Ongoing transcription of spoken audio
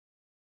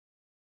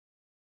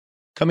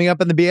Coming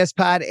up on the BS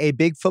Pod, a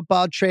big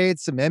football trade,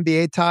 some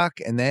NBA talk,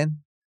 and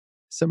then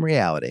some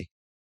reality.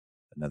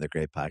 Another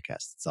great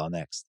podcast. It's all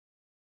next.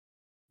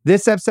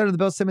 This episode of the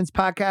Bill Simmons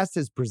Podcast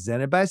is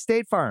presented by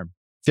State Farm.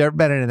 If you've ever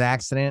been in an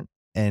accident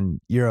and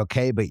you're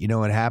okay, but you know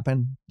what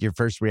happened, your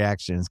first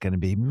reaction is going to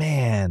be,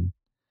 man,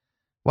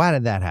 why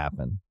did that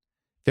happen?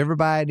 If you ever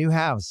buy a new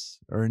house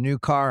or a new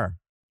car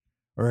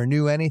or a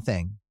new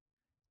anything,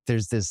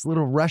 there's this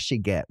little rush you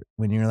get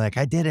when you're like,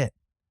 I did it.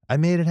 I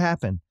made it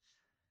happen.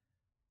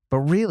 But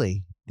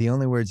really, the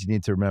only words you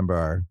need to remember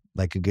are,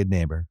 like a good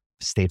neighbor,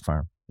 State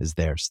Farm is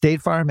there.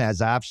 State Farm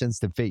has options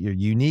to fit your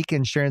unique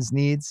insurance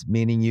needs,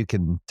 meaning you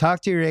can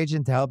talk to your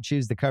agent to help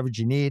choose the coverage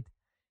you need,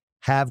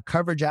 have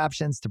coverage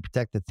options to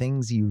protect the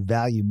things you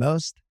value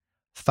most,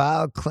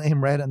 file a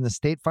claim right on the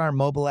State Farm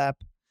mobile app,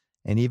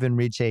 and even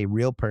reach a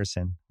real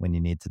person when you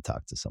need to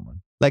talk to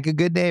someone. Like a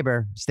good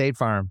neighbor, State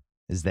Farm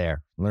is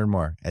there. Learn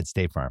more at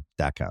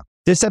statefarm.com.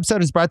 This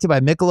episode is brought to you by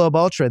Michelob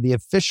Ultra, the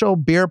official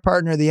beer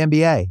partner of the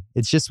NBA.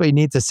 It's just what you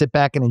need to sit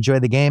back and enjoy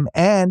the game,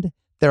 and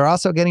they're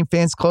also getting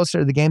fans closer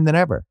to the game than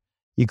ever.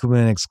 You can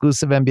win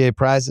exclusive NBA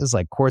prizes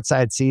like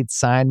courtside seats,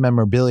 signed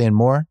memorabilia, and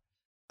more.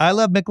 I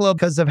love Michelob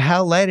because of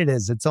how light it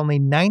is. It's only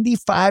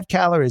 95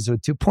 calories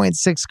with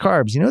 2.6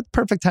 carbs. You know what the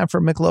perfect time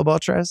for Michelob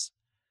Ultra is?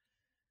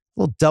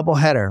 A little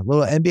doubleheader,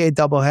 little NBA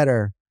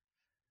doubleheader.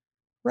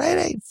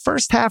 Right?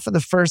 First half of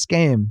the first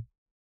game.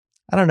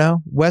 I don't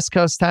know, West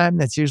Coast time.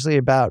 That's usually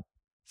about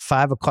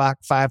 5 o'clock,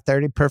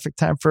 5:30. Perfect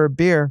time for a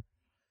beer.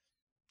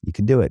 You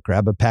can do it.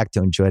 Grab a pack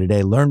to enjoy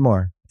today. Learn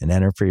more and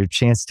enter for your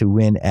chance to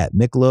win at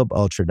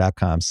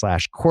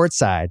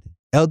MichelobUltra.com/courtside.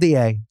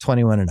 LDA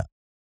 21 and up.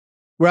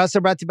 We're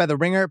also brought to you by the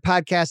Ringer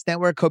Podcast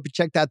Network. Hope you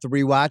checked out the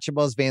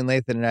rewatchables. Van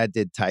Lathan and I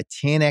did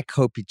Titanic.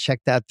 Hope you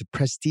checked out the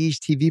Prestige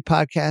TV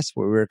podcast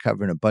where we were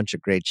covering a bunch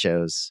of great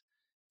shows,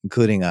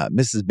 including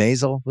Mrs.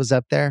 Maisel was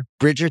up there.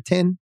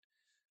 Bridgerton,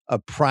 a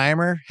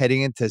primer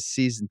heading into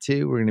season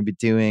 2. We're going to be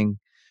doing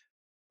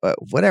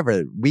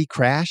whatever. We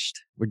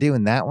Crashed. We're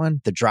doing that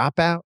one. The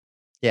Dropout.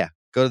 Yeah,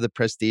 go to the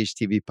Prestige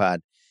TV pod.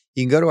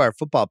 You can go to our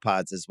football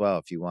pods as well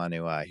if you want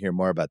to hear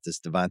more about this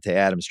Davante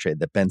Adams trade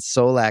that Ben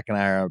Solak and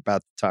I are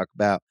about to talk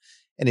about.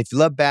 And if you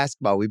love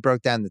basketball, we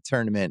broke down the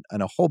tournament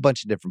on a whole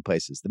bunch of different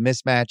places. The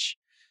Mismatch,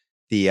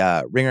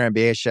 the Ringer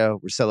NBA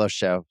show, Russillo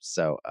show.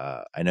 So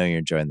I know you're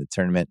enjoying the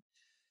tournament.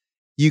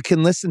 You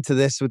can listen to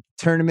this with the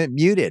tournament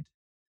muted.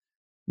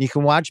 You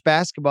can watch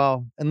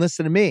basketball and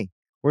listen to me.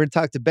 We're going to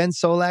talk to Ben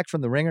Solak from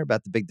The Ringer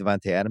about the big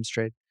Davante Adams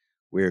trade.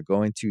 We're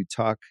going to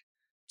talk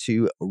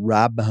to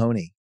Rob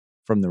Mahoney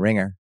from The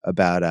Ringer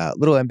about a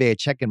little NBA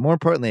check-in. More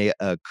importantly,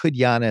 could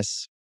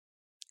Giannis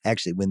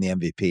actually win the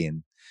MVP?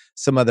 And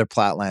some other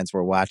plot lines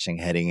we're watching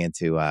heading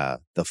into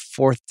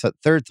the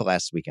third to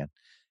last weekend.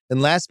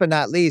 And last but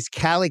not least,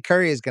 Callie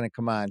Curry is going to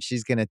come on.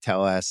 She's going to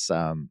tell us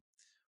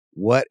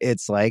what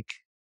it's like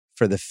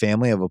for the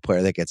family of a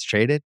player that gets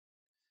traded,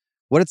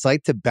 what it's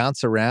like to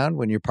bounce around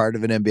when you're part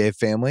of an NBA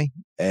family.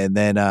 And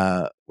then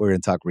we're going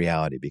to talk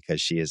reality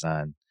because she is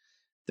on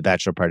the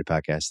Bachelor Party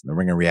podcast and the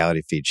Ringer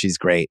reality feed. She's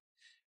great.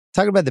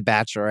 Talking about the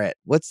Bachelorette.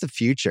 What's the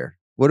future?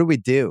 What do we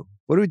do?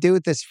 What do we do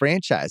with this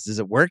franchise? Is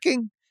it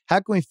working? How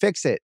can we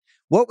fix it?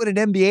 What would an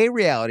NBA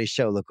reality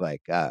show look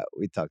like?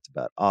 We talked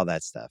about all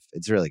that stuff.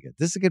 It's really good.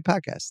 This is a good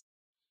podcast.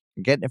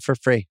 I'm getting it for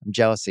free. I'm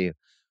jealous of you.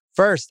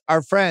 First,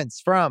 our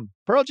friends from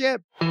Pearl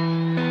Jam.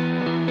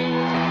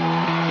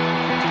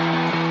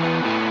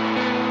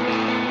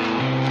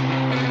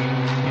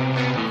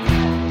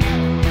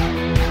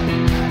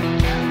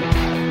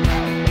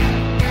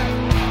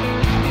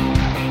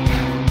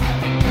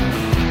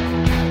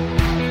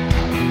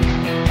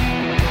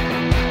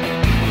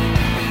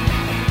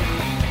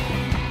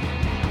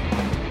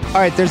 All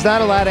right, there's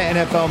not a lot of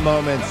NFL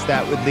moments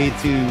that would lead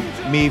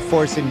to me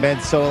forcing Ben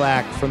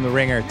Solak from The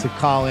Ringer to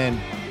call in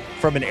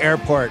from an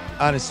airport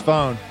on his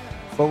phone,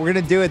 but we're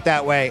going to do it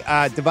that way.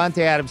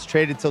 Davante Adams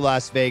traded to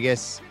Las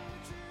Vegas,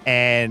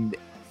 and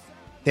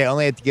they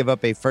only had to give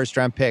up a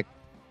first-round pick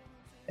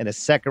and a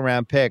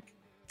second-round pick.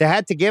 They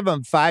had to give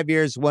him 5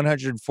 years,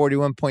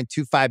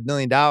 $141.25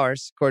 million,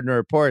 according to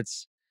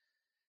reports.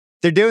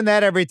 They're doing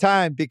that every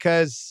time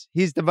because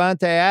he's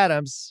Davante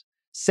Adams,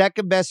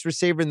 second best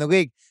receiver in the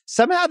league.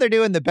 Somehow they're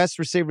doing the best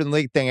receiver in the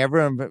league thing.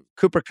 Everyone,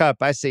 Cooper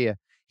Kupp, I see you.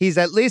 He's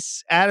at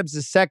least Adams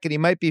is second. He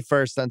might be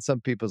first on some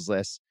people's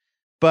lists.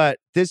 But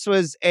this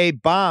was a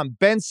bomb.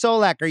 Ben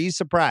Solak, are you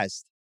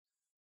surprised?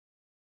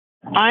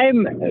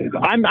 I'm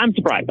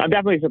surprised. I'm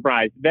definitely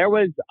surprised. There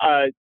was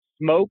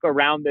smoke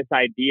around this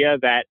idea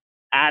that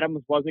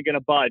Adams wasn't going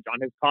to budge on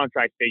his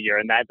contract figure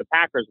and that the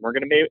Packers weren't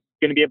going to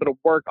be able to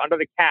work under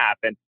the cap.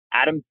 And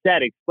Adams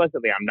said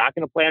explicitly, I'm not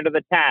going to play under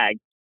the tag.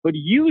 But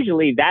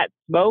usually that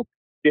smoke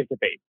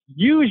dissipates.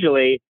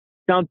 Usually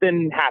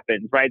something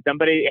happens, right?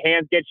 Somebody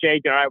hands get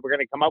shaken. All right, we're going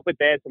to come up with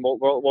this, and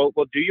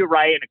we'll do you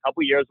right in a couple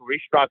of years. We'll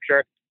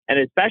restructure, and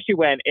especially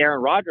when Aaron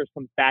Rodgers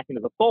comes back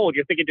into the fold,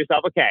 you're thinking to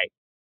yourself, okay,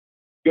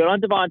 good on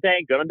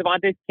Davante, good on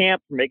Davante's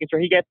camp for making sure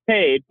he gets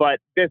paid,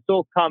 but this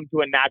will come to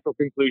a natural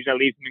conclusion, at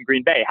least in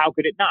Green Bay. How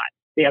could it not?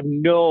 They have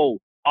no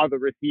are the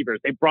receivers.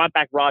 They brought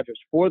back Rodgers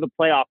for the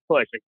playoff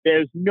push. Like,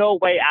 there's no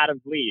way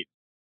Adams leaves.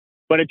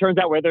 But it turns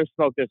out where there's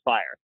smoke, there's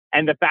fire.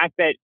 And the fact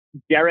that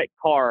Derek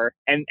Carr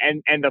and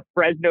the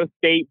Fresno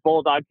State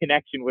Bulldog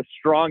connection was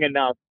strong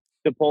enough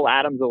to pull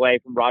Adams away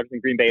from Rodgers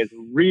in Green Bay is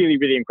really,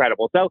 really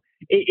incredible. So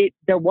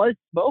there was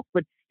smoke,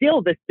 but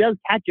still, this does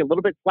catch you a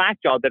little bit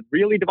slack-jawed that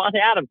really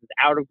Davante Adams is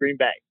out of Green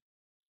Bay.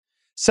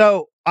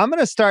 So I'm going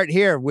to start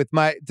here with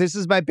this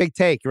is my big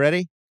take.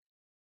 Ready?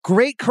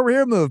 Great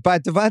career move by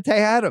Davante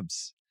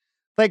Adams.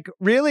 Like,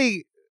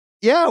 really,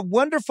 yeah,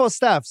 wonderful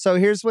stuff. So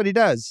here's what he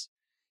does.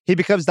 He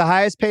becomes the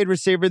highest paid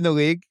receiver in the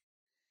league.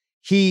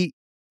 He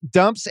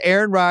dumps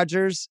Aaron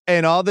Rodgers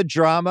and all the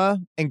drama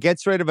and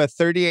gets rid of a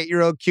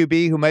 38-year-old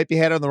QB who might be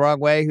headed on the wrong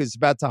way, who's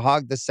about to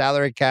hog the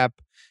salary cap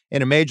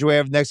in a major way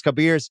over the next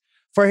couple of years,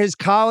 for his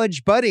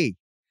college buddy,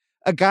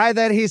 a guy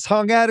that he's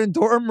hung out in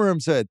dorm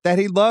rooms with, that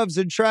he loves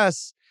and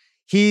trusts.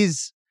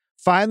 He's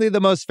finally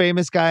the most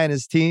famous guy on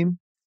his team.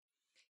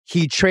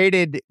 He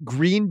traded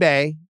Green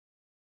Bay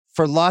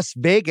for Las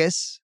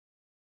Vegas,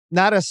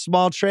 not a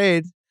small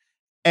trade,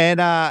 and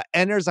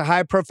enters a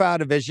high-profile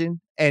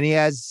division, and he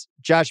has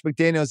Josh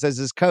McDaniels as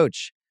his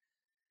coach.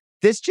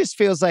 This just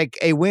feels like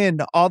a win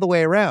all the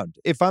way around.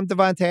 If I'm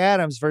Davante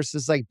Adams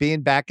versus like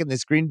being back in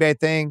this Green Bay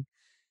thing,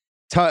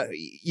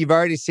 you've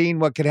already seen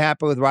what could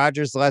happen with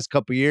Rodgers the last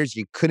couple of years.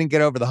 You couldn't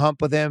get over the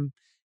hump with him.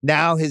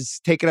 Now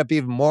he's taken up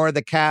even more of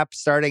the cap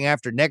starting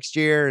after next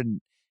year,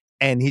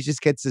 and he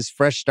just gets this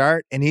fresh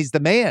start, and he's the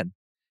man.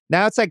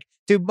 Now it's like,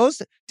 do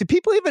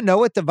people even know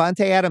what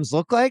Davante Adams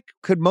look like?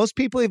 Could most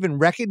people even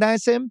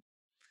recognize him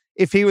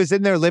if he was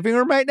in their living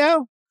room right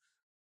now?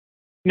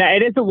 Now,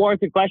 it is a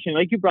warranted question.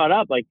 Like you brought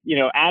up,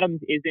 Adams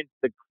isn't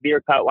the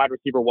clear-cut wide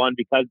receiver one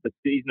because the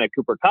season that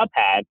Cooper Kupp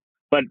had.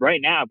 But right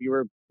now, if you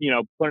were,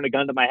 putting a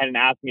gun to my head and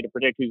asking me to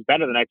predict who's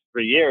better the next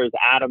 3 years,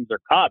 Adams or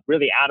Kupp,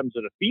 really Adams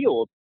or the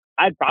field,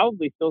 I'd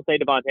probably still say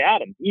Davante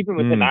Adams, even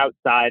with him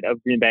outside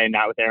of Green Bay and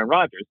not with Aaron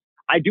Rodgers.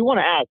 I do want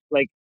to ask,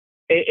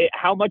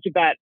 how much of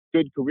that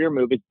good career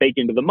move is baked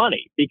into the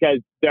money? Because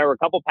there were a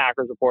couple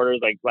Packers reporters,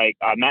 like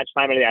Matt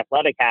Schneider of The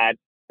Athletic had,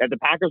 that the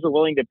Packers were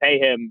willing to pay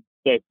him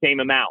the same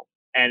amount.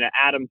 And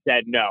Adams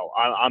said, no,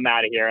 I'm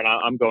out of here, and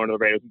I'm going to the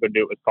Raiders and going to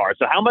do it with Carr.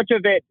 So how much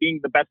of it being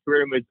the best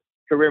career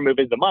move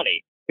is the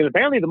money? Because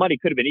apparently the money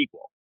could have been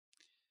equal.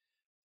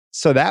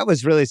 So that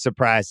was really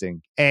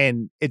surprising.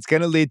 And it's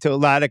going to lead to a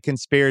lot of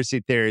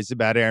conspiracy theories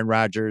about Aaron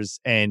Rodgers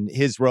and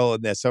his role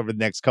in this over the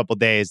next couple of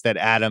days that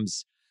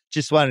Adams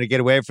just wanted to get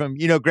away from.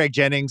 Greg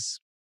Jennings,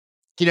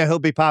 he'll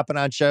be popping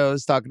on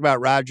shows talking about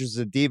Rodgers as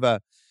a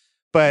diva.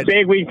 But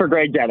big week for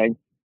Greg Jennings.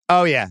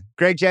 Oh, yeah.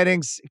 Greg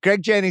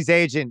Jennings'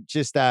 agent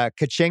just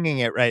ka-chinging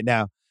it right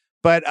now.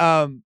 But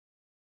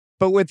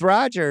with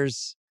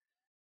Rodgers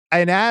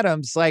and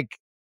Adams,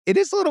 it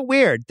is a little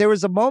weird. There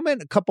was a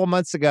moment a couple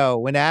months ago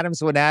when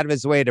Adams went out of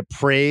his way to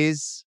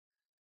praise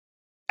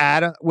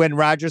when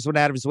Rodgers went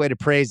out of his way to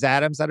praise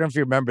Adams. I don't know if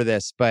you remember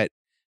this, but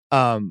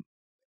I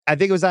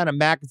think it was on a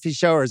McAfee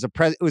show or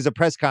it was a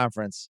press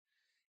conference.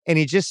 And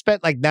he just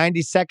spent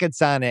 90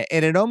 seconds on it.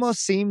 And it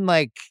almost seemed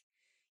like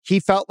he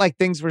felt like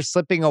things were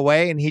slipping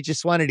away and he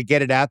just wanted to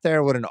get it out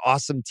there. What an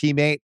awesome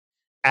teammate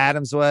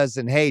Adams was.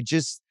 And hey,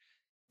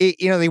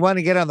 they want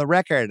to get on the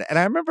record. And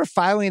I remember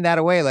filing that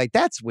away.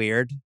 That's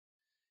weird.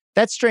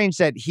 That's strange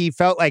that he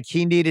felt like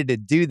he needed to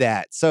do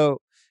that. So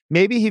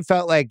maybe he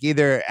felt like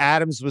either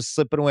Adams was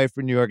slipping away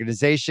from the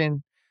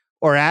organization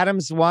or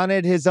Adams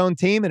wanted his own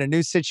team in a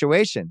new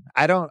situation.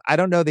 I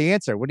don't know the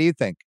answer. What do you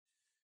think?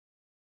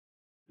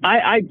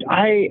 I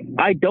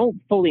don't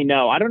fully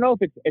know. I don't know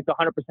if it's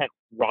 100%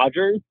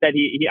 Rodgers that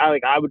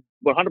I would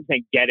 100%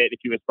 get it if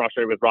he was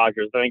frustrated with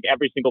Rodgers. I think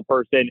every single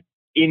person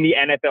in the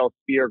NFL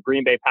sphere,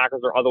 Green Bay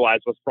Packers or otherwise,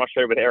 was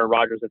frustrated with Aaron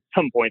Rodgers at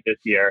some point this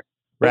year.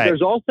 But right.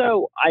 There's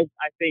also, I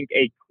think,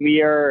 a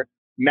clear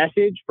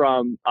message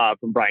from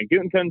Brian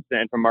Gutekunst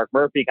and from Mark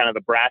Murphy, kind of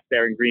the brass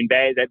there in Green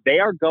Bay, that they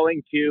are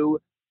going to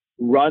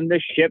run the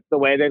ship the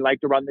way they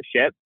like to run the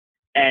ship.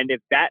 And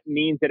if that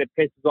means that it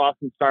pisses off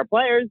some star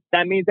players,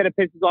 that means that it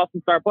pisses off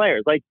some star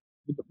players.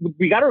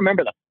 We got to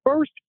remember the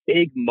first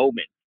big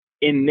moment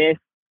in this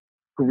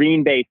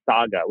Green Bay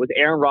saga was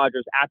Aaron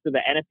Rodgers after the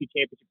NFC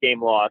Championship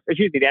game loss, the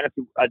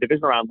NFC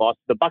division round loss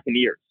to the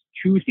Buccaneers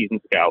 2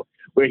 seasons ago,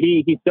 where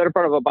he stood in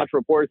front of a bunch of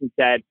reporters and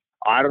said,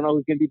 I don't know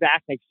who's going to be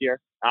back next year.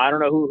 I don't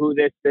know who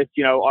this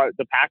are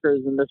the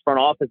Packers and this front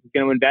office is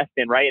going to invest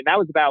in, right? And that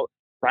was about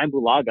Brian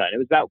Bulaga, and it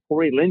was about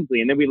Corey Linsley.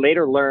 And then we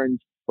later learned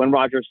when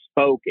Rodgers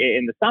spoke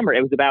in the summer,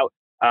 it was about,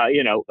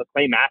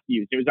 Clay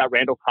Matthews. It was about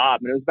Randall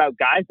Cobb. And it was about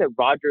guys that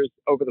Rodgers,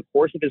 over the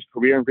course of his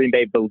career in Green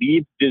Bay,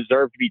 believed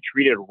deserved to be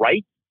treated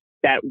right,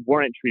 that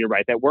weren't treated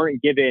right, that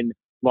weren't given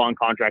long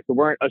contracts, that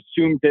weren't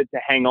assumed to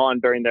hang on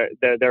during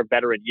their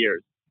veteran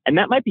years. And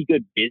that might be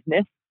good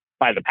business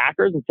by the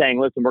Packers and saying,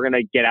 listen, we're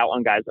going to get out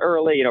on guys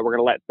early. We're going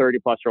to let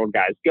 30-plus-year-old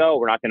guys go.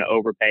 We're not going to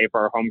overpay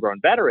for our homegrown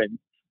veterans.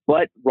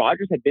 But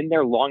Rodgers had been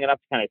there long enough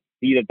to kind of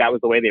see that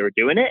was the way they were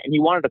doing it, and he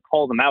wanted to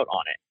call them out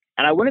on it.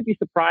 And I wouldn't be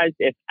surprised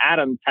if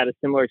Adams had a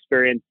similar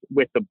experience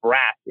with the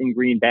brass in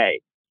Green Bay,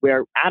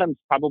 where Adams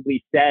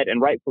probably said,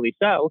 and rightfully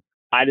so,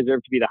 I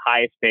deserve to be the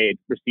highest paid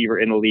receiver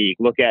in the league.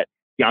 Look at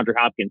DeAndre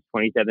Hopkins,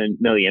 $27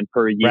 million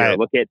per year. Right.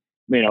 Look at,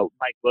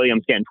 Mike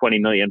Williams getting $20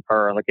 million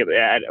per. Look at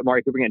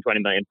Amari Cooper getting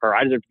 $20 million per.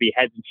 I deserve to be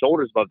heads and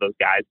shoulders above those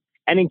guys,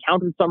 and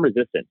encountered some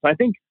resistance. So I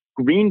think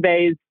Green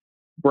Bay's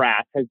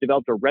brass has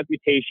developed a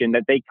reputation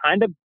that they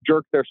kind of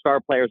jerk their star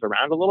players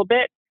around a little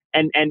bit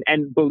and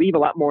believe a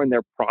lot more in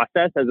their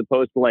process as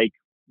opposed to like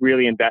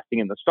really investing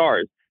in the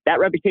stars. That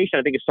reputation,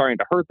 I think, is starting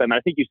to hurt them. And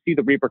I think you see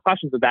the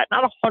repercussions of that,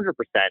 not 100%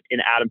 in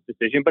Adams'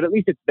 decision, but at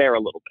least it's there a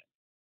little bit.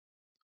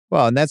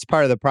 Well, and that's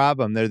part of the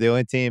problem. They're the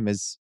only team,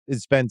 it's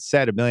been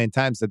said a million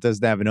times, that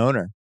doesn't have an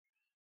owner.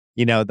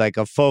 Like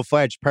a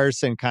full-fledged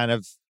person kind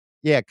of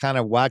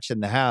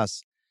watching the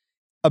house.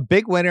 A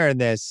big winner in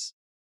this,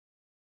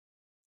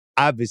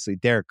 obviously,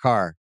 Derek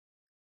Carr.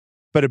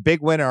 But a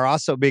big winner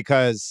also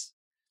because,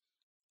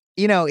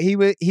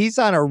 he's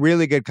on a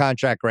really good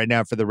contract right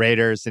now for the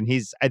Raiders. And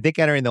he's, I think,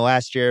 entering the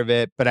last year of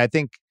it. But I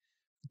think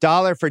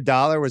dollar for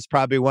dollar was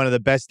probably one of the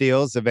best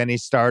deals of any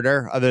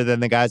starter other than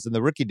the guys in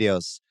the rookie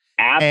deals.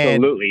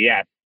 Absolutely,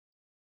 yes.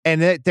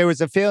 And there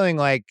was a feeling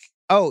like,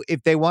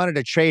 if they wanted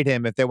to trade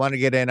him, if they wanted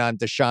to get in on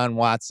Deshaun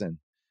Watson,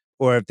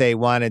 or if they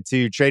wanted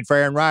to trade for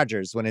Aaron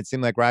Rodgers when it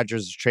seemed like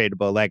Rodgers was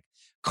tradable, like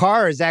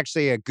Carr is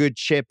actually a good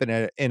chip in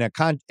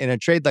a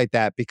trade like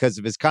that because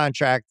of his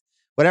contract,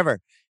 whatever.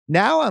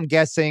 Now I'm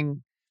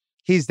guessing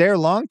he's there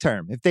long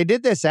term. If they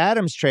did this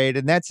Adams trade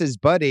and that's his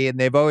buddy and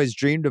they've always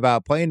dreamed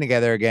about playing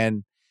together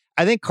again,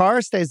 I think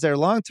Carr stays there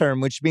long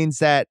term, which means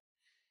that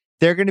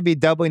they're going to be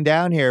doubling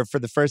down here for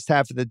the first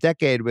half of the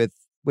decade with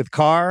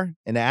Carr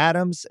and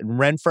Adams and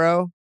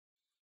Renfro,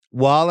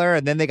 Waller,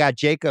 and then they got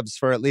Jacobs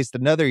for at least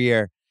another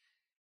year.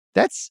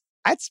 That's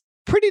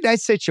pretty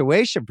nice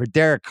situation for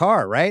Derek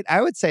Carr, right?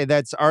 I would say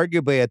that's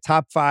arguably a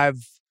top 5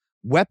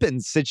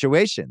 weapons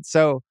situation.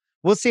 So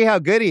we'll see how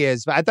good he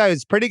is. I thought he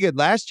was pretty good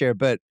last year,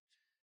 but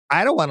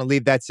I don't want to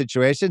leave that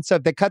situation. So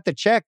if they cut the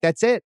check,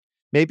 that's it.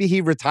 Maybe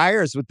he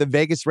retires with the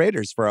Vegas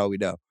Raiders for all we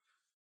know.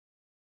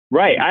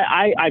 Right.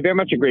 I very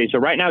much agree. So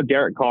right now,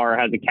 Derek Carr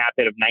has a cap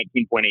hit of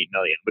 $19.8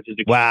 million, which is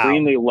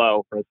extremely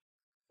low for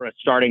a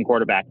starting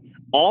quarterback.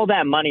 All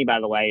that money, by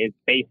the way, is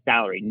base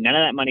salary. None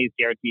of that money is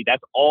guaranteed.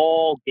 That's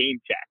all game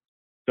checks.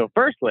 So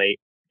firstly,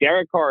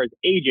 Derek Carr's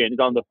agent is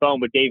on the phone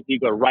with Dave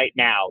Ziegler right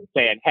now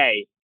saying,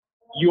 hey,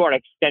 you are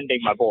extending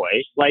my boy.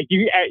 Like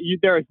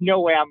there is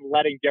no way I'm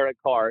letting Derek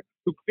Carr,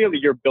 who clearly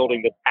you're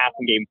building this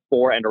passing game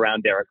for and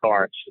around Derek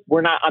Carr.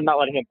 I'm not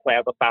letting him play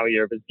out the final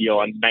year of his deal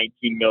on $19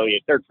 million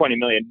or $20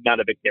 million, none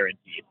of it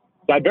guaranteed.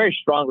 So I very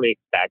strongly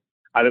expect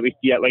that we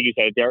see, like you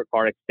say, a Derek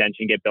Carr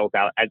extension get built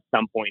out at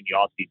some point in the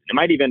offseason. It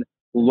might even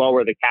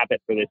lower the cap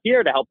hit for this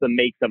year to help them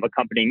make some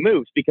accompanying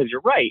moves because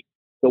you're right.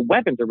 The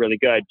weapons are really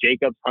good.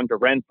 Jacobs, Hunter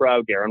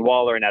Renfro, Darren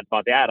Waller, and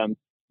Davante Adams.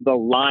 The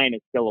line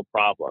is still a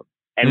problem.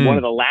 And one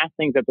of the last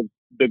things that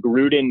the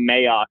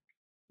Gruden-Mayock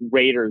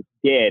Raiders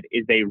did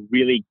is they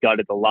really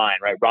gutted the line,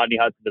 right? Rodney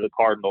Hudson to the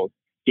Cardinals,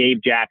 Gabe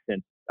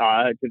Jackson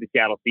to the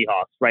Seattle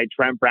Seahawks, right?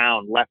 Trent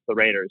Brown left the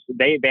Raiders.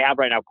 They have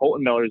right now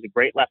Colton Miller is a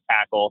great left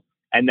tackle,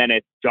 and then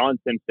it's John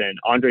Simpson,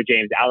 Andre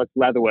James, Alex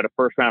Leatherwood, a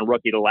first-round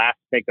rookie, the last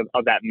pick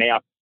of that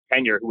Mayock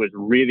tenure, who was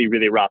really,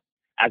 really rough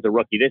as a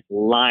rookie. This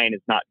line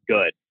is not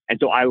good. And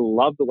so I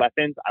love the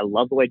weapons. I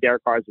love the way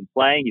Derek Carr has been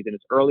playing. He's in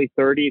his early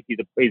 30s. He's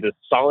a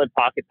solid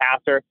pocket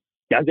passer.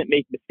 Doesn't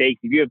make mistakes.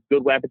 If you have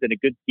good weapons and a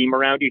good scheme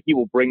around you, he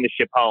will bring the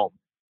ship home.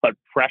 But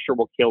pressure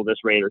will kill this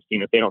Raiders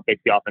team if they don't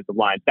fix the offensive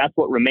line. That's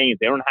what remains.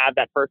 They don't have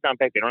that first-round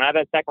pick. They don't have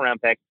that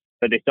second-round pick,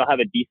 but they still have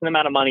a decent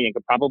amount of money and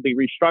could probably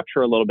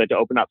restructure a little bit to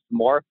open up some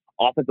more.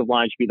 Offensive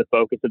line should be the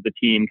focus of the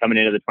team coming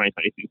into the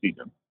 2022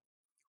 season.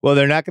 Well,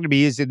 they're not going to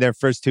be using their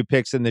first 2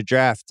 picks in the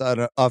draft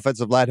on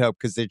offensive line help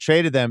because they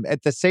traded them.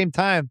 At the same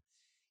time,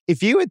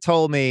 if you had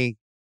told me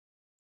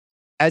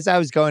as I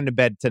was going to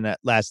bed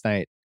last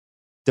night,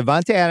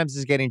 Davante Adams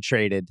is getting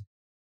traded,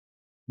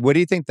 what do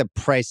you think the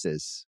price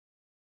is?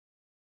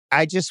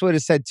 I just would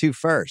have said 2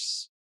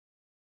 firsts.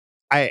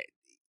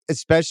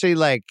 Especially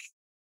like,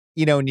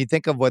 when you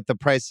think of what the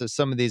price of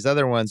some of these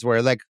other ones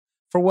were, like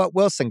for what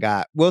Wilson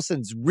got.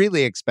 Wilson's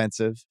really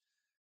expensive,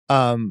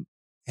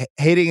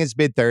 hitting his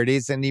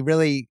mid-30s, and he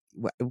really,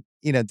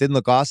 didn't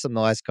look awesome the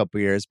last couple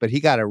of years, but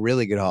he got a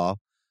really good haul.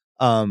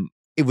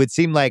 It would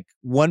seem like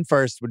 1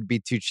 first would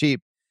be too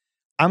cheap.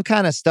 I'm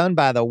kind of stunned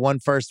by the 1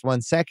 first,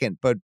 1 second,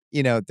 but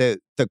the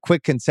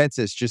quick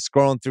consensus just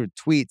scrolling through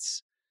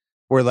tweets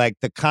where like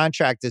the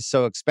contract is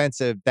so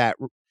expensive that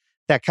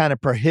kind of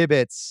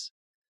prohibits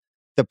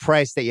the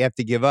price that you have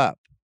to give up.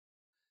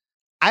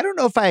 I don't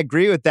know if I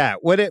agree with that.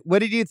 What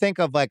did you think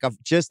of like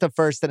just a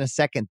first and a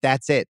second?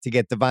 That's it to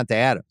get Davante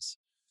Adams.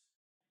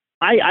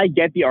 I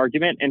get the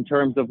argument in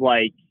terms of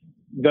like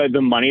the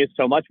money is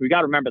so much. We got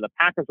to remember the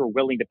Packers were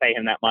willing to pay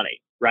him that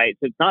money, right?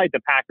 So it's not like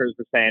the Packers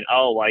were saying,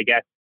 oh, well, I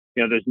guess,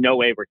 there's no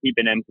way we're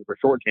keeping him because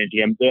we're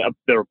shortchanging him.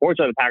 The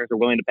reports are the Packers are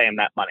willing to pay him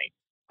that money.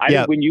 I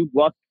think when you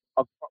look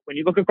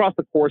across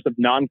the course of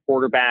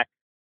non-quarterback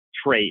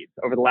trades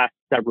over the last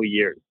several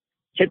years,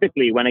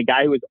 typically when a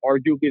guy who is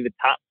arguably the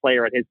top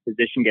player at his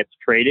position gets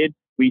traded,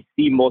 we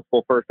see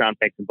multiple first round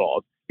picks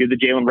involved. You have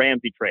the Jalen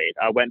Ramsey trade.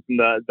 Went from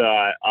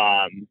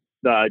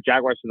the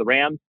Jaguars to the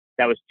Rams.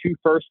 That was 2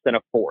 firsts and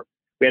a 4th.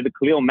 We had the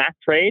Khalil Mack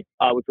trade,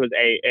 which was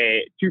a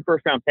 2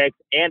 first round picks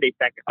and a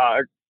second.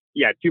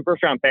 2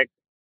 first round picks,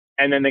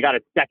 and then they got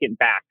a second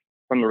back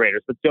from the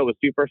Raiders, but still it was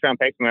 2 first round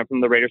picks. We went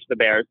from the Raiders to the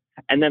Bears,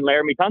 and then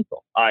Laramie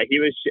Tunsil. He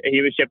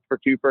was shipped for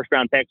 2 first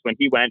round picks when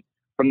he went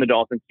from the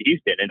Dolphins to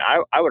Houston. And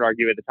I would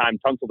argue at the time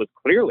Tunsil was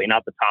clearly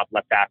not the top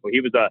left tackle. He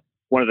was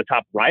one of the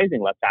top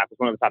rising left tackles,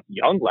 one of the top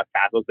young left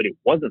tackles, but he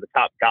wasn't the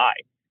top guy.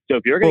 So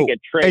if you're going to get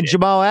traded, and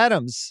Jamal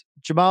Adams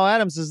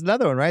is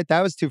another one, right?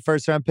 That was 2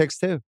 first round picks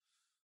too.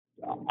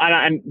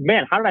 And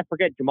man, how did I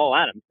forget Jamal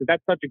Adams? Because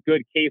that's such a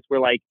good case where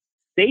like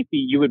safety,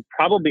 you would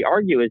probably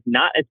argue is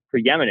not as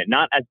preeminent,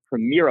 not as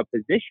premier a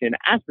position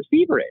as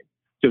receiver is.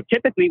 So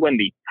typically when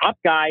the top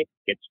guy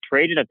gets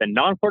traded at the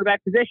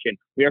non-quarterback position,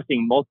 we are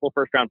seeing multiple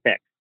first round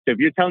picks. So if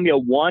you're telling me a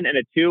 1 and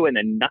a 2 and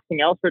then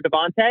nothing else for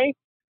Davante,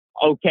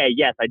 okay,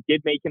 yes, I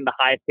did make him the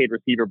highest paid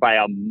receiver by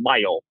a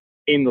mile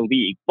in the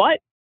league, but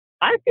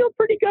I feel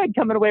pretty good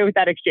coming away with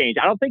that exchange.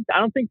 I don't think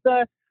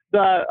the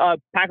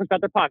Packers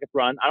got their pockets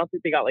run. I don't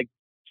think they got like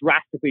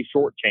drastically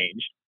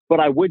shortchanged,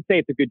 but I would say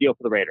it's a good deal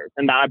for the Raiders,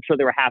 and I'm sure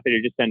they were happy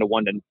to just send a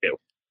 1 and 2.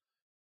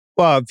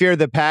 Well, if you're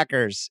the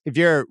Packers, if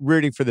you're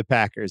rooting for the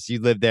Packers, you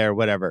live there,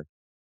 whatever.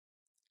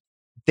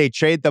 They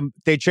trade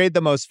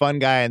the most fun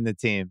guy in the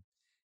team.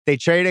 They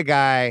trade a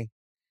guy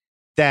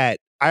that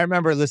I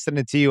remember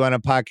listening to you on a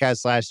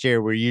podcast last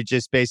year where you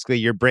just basically,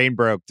 your brain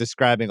broke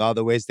describing all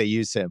the ways they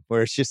use him,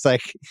 where it's just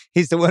like,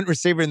 he's the one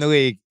receiver in the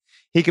league.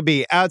 He could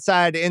be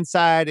outside,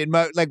 inside, and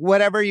like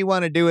whatever you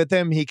want to do with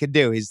him, he could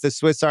do. He's the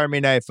Swiss Army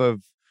knife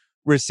of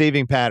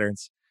receiving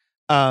patterns.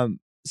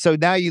 So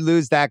now you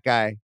lose that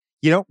guy.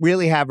 You don't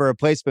really have a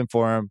replacement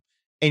for him.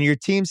 And your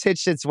team's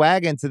hitched its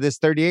wagon to this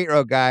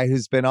 38-year-old guy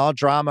who's been all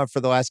drama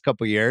for the last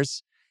couple of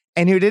years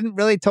and who didn't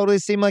really totally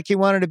seem like he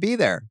wanted to be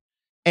there.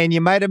 And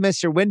you might have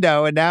missed your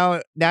window. And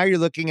now you're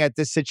looking at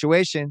this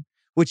situation,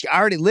 which you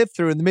already lived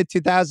through in the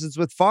mid-2000s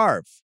with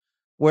Favre,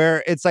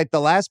 where it's like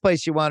the last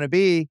place you want to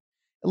be,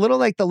 a little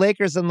like the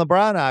Lakers and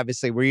LeBron,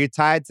 obviously, where you're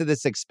tied to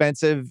this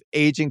expensive,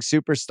 aging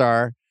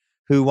superstar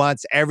who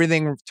wants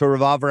everything to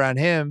revolve around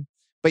him,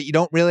 but you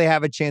don't really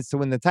have a chance to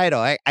win the title.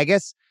 I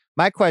guess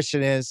my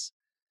question is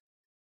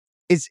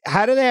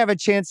how do they have a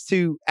chance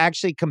to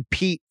actually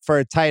compete for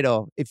a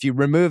title if you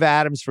remove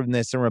Adams from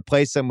this and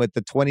replace him with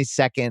the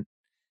 22nd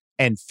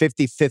and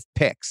 55th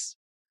picks?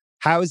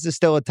 How is this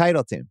still a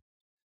title team?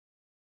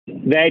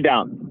 They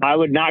don't. I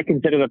would not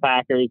consider the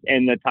Packers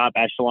in the top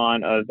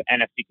echelon of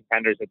NFC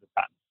contenders at the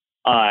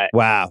time.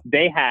 Wow.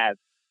 They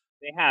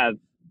have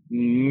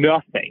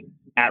nothing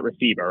at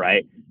receiver,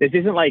 right? This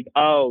isn't like,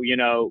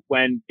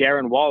 when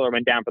Darren Waller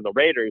went down for the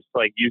Raiders,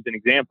 to like use an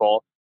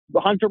example,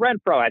 Hunter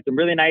Renfrow had some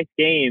really nice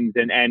games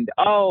and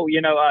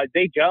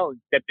Zay Jones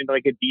stepped into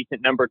like a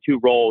decent number 2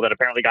 role that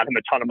apparently got him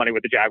a ton of money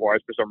with the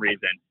Jaguars for some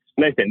reason.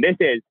 Listen, this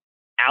is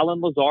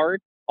Alan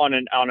Lazard on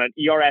an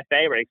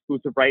ERFA, right,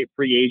 exclusive right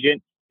free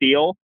agent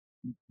deal.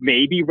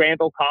 Maybe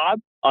Randall Cobb,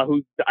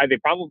 who they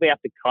probably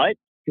have to cut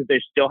because they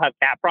still have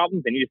cap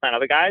problems. They need to sign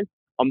other guys.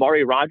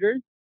 Amari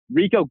Rogers,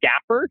 Rico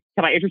Gafford.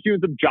 Can I interest you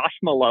with Josh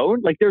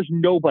Malone? Like, there's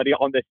nobody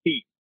on this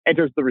team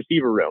enters the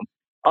receiver room.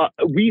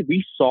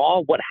 We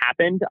saw what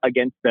happened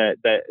against the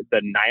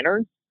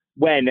Niners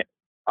when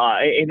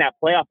in that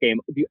playoff game,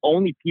 the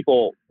only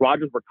people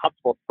Rodgers were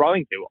comfortable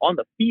throwing to on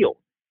the field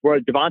were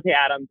Davante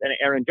Adams and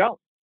Aaron Jones.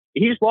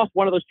 He just lost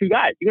one of those 2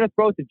 guys. You're going to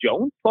throw it to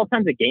Jones 12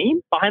 times a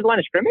game behind the line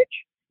of scrimmage?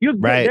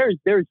 Right.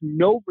 There's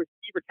no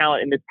receiver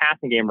talent in this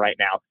passing game right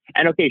now.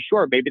 And okay,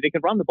 sure, maybe they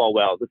can run the ball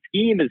well. The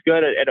scheme is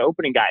good at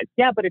opening guys.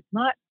 Yeah, but it's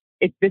not.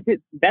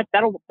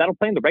 That'll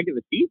play in the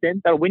regular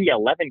season. That'll win you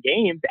 11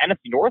 games. NFC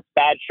North's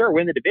bad. Sure,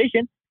 win the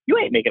division. You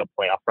ain't making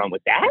a playoff run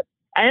with that.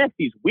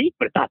 NFC's weak,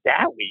 but it's not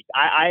that weak.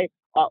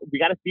 We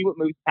got to see what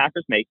moves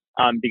Packers make.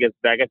 Because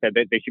like I said,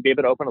 they should be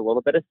able to open a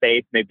little bit of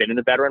space. They've been in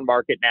the veteran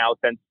market now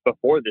since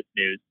before this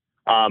news.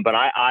 But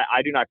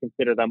I do not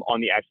consider them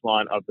on the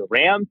echelon of the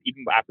Rams,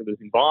 even after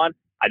losing Vaughn.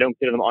 I don't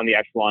consider them on the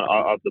echelon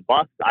of the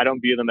Bucs. I don't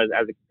view them as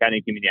a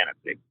contending team in the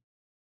NFC.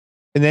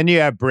 And then you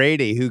have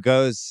Brady, who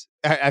goes,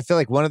 I feel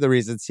like one of the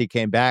reasons he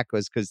came back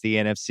was because the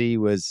NFC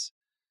was,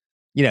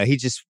 he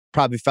just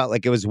probably felt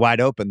like it was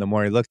wide open the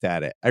more he looked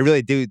at it. I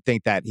really do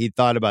think that he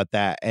thought about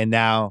that. And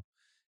now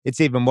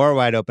it's even more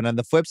wide open. On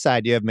the flip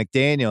side, you have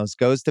McDaniels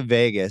goes to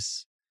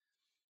Vegas.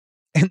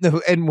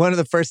 And one of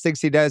the first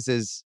things he does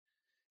is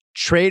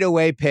trade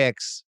away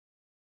picks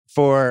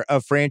for a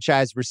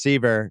franchise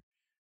receiver,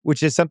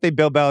 which is something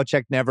Bill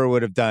Belichick never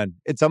would have done.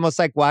 It's almost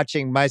like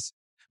watching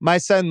my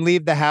son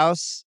leave the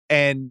house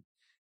and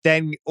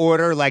then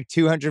order like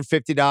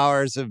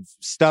 $250 of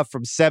stuff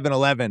from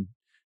 7-Eleven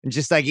and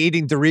just like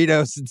eating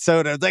Doritos and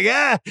soda. It's like,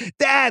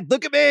 Dad,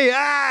 look at me.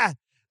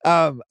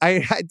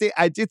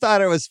 I do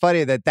thought it was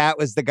funny that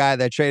was the guy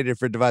that traded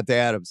for Davante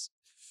Adams.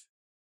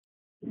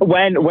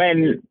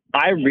 When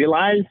I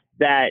realized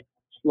that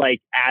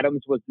like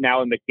Adams was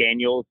now a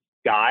McDaniels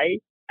guy,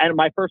 and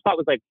my first thought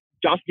was like,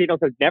 Josh McDaniels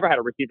has never had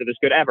a receiver this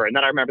good ever. And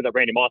then I remember that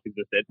Randy Moss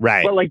existed.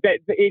 Right. But like that,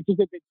 it's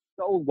been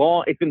so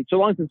long. It's been so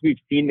long since we've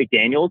seen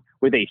McDaniels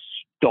with a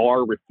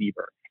star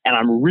receiver. And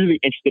I'm really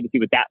interested to see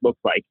what that looks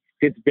like.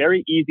 It's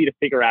very easy to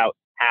figure out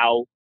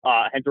how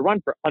Hunter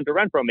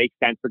Renfrow makes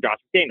sense for Josh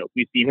McDaniels.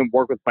 We've seen him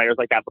work with players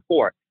like that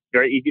before.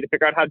 Very easy to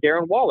figure out how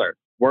Darren Waller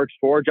works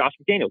for Josh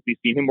McDaniels. We've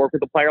seen him work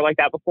with a player like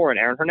that before, and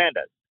Aaron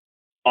Hernandez.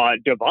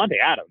 Davante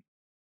Adams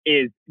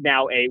is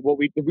now what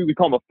we would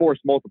call him a force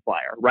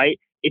multiplier, right?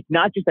 It's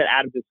not just that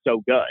Adams is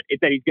so good.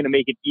 It's that he's going to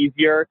make it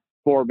easier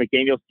for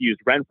McDaniels to use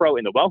Renfrow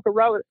in the Welker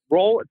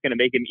role. It's going to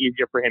make it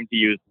easier for him to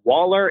use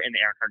Waller in the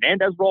Aaron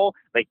Hernandez role.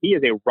 Like, he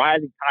is a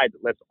rising tide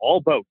that lifts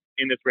all boats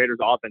in this Raiders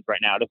offense right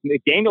now.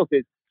 McDaniels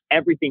is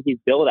everything he's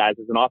billed as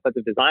an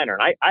offensive designer.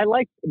 And I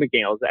like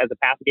McDaniels as a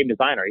passing game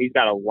designer. He's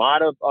got a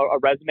lot of a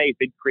resume. He's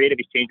been creative.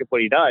 He's changed up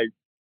what he does.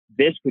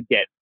 This could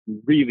get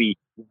really,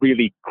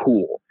 really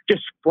cool.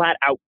 Just flat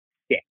out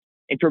sick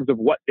in terms of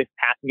what this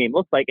passing game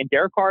looks like. And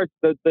Derek Carr is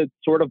the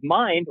sort of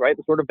mind, right?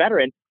 The sort of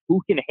veteran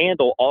who can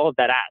handle all of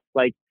that ass.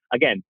 Like,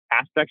 again,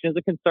 pass protection is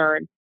a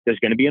concern. There's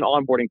going to be an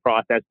onboarding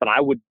process, but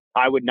I would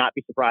not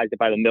be surprised if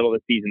by the middle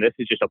of the season, this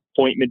is just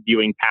appointment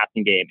viewing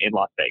passing game in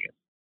Las Vegas.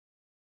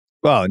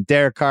 Well, and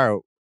Derek Carr,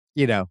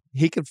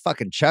 he can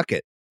fucking chuck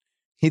it.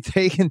 He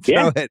can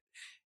throw it.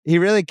 He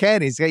really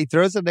can. He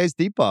throws a nice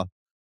deep ball.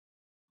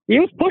 He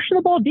was pushing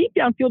the ball deep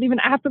downfield even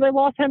after they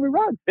lost Henry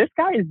Ruggs. This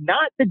guy is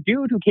not the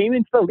dude who came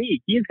into the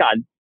league. He's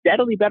gotten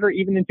steadily better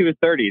even into his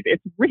 30s.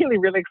 It's really,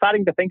 really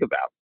exciting to think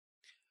about.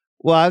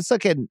 Well, I was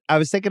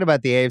thinking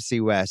about the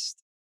AFC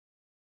West.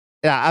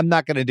 Yeah, I'm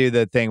not going to do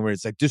the thing where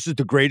it's like, this is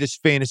the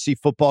greatest fantasy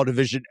football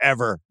division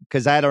ever,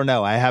 because I don't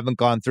know. I haven't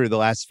gone through the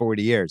last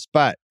 40 years.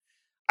 But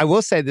I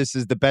will say this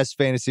is the best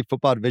fantasy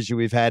football division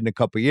we've had in a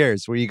couple of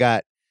years, where you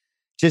got,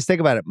 just think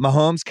about it,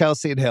 Mahomes,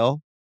 Kelsey, and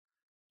Hill.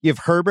 You have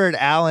Herbert,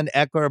 Allen,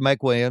 Eckler,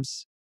 Mike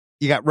Williams.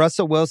 You got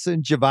Russell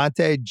Wilson,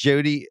 Javonte,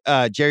 Jerry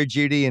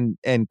Jeudy,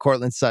 and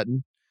Cortland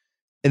Sutton.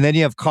 And then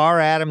you have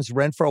Carr, Adams,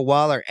 Renfrow,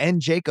 Waller, and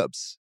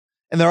Jacobs.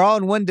 And they're all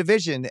in one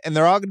division, and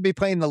they're all going to be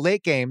playing the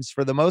late games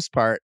for the most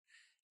part.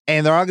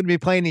 And they're all going to be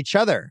playing each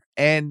other.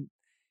 And,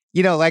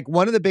 like,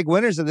 one of the big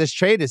winners of this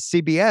trade is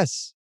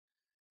CBS.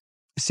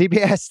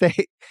 CBS,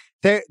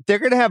 they're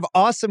going to have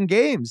awesome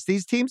games.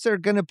 These teams are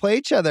going to play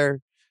each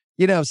other,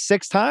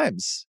 6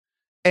 times.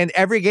 And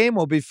every game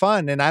will be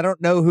fun. And I don't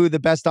know who the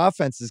best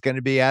offense is going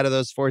to be out of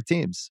those 4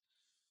 teams.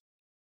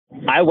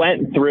 I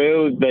went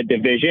through the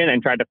division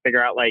and tried to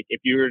figure out, like,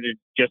 if you were to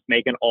just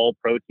make an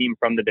all-pro team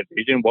from the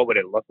division, what would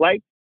it look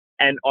like?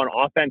 And on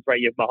offense, right,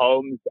 you have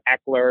Mahomes,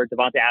 Eckler,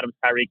 Davante Adams,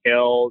 Tyreek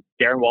Hill,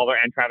 Darren Waller,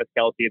 and Travis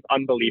Kelce. It's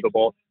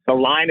unbelievable. The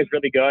line is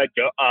really good.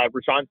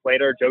 Rashawn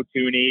Slater, Joe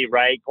Thuney,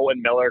 right,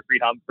 Colton Miller,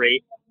 Creed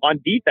Humphrey.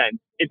 On defense,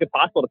 it's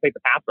impossible to pick the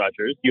pass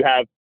rushers. You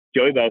have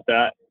Joey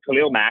Bosa,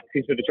 Khalil Mack,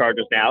 who's with the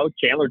Chargers now,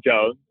 Chandler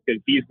Jones,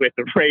 because he's with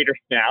the Raiders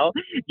now.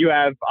 You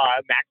have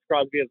Max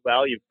Crosby as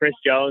well. You have Chris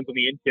Jones on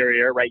the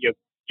interior, right? You have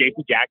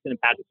J.C. Jackson and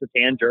Patrick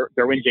Surtain,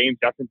 Derwin James,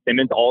 Justin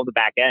Simmons, all on the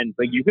back end.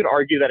 But you could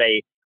argue that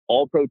a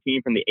all-pro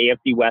team from the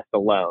AFC West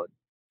alone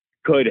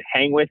could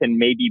hang with and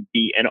maybe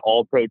beat an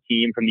all-pro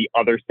team from the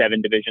other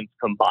 7 divisions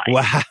combined.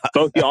 Wow.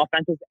 Both the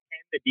offenses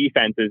and the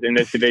defenses in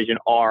this division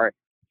are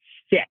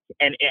sick.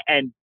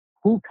 And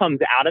who comes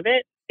out of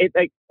it? It's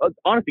like,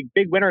 honestly,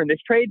 big winner in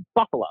this trade,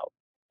 Buffalo.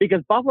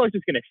 Because Buffalo is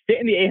just going to sit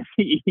in the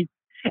AFC East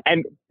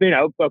and,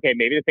 okay,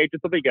 maybe the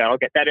Patriots will be good. I'll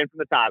get that in from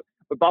the top.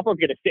 But Buffalo's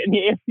going to sit in the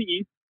AFC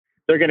East.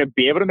 They're going to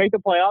be able to make the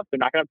playoffs. They're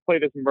not going to play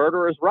this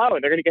murderer's row,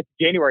 and they're going to get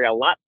to January a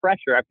lot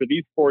fresher after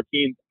these 4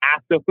 teams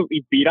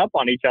absolutely beat up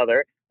on each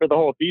other for the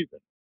whole season.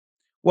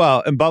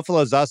 Well, and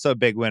Buffalo's also a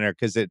big winner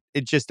because it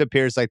just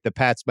appears like the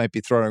Pats might be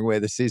throwing away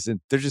the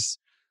season. They're just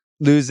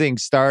losing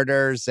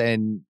starters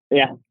and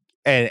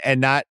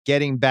not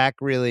getting back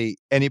really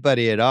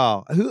anybody at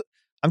all.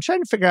 I'm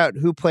trying to figure out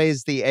who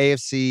plays the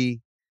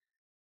AFC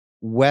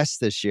West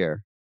this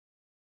year.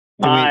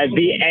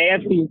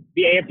 The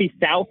AFC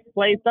South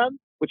plays them,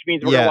 which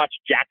means we're going to watch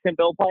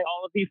Jacksonville play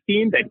all of these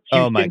teams and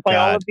Houston play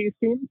all of these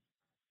teams.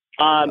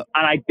 And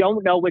I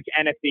don't know which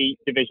NFC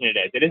division it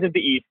is. It isn't the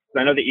East.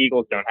 I know the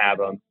Eagles don't have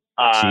them.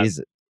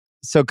 Jesus.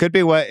 So it could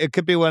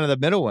be one of the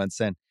middle ones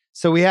then.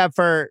 So we have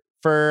for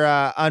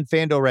on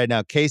FanDuel right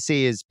now,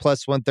 KC is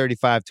plus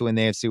 135 to win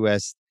the AFC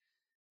West.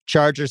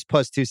 Chargers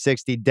plus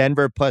 260,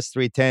 Denver plus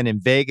 310, and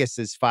Vegas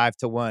is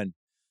 5-1.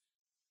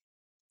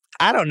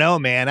 I don't know,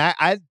 man.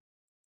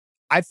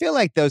 I feel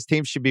like those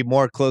teams should be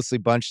more closely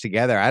bunched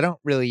together. I don't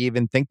really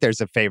even think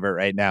there's a favorite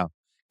right now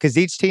because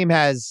each team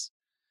has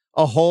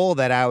a hole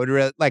that I would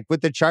really like.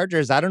 With the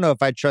Chargers, I don't know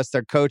if I trust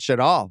their coach at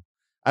all.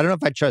 I don't know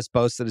if I trust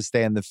Bosa to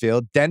stay in the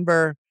field.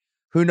 Denver,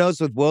 who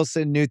knows with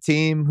Wilson, new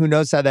team, who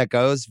knows how that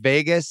goes.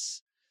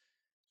 Vegas,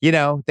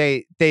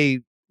 they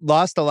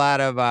lost a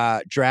lot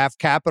of draft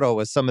capital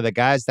with some of the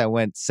guys that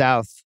went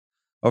south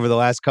over the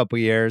last couple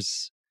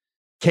years.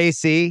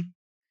 KC,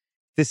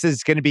 this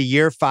is going to be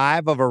year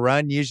 5 of a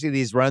run. Usually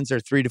these runs are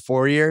 3 to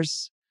 4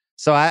 years.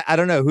 So I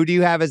don't know. Who do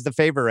you have as the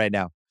favorite right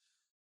now?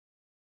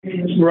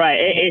 Right.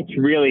 It's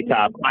really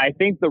tough. I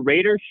think the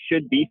Raiders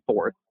should be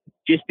fourth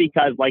just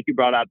because, like you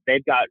brought up,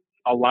 they've got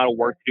a lot of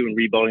work to do in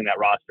rebuilding that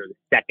roster. The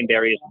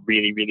secondary is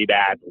really, really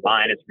bad. The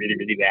line is really,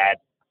 really bad.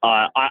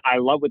 I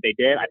love what they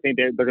did. I think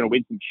they're going to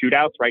win some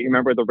shootouts, right? You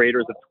remember the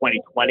Raiders of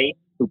 2020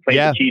 who played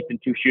the Chiefs in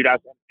 2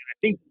 shootouts? And I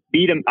think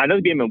beat them. I know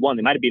they beat them in 1.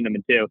 They might have beaten them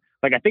in 2.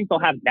 Like, I think they'll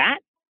have that.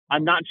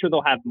 I'm not sure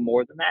they'll have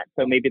more than that.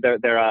 So maybe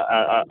they're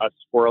a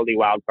squirrely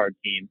wild card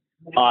team.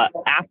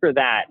 After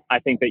that, I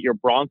think that your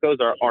Broncos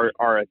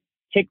are a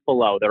tick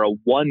below. They're a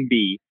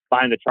 1B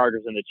behind the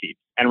Chargers and the Chiefs.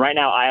 And right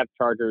now I have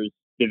Chargers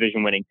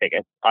division winning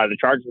tickets. The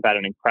Chargers have had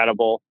an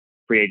incredible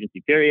free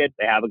agency period.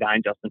 They have a guy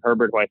in Justin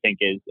Herbert who I think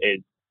is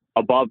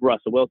above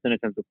Russell Wilson in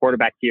terms of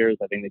quarterback tiers.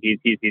 I think that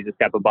he's a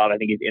step above. I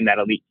think he's in that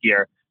elite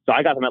tier. So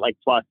I got them at like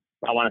plus,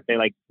 I want to say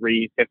like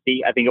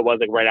 350. I think it was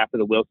like right after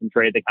the Wilson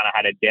trade, they kind of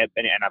had a dip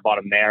and I bought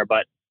him there.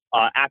 But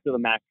after the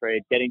Max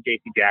trade, getting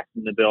J.C.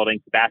 Jackson in the building,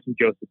 Sebastian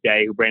Joseph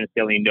Day, who Brandon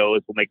Staley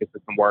knows will make the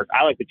system work.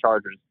 I like the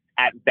Chargers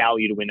at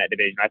value to win that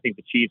division. I think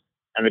the Chiefs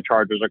and the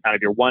Chargers are kind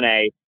of your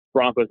 1A.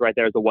 Broncos right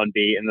there is a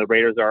 1B, and the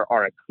Raiders are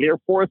a clear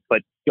fourth,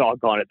 but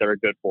doggone it, they're a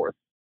good fourth.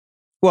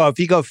 Well, if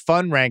you go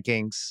fun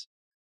rankings,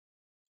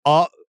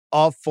 all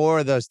 4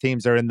 of those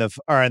teams are in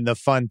the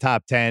fun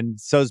top 10.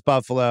 So's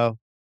Buffalo,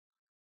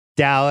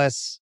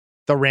 Dallas,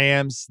 the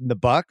Rams, and the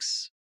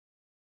Bucks.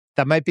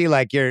 That might be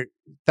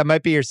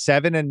your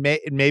 7, and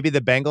maybe the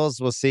Bengals.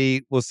 We'll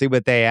see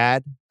what they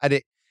add.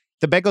 The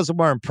Bengals are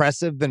more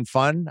impressive than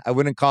fun. I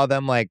wouldn't call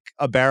them like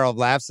a barrel of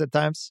laughs at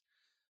times,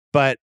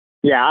 but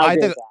yeah, I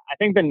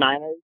think the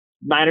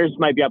Niners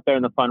might be up there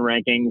in the fun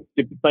rankings,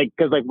 like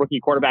because like rookie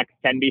quarterbacks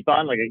can be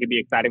fun. Like it can be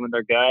exciting when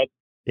they're good.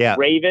 Yeah,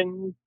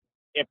 Ravens,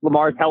 if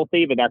Lamar's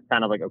healthy, but that's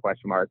kind of like a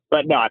question mark.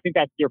 But no, I think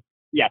that's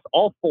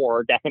all 4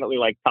 are definitely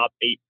like top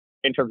 8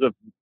 in terms of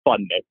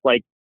funness.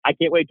 Like I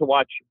can't wait to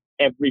watch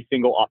every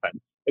single offense.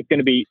 It's going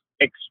to be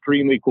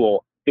extremely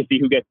cool to see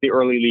who gets the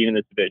early lead in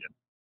this division.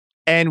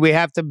 And we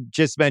have to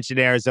just mention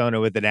Arizona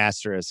with an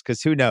asterisk,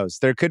 because who knows?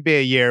 There could be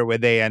a year where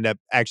they end up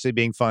actually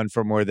being fun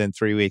for more than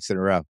 3 weeks in a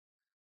row.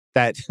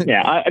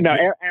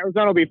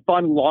 Arizona will be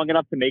fun long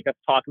enough to make us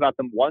talk about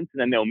them once,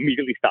 and then they'll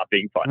immediately stop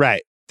being fun.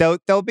 Right.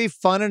 They'll be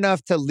fun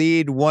enough to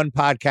lead one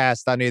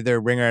podcast on either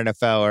Ringer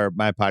NFL or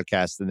my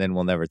podcast, and then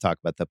we'll never talk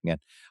about them again.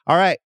 All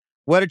right.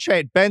 What a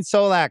trade. Ben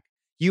Solak,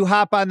 you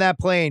hop on that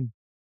plane.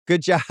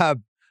 Good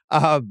job.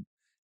 I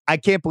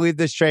can't believe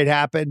this trade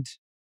happened.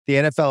 The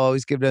NFL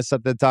always gives us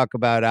something to talk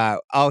about.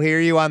 I'll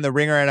hear you on the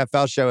Ringer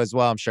NFL show as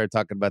well, I'm sure,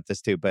 talking about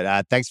this too.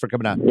 But thanks for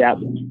coming on. Yeah,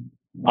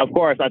 of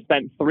course. I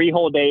spent 3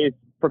 whole days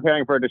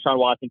preparing for a Deshaun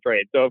Watson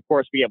trade. So, of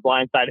course, we get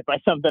blindsided by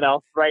something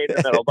else right in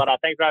the middle. But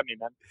thanks for having me,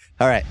 man.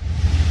 All right.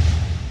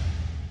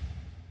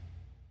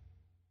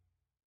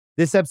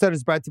 This episode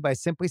is brought to you by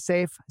Simply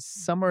Safe.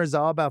 Summer is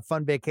all about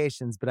fun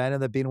vacations, but I know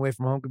that being away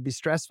from home can be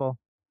stressful.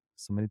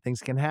 So many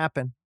things can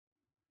happen.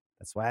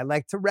 That's why I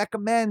like to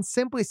recommend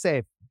Simply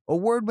Safe,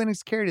 award-winning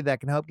security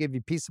that can help give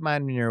you peace of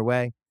mind when you're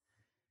away.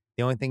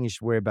 The only thing you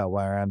should worry about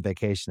while you're on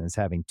vacation is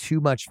having too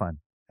much fun.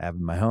 I have it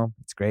in my home.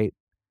 It's great.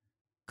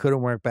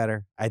 Couldn't work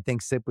better. I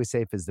think Simply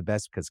Safe is the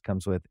best because it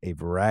comes with a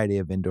variety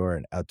of indoor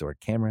and outdoor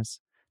cameras,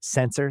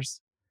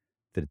 sensors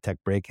to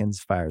detect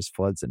break-ins, fires,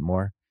 floods, and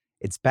more.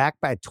 It's backed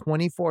by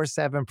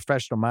 24/7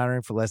 professional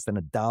monitoring for less than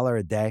 $1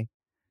 a day.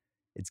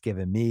 It's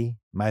given me,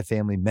 my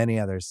family, many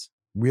others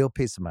real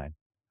peace of mind.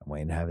 I'm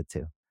waiting to have it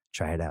too.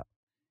 Try it out.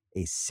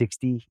 A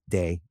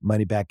 60-day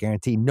money-back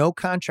guarantee. No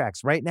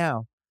contracts right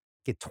now.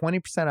 Get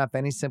 20% off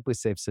any Simply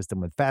Safe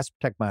system with Fast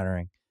Protect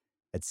monitoring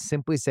at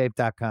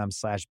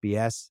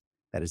simplysafe.com/BS.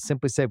 That is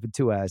Simply Safe with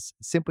 2 S's.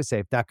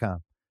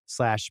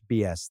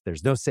 simplysafe.com/BS.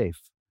 There's no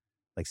safe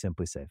like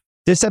Simply Safe.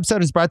 This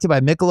episode is brought to you by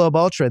Michelob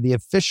Ultra, the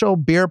official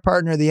beer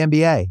partner of the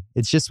NBA.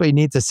 It's just what you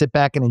need to sit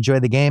back and enjoy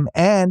the game,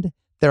 and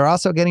they're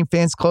also getting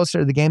fans closer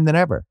to the game than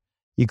ever.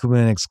 You can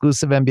win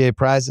exclusive NBA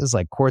prizes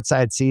like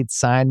courtside seats,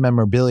 signed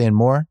memorabilia, and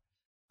more.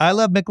 I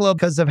love Michelob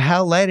because of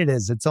how light it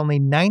is. It's only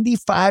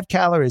 95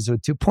 calories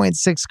with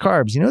 2.6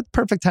 carbs. You know what the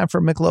perfect time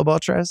for Michelob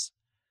Ultra is?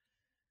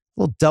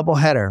 A little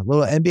doubleheader,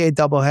 little NBA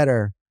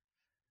doubleheader.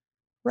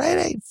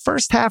 Right?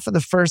 First half of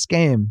the first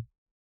game.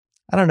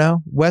 I don't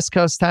know, West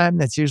Coast time.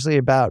 That's usually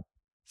about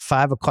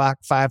 5 o'clock,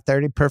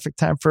 5:30. Perfect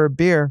time for a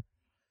beer.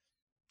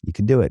 You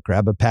can do it.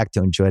 Grab a pack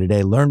to enjoy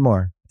today. Learn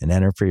more and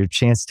enter for your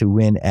chance to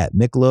win at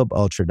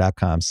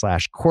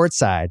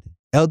MichelobUltra.com/courtside.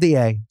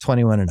 LDA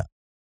 21 and up.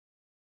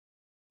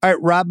 All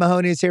right, Rob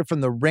Mahoney is here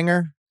from The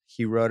Ringer.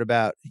 He wrote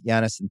about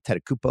Giannis and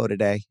Antetokounmpo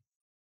today.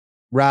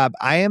 Rob,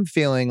 I am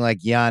feeling like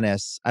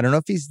Giannis, I don't know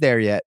if he's there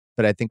yet,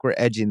 but I think we're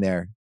edging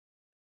there,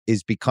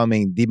 is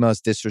becoming the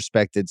most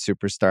disrespected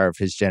superstar of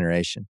his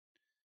generation.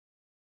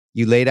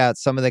 You laid out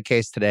some of the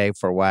case today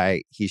for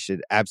why he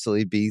should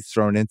absolutely be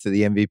thrown into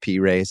the MVP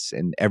race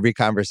in every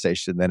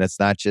conversation. Then it's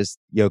not just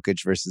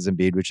Jokic versus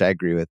Embiid, which I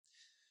agree with.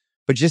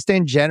 But just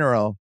in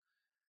general,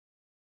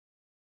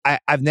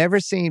 I've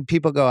never seen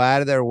people go out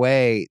of their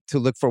way to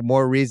look for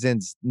more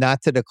reasons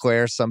not to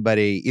declare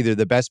somebody either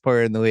the best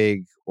player in the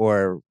league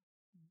or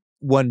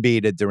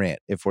 1B to Durant,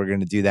 if we're going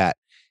to do that.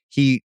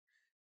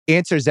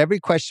 answers every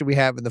question we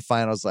have in the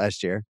finals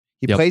last year.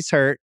 He Yep. plays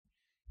hurt.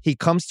 He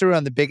comes through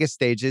on the biggest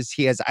stages.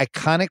 He has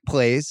iconic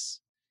plays.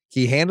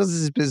 He handles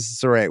his business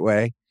the right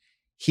way.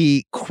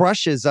 He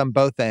crushes on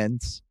both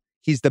ends.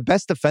 He's the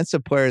best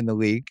defensive player in the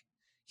league.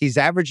 He's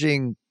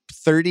averaging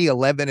 30,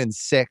 11, and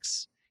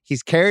 6.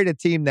 He's carried a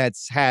team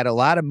that's had a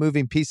lot of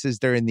moving pieces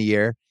during the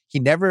year. He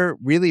never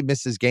really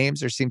misses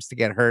games or seems to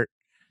get hurt.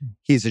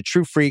 He's a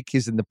true freak.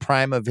 He's in the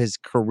prime of his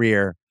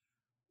career.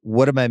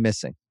 What am I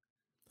missing?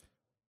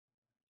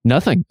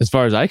 Nothing, as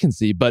far as I can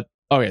see. But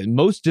okay,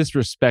 most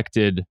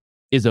disrespected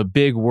is a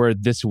big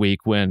word this week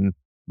when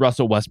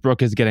Russell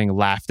Westbrook is getting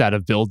laughed out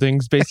of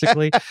buildings,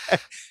 basically.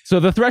 So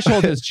the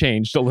threshold has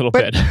changed a little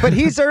bit. But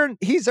he's earned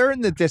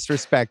the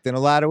disrespect in a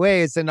lot of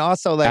ways. And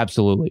also, like,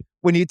 absolutely,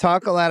 when you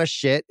talk a lot of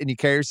shit and you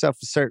carry yourself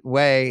a certain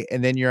way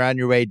and then you're on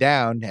your way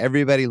down,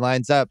 everybody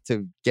lines up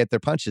to get their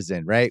punches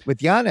in, right? With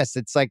Giannis,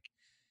 it's like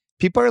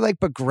people are like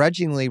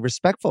begrudgingly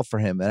respectful for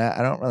him. And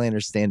I don't really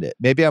understand it.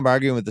 Maybe I'm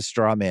arguing with the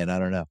straw man. I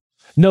don't know.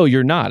 No,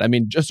 you're not. I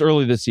mean, just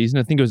early this season,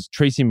 I think it was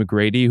Tracy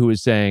McGrady who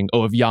was saying,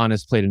 oh, if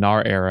Giannis played in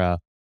our era,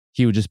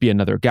 he would just be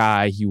another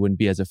guy. He wouldn't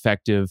be as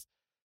effective.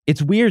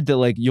 It's weird that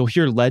like you'll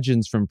hear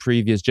legends from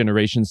previous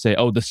generations say,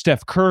 oh, the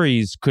Steph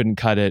Currys couldn't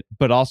cut it,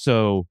 but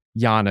also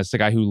Giannis, the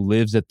guy who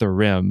lives at the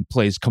rim,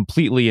 plays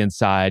completely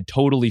inside,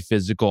 totally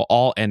physical,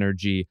 all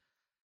energy.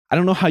 I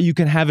don't know how you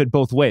can have it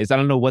both ways. I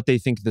don't know what they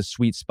think the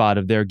sweet spot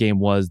of their game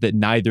was that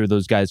neither of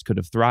those guys could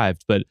have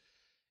thrived. But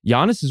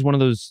Giannis is one of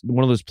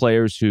those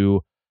players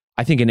who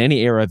I think in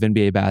any era of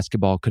NBA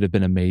basketball could have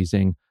been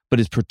amazing, but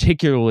is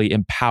particularly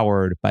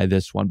empowered by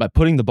this one, by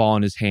putting the ball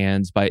in his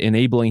hands, by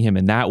enabling him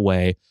in that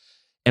way.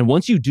 And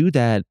once you do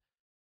that,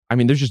 I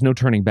mean, there's just no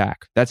turning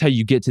back. That's how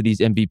you get to these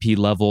MVP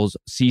levels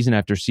season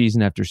after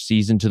season after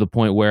season, to the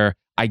point where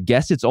I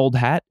guess it's old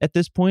hat at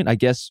this point. I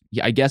guess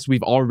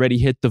we've already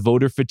hit the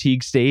voter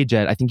fatigue stage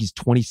at, I think he's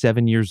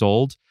 27 years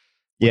old,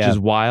 which is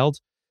wild.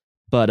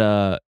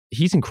 But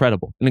he's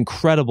incredible, an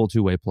incredible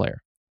two-way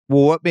player.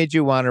 Well, what made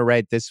you want to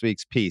write this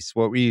week's piece?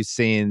 What were you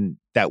seeing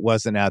that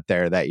wasn't out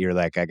there that you're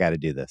like, I got to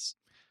do this?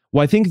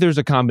 Well, I think there's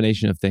a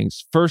combination of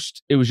things.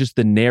 First, it was just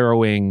the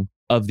narrowing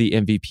of the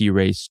MVP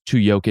race to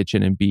Jokic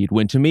and Embiid,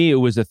 when to me it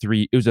was a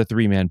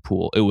three-man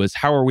pool. It was,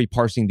 how are we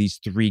parsing these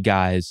three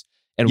guys,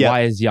 and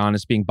why is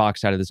Giannis being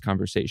boxed out of this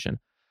conversation?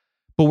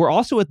 But we're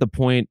also at the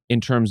point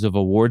in terms of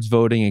awards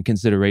voting and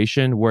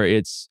consideration where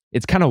it's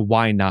kind of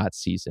why not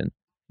season.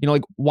 You know,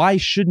 like, why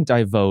shouldn't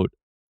I vote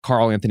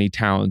Karl Anthony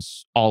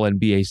Towns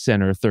All-NBA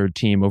center third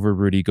team over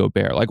Rudy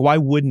Gobert? Like, why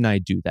wouldn't I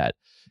do that?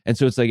 And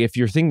so it's like, if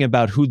you're thinking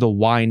about who the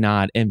why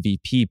not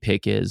MVP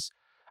pick is,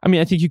 I mean,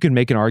 I think you can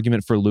make an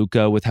argument for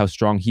Luka with how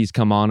strong he's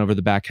come on over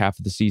the back half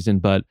of the season.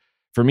 But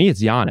for me,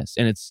 it's Giannis.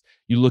 And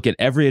you look at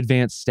every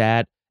advanced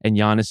stat, and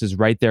Giannis is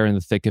right there in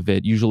the thick of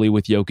it, usually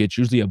with Jokic,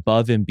 usually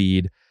above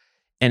Embiid.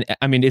 And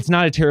I mean, it's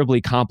not a terribly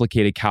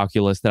complicated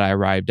calculus that I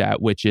arrived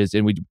at, which is,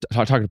 and we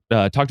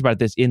talked about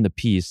this in the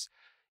piece,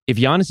 if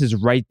Giannis is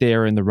right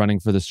there in the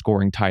running for the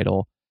scoring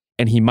title,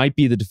 and he might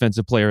be the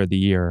defensive player of the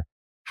year,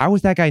 how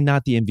is that guy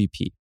not the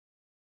MVP?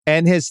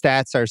 And his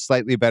stats are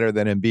slightly better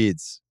than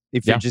Embiid's.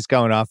 If you're just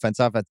going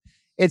offense.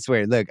 It's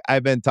weird. Look,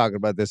 I've been talking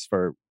about this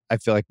for, I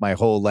feel like, my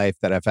whole life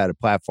that I've had a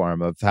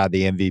platform of how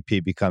the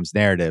MVP becomes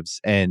narratives.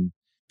 And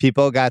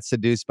people got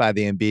seduced by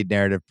the Embiid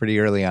narrative pretty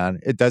early on.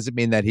 It doesn't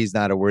mean that he's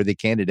not a worthy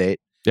candidate.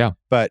 Yeah.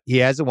 But he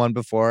hasn't won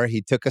before.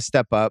 He took a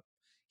step up.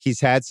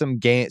 He's had some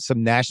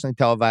nationally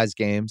televised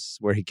games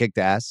where he kicked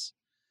ass.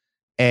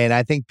 And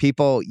I think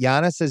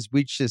Giannis has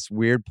reached this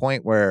weird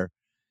point where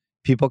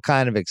people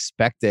kind of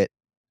expect it.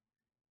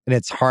 And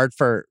it's hard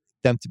for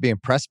them to be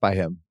impressed by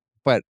him.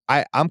 But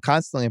I'm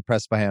constantly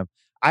impressed by him.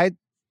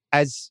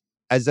 As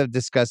I've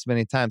discussed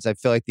many times, I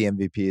feel like the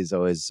MVP is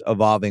always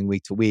evolving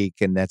week to week.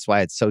 And that's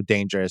why it's so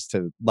dangerous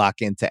to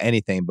lock into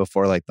anything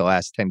before like the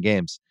last 10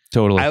 games.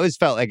 Totally. I always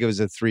felt like it was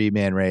a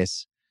 3-man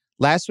race.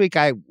 Last week,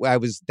 I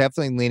was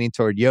definitely leaning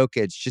toward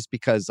Jokic just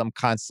because I'm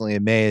constantly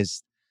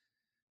amazed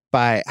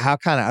by how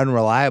kind of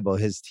unreliable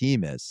his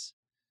team is,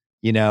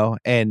 you know?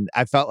 And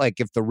I felt like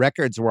if the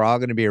records were all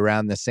going to be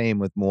around the same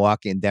with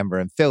Milwaukee and Denver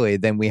and Philly,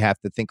 then we have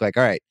to think like,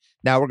 all right,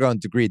 now we're going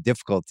degree of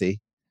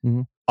difficulty.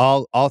 Mm-hmm.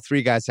 All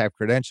three guys have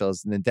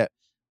credentials.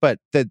 But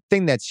the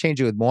thing that's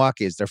changing with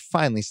Milwaukee is they're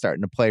finally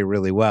starting to play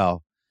really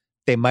well.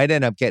 They might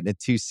end up getting a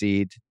 2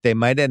 seed. They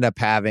might end up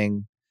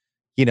having,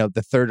 you know,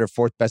 the third or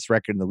fourth best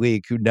record in the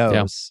league. Who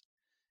knows?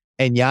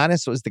 Yeah. And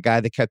Giannis was the guy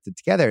that kept it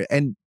together.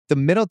 And the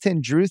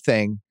Middleton-Drew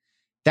thing,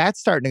 that's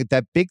starting to,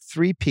 that big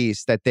 3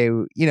 piece that they,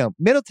 you know,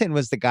 Middleton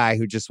was the guy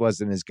who just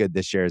wasn't as good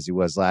this year as he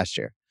was last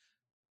year.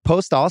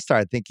 Post All-Star,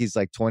 I think he's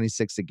like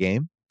 26 a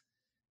game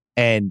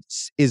and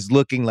is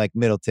looking like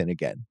Middleton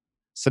again.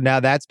 So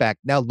now that's back.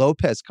 Now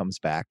Lopez comes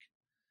back.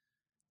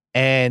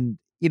 And,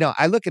 you know,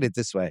 I look at it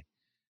this way.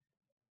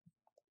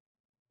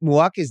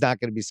 Milwaukee's not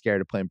going to be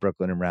scared of playing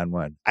Brooklyn in round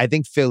 1. I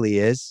think Philly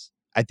is.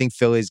 I think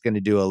Philly's going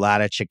to do a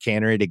lot of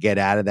chicanery to get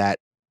out of that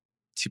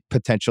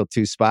potential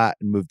 2 spot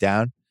and move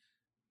down.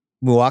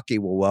 Milwaukee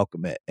will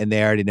welcome it. And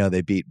they already know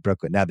they beat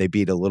Brooklyn. Now they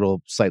beat a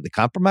little slightly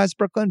compromised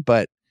Brooklyn,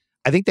 but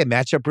I think they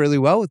match up really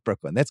well with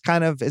Brooklyn. That's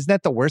kind of, isn't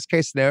that the worst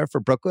case scenario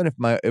for Brooklyn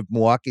if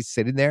Milwaukee's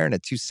sitting there in a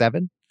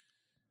 2-7?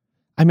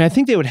 I mean, I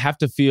think they would have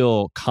to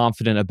feel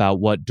confident about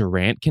what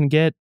Durant can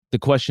get. The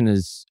question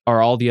is,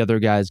 are all the other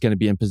guys going to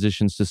be in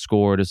positions to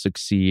score, to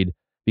succeed?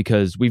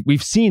 Because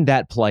we've seen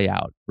that play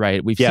out,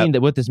 right? We've seen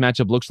that what this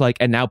matchup looks like,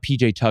 and now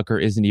PJ Tucker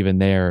isn't even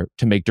there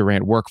to make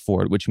Durant work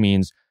for it, which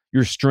means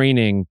you're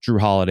straining Drew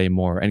Holiday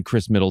more and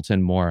Chris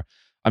Middleton more.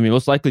 I mean,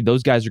 most likely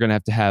those guys are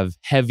going to have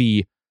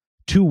heavy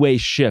two-way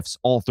shifts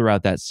all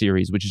throughout that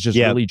series, which is just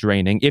really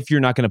draining if you're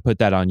not going to put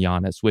that on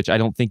Giannis, which I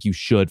don't think you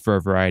should for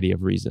a variety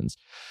of reasons.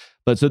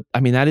 But so, I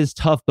mean, that is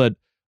tough. But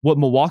what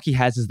Milwaukee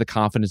has is the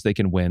confidence they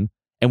can win.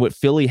 And what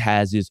Philly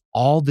has is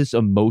all this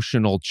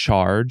emotional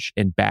charge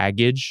and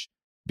baggage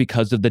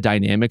because of the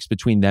dynamics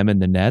between them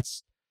and the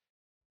Nets.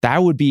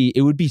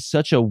 It would be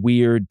such a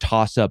weird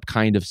toss-up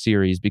kind of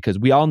series because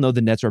we all know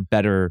the Nets are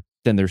better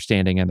than their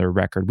standing and their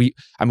record.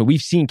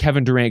 We've seen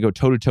Kevin Durant go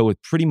toe-to-toe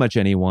with pretty much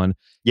anyone.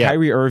 Yeah.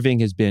 Kyrie Irving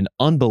has been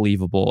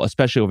unbelievable,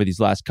 especially over these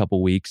last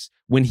couple weeks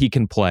when he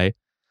can play.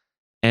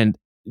 And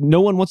no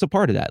one wants a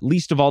part of that,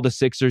 least of all the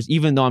Sixers,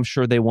 even though I'm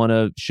sure they want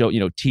to show,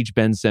 teach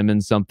Ben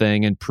Simmons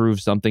something and prove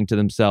something to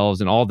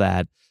themselves and all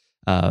that.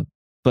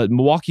 But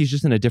Milwaukee's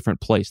just in a different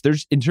place.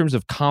 There's, in terms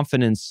of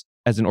confidence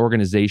as an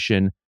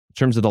organization, in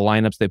terms of the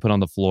lineups they put on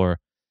the floor,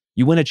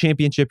 you win a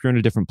championship, you're in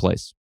a different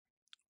place.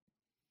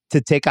 To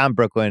take on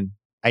Brooklyn,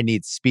 I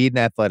need speed and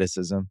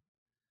athleticism.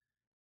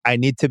 I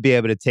need to be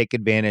able to take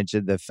advantage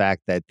of the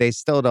fact that they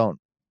still don't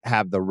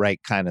have the right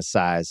kind of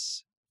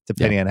size,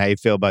 depending on how you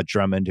feel about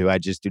Drummond, who I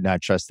just do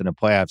not trust in a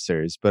playoff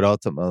series. But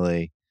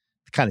ultimately,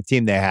 the kind of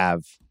team they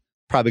have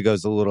probably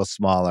goes a little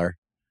smaller.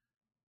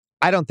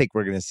 I don't think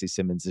we're going to see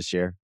Simmons this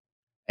year.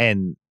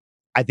 And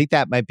I think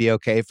that might be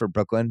okay for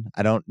Brooklyn.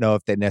 I don't know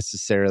if they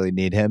necessarily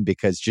need him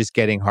because just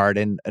getting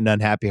Harden, an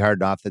unhappy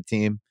Harden off the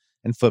team,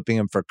 and flipping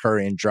him for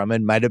Curry and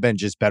Drummond might have been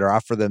just better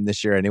off for them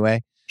this year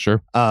anyway.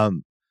 Sure.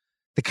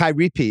 The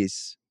Kyrie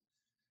piece,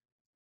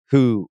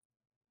 who,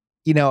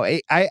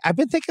 I've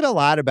been thinking a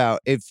lot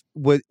about is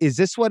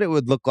this what it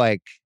would look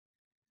like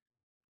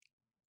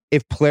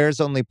if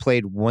players only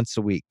played once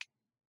a week?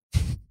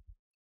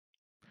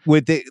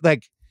 Would they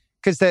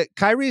because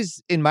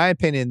Kyrie's, in my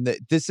opinion,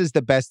 this is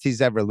the best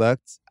he's ever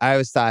looked. I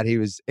always thought he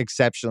was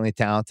exceptionally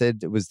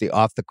talented. It was the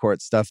off the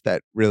court stuff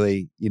that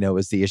really,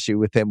 was the issue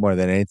with him more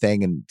than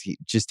anything. And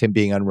just him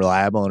being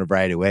unreliable in a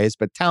variety of ways.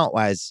 But talent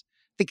wise,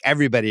 I think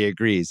everybody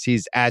agrees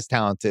he's as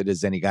talented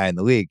as any guy in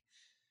the league.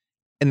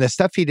 And the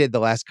stuff he did the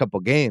last couple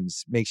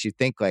games makes you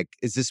think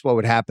is this what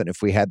would happen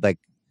if we had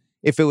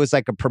if it was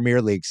like a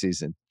Premier League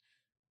season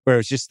where it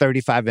was just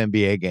 35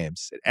 NBA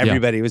games.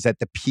 Everybody was at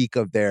the peak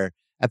of their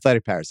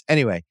athletic powers.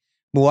 Anyway,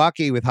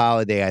 Milwaukee with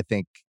Holiday, I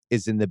think,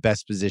 is in the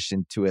best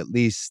position to at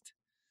least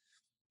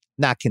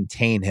not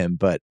contain him,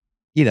 but,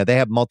 they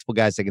have multiple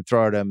guys that can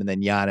throw at him and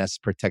then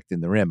Giannis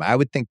protecting the rim. I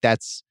would think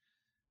that's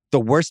the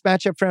worst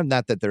matchup for him.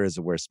 Not that there is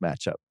a worst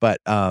matchup,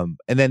 but, and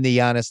then the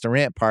Giannis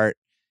Durant part,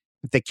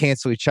 if they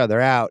cancel each other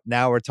out,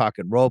 now we're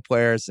talking role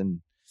players.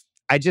 And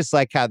I just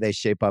like how they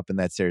shape up in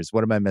that series.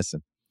 What am I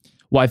missing?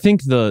 Well, I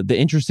think the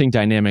interesting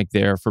dynamic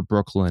there for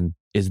Brooklyn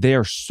is they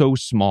are so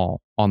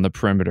small on the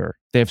perimeter.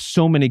 They have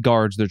so many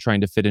guards they're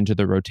trying to fit into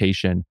the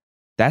rotation.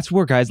 That's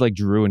where guys like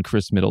Drew and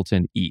Chris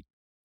Middleton eat.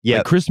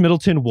 Yeah, Chris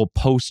Middleton will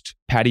post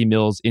Patty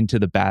Mills into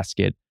the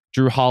basket.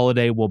 Drew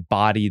Holiday will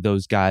body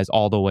those guys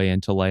all the way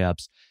into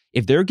layups.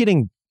 If they're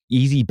getting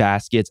easy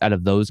baskets out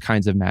of those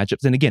kinds of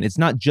matchups, and again, it's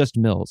not just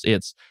Mills.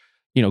 It's,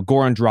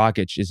 Goran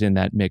Dragic is in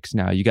that mix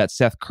now. You got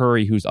Seth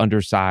Curry, who's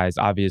undersized,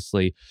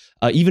 obviously.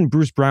 Even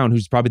Bruce Brown,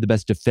 who's probably the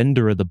best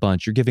defender of the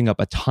bunch. You're giving up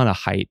a ton of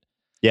height.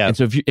 Yeah. And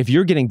so if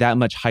you're getting that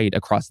much height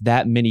across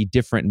that many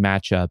different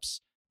matchups,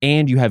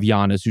 and you have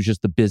Giannis, who's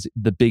just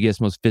the biggest,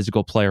 most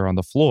physical player on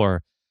the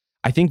floor,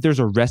 I think there's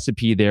a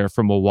recipe there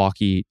for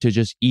Milwaukee to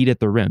just eat at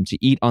the rim, to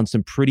eat on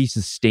some pretty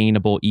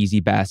sustainable,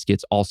 easy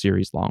baskets all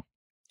series long.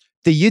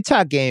 The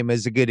Utah game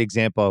is a good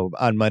example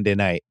on Monday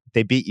night.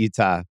 They beat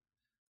Utah.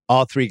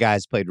 All three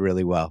guys played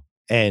really well.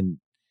 And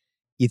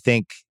you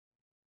think,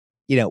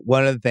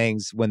 one of the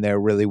things when they're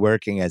really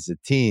working as a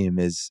team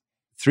is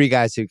three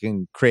guys who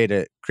can create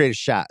a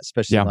shot,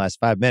 especially in the last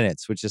 5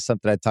 minutes, which is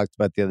something I talked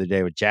about the other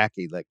day with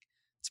Jackie.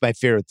 It's my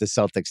fear with the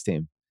Celtics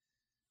team.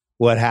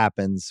 What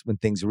happens when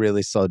things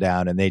really slow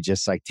down and they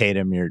just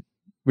Tatum,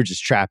 we're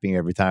just trapping you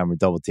every time, we're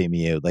double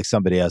teaming you.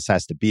 Somebody else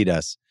has to beat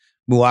us.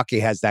 Milwaukee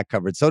has that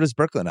covered. So does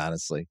Brooklyn,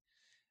 honestly.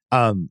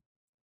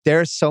 There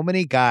are so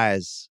many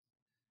guys,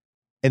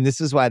 and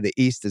this is why the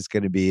East is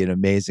going to be an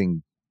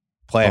amazing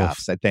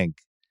playoffs, I think.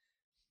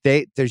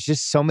 There's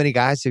just so many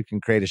guys who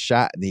can create a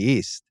shot in the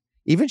East.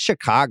 Even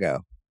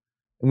Chicago.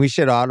 And we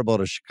should audible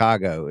to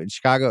Chicago. In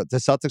Chicago, the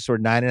Celtics were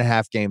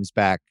 9.5 games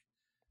back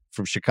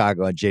from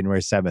Chicago on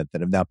January 7th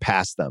and have now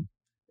passed them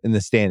in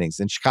the standings.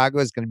 And Chicago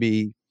is going to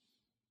be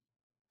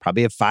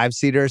probably a 5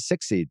 seed or a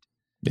 6 seed.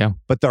 Yeah.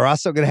 But they're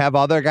also going to have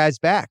all their guys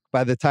back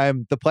by the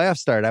time the playoffs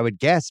start, I would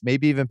guess.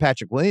 Maybe even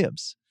Patrick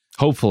Williams.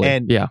 Hopefully.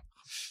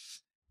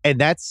 And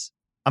that's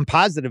I'm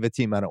positive a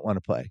team I don't want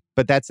to play.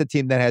 But that's a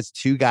team that has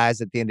 2 guys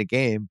at the end of the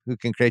game who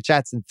can create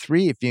shots, and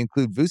 3 if you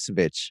include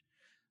Vucevic.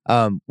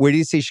 Where do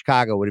you see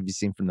Chicago? What have you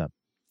seen from them?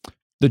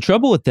 The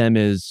trouble with them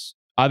is,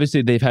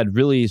 obviously, they've had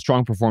really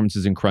strong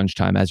performances in crunch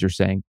time, as you're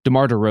saying.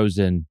 DeMar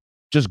DeRozan,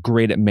 just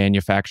great at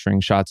manufacturing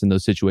shots in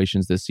those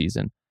situations this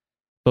season.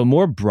 But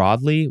more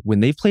broadly, when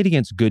they've played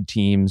against good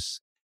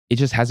teams, it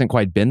just hasn't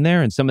quite been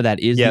there. And some of that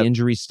is the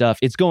injury stuff.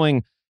 It's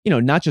going,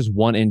 not just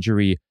one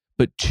injury,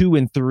 but 2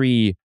 and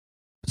 3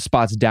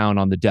 spots down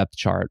on the depth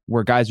chart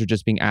where guys are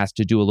just being asked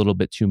to do a little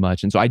bit too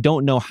much. And so I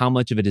don't know how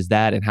much of it is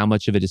that and how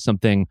much of it is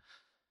something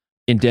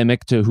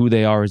endemic to who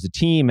they are as a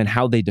team and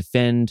how they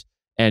defend.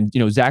 And,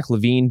 Zach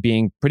LaVine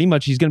being pretty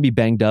much, he's going to be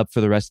banged up for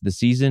the rest of the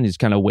season. He's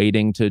kind of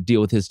waiting to deal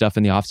with his stuff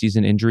in the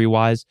offseason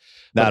injury-wise.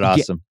 Not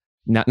awesome.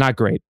 Not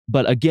great.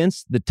 But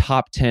against the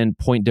top 10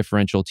 point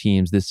differential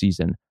teams this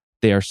season,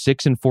 they are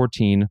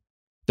 6-14.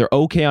 They're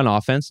okay on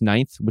offense,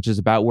 9th, which is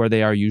about where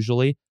they are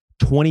usually,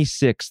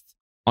 26th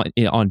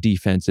on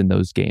defense in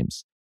those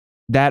games.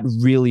 That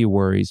really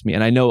worries me.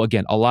 And I know,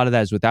 again, a lot of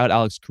that is without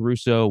Alex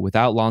Caruso,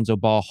 without Lonzo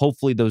Ball.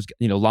 Hopefully those,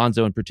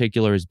 Lonzo in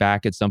particular is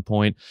back at some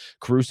point.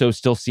 Caruso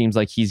still seems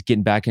like he's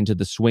getting back into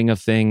the swing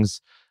of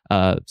things,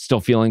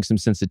 still feeling some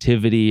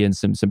sensitivity and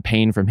some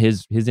pain from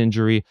his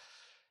injury.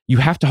 You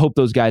have to hope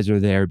those guys are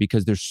there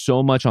because there's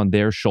so much on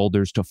their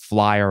shoulders to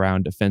fly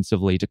around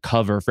defensively, to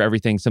cover for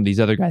everything some of these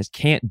other guys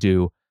can't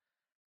do.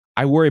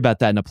 I worry about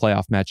that in a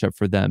playoff matchup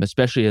for them,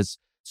 especially as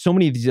so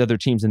many of these other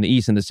teams in the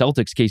East, and the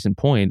Celtics, case in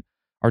point,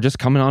 are just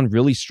coming on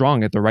really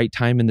strong at the right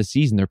time in the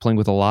season. They're playing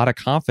with a lot of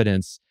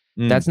confidence.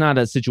 That's not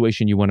a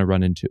situation you want to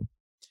run into.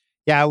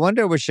 Yeah, I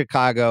wonder with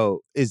Chicago,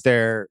 is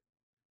there,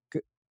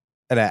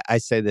 and I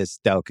say this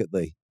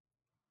delicately,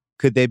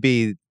 could they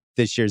be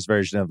this year's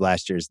version of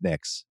last year's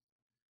Knicks?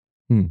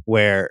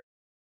 Where,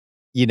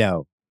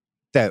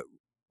 that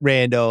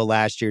Randall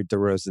last year,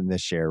 DeRozan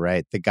this year,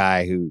 right? The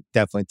guy who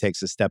definitely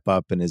takes a step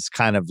up and is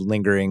kind of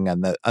lingering on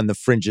the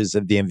fringes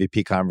of the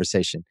MVP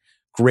conversation.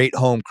 Great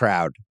home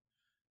crowd.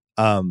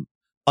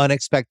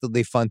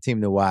 Unexpectedly fun team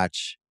to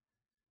watch.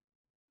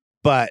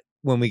 But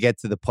when we get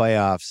to the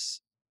playoffs,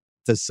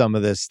 does some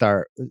of this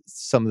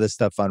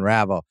stuff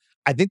unravel?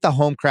 I think the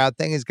home crowd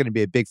thing is going to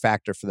be a big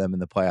factor for them in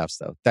the playoffs,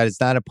 though. That is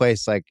not a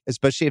place like,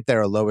 especially if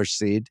they're a lower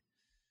seed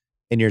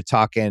and you're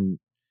down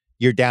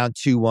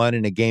 2-1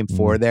 in a game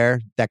 4 there,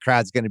 that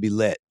crowd's going to be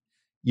lit.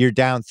 You're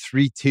down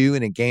 3-2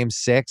 in a game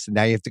 6, and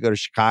now you have to go to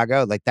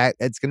Chicago. Like that,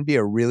 it's going to be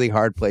a really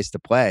hard place to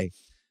play.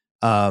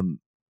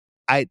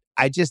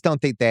 I just don't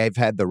think they've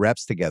had the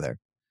reps together.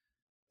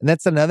 And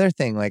that's another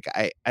thing. Like,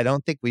 I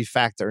don't think we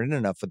factor in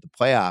enough with the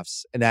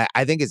playoffs. And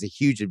I think it's a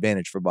huge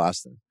advantage for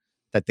Boston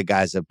that the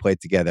guys have played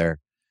together,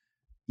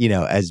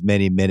 as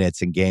many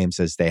minutes and games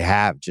as they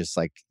have. Just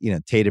like,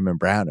 Tatum and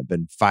Brown have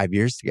been 5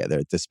 years together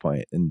at this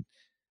point. And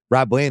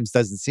Rob Williams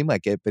doesn't seem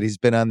like it, but he's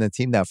been on the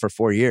team now for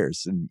 4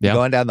 years. And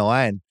going down the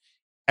line,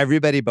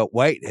 everybody but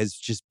White has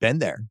just been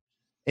there.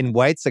 And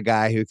White's a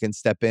guy who can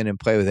step in and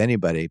play with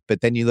anybody.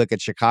 But then you look at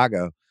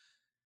Chicago,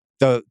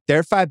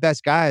 their 5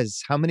 best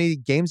guys, how many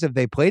games have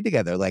they played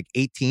together? Like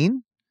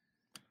 18?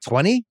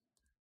 20?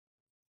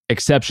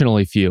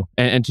 Exceptionally few.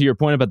 And to your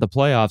point about the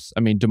playoffs, I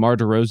mean, DeMar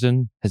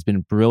DeRozan has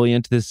been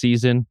brilliant this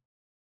season.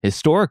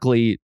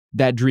 Historically,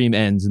 that dream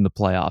ends in the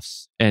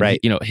playoffs. And,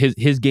 right.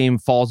 His game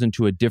falls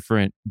into a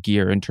different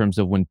gear in terms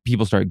of when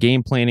people start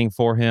game planning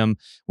for him,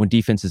 when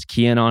defense is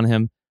keying on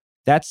him.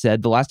 That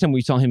said, the last time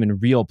we saw him in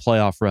real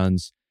playoff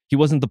runs, he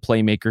wasn't the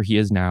playmaker he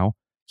is now.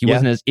 He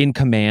wasn't as in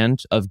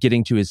command of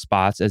getting to his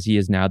spots as he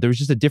is now. There was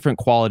just a different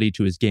quality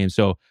to his game.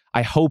 So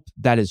I hope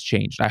that has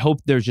changed. I hope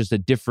there's just a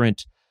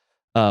different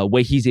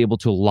way he's able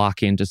to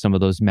lock into some of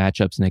those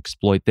matchups and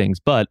exploit things.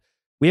 But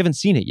we haven't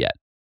seen it yet.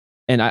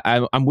 And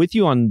I'm with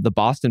you on the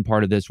Boston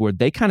part of this, where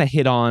they kind of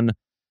hit on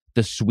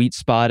the sweet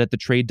spot at the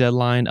trade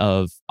deadline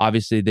of,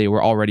 obviously, they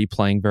were already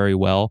playing very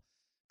well,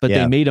 but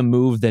they made a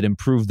move that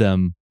improved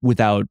them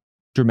without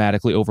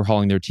dramatically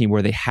overhauling their team,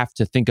 where they have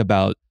to think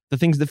about the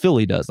things that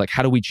Philly does. Like,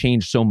 how do we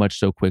change so much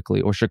so quickly?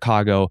 Or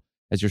Chicago,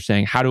 as you're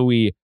saying, how do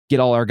we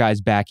get all our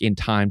guys back in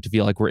time to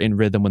feel like we're in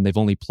rhythm when they've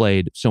only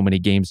played so many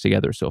games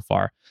together so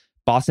far?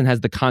 Boston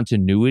has the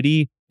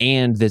continuity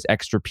and this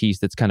extra piece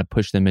that's kind of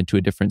pushed them into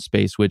a different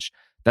space, which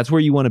that's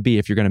where you want to be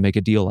if you're going to make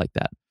a deal like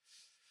that.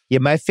 Yeah,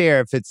 my fear,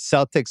 if it's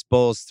Celtics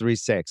Bulls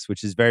 3-6,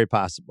 which is very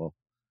possible,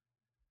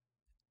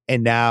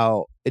 and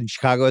now in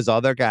Chicago has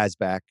all their guys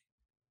back.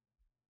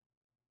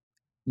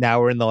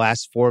 Now we're in the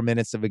last 4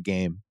 minutes of a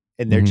game,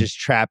 and they're just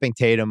trapping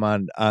Tatum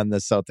on the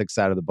Celtics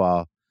side of the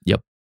ball.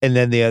 Yep. And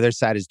then the other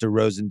side is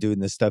DeRozan doing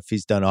the stuff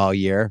he's done all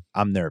year.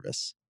 I'm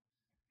nervous.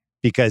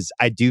 Because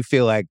I do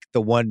feel like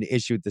the one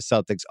issue with the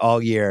Celtics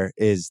all year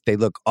is they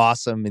look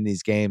awesome in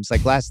these games.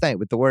 Like last night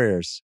with the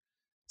Warriors.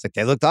 It's like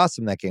they looked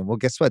awesome that game. Well,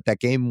 guess what? That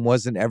game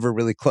wasn't ever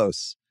really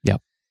close. Yeah.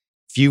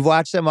 If you've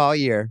watched them all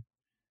year,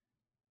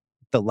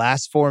 the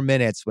last 4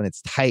 minutes when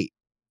it's tight,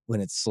 when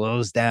it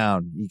slows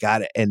down, you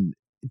got it. And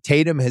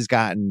Tatum has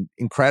gotten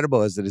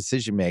incredible as a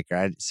decision maker.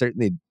 I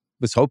certainly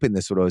was hoping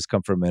this would always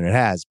come from him, and it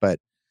has. But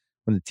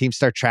when the teams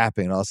start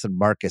trapping, and all of a sudden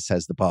Marcus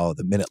has the ball with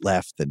a minute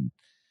left. And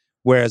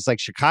whereas like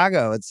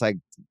Chicago, it's like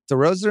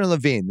DeRozan and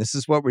Levine, this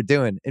is what we're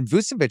doing. And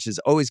Vucevic has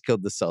always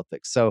killed the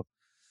Celtics. So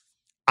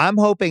I'm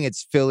hoping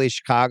it's Philly,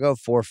 Chicago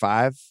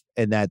 4-5,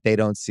 and that they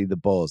don't see the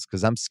Bulls,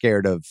 because I'm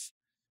scared of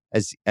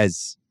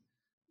as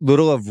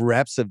little of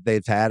reps that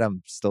they've had.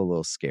 I'm still a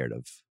little scared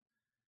of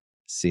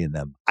seeing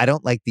them. I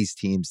don't like these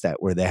teams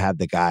where they have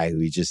the guy who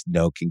you just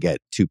know can get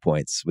 2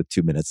 points with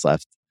 2 minutes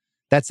left.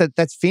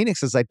 That's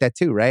Phoenix is like that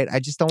too, right?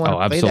 I just don't want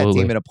to play that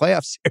team in a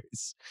playoff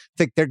series. I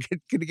think they're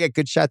going to get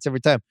good shots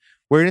every time.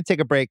 We're going to take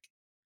a break.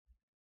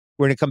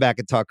 We're going to come back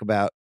and talk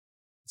about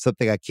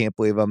something I can't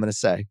believe I'm going to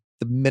say.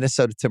 The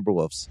Minnesota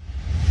Timberwolves.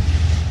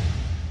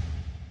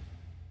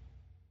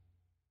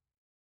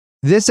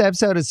 This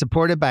episode is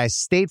supported by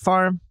State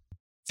Farm.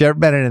 If you've ever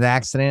been in an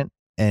accident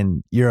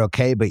and you're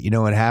okay, but you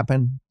know what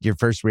happened, your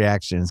first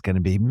reaction is going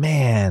to be,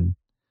 man,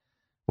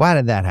 why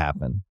did that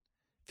happen?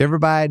 If you ever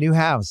buy a new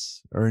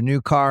house or a new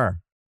car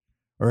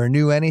or a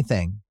new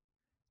anything,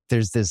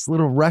 there's this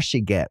little rush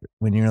you get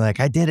when you're like,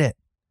 I did it.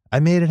 I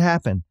made it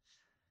happen.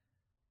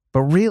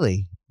 But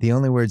really, the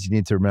only words you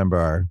need to remember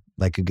are,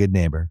 like a good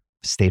neighbor,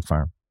 State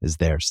Farm is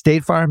there.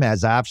 State Farm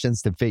has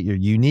options to fit your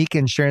unique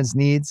insurance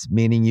needs,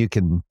 meaning you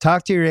can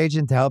talk to your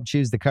agent to help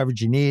choose the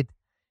coverage you need,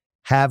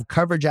 have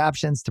coverage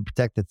options to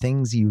protect the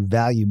things you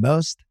value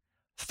most,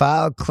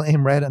 file a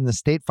claim right on the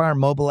State Farm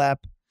mobile app,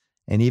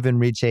 and even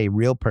reach a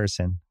real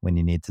person when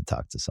you need to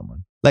talk to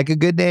someone. Like a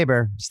good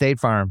neighbor, State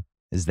Farm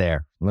is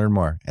there. Learn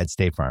more at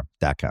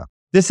statefarm.com.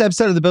 This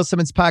episode of the Bill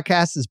Simmons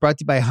Podcast is brought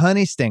to you by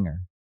Honey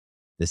Stinger.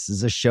 This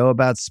is a show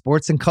about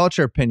sports and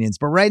culture opinions,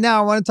 but right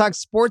now I want to talk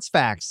sports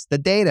facts, the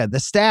data, the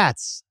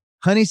stats.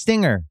 Honey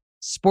Stinger,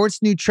 sports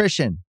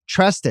nutrition,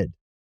 trusted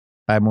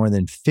by more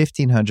than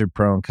 1,500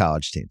 pro and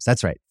college teams.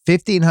 That's right,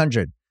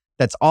 1,500.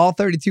 That's all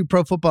 32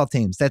 pro football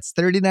teams. That's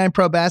 39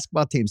 pro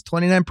basketball teams,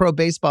 29 pro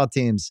baseball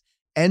teams,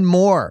 and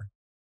more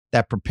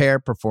that prepare,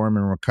 perform,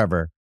 and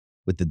recover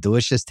with the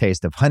delicious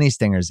taste of Honey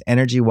Stinger's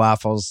energy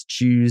waffles,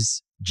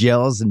 chews,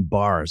 gels, and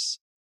bars.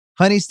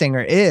 Honey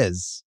Stinger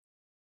is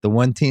the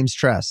one teams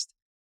trust.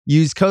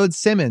 Use code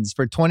Simmons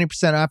for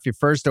 20% off your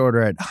first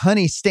order at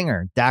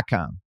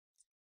honeystinger.com.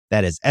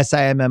 That is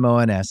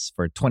SIMMONS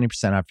for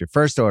 20% off your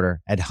first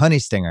order at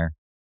honeystinger.com.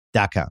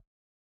 All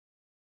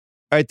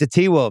right, the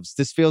T-Wolves.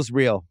 This feels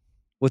real.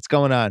 What's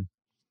going on?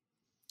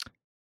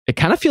 It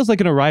kind of feels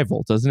like an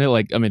arrival, doesn't it?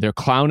 Like, I mean, they're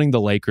clowning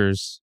the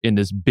Lakers in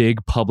this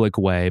big public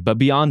way. But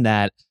beyond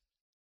that,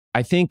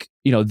 I think,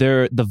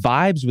 the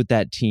vibes with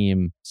that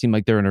team seem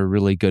like they're in a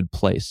really good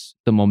place.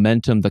 The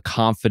momentum, the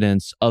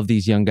confidence of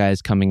these young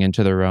guys coming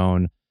into their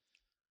own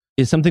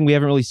is something we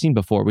haven't really seen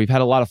before. We've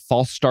had a lot of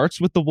false starts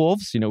with the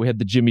Wolves. We had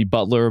the Jimmy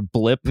Butler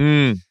blip.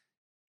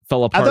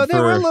 Fell apart. Although they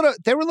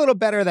were a little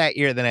better that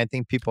year than I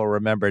think people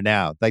remember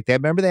now. Like, they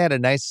had a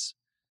nice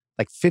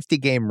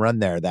 50-game run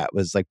there that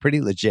was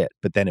pretty legit,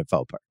 but then it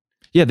fell apart.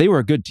 Yeah, they were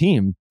a good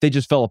team. They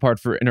just fell apart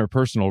for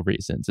interpersonal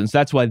reasons. And so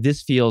that's why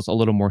this feels a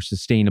little more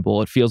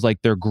sustainable. It feels like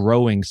they're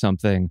growing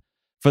something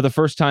for the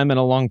first time in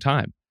a long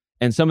time.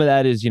 And some of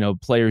that is,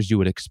 players you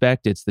would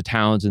expect. It's the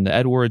Towns and the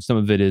Edwards. Some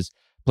of it is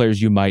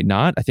players you might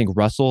not. I think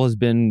Russell has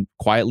been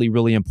quietly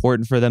really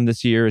important for them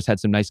this year, has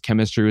had some nice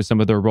chemistry with some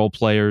of their role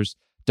players,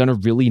 done a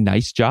really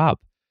nice job.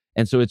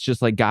 And so it's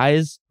just like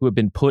guys who have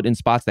been put in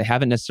spots they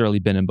haven't necessarily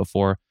been in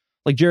before.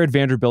 Like Jared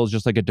Vanderbilt is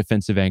just like a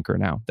defensive anchor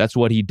now. That's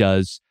what he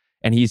does.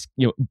 And he's,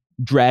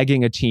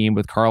 dragging a team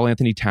with Karl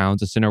Anthony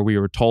Towns, a center we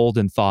were told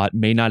and thought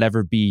may not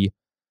ever be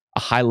a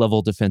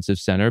high-level defensive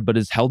center, but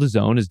has held his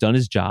own, has done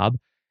his job.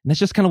 And that's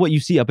just kind of what you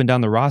see up and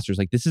down the rosters.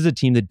 Like, this is a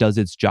team that does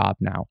its job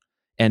now.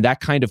 And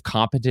that kind of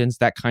competence,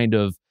 that kind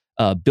of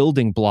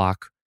building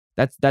block,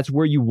 that's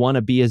where you want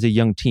to be as a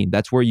young team.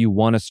 That's where you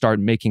want to start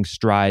making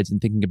strides and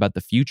thinking about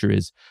the future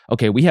is,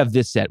 okay, we have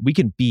this set. We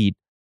can beat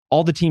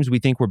all the teams we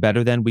think we're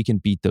better than. We can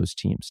beat those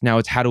teams. Now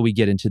it's how do we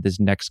get into this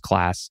next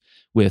class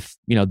with,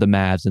 the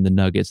Mavs and the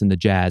Nuggets and the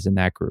Jazz and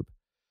that group.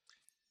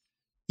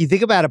 You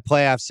think about a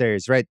playoff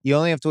series, right? You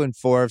only have to win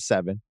 4 of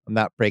 7. I'm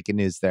not breaking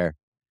news there.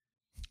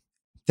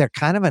 They're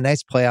kind of a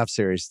nice playoff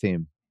series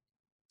team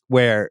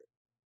where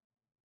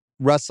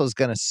Russell's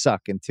going to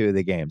suck in 2 of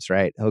the games,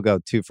 right? He'll go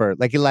 2 for,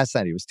 last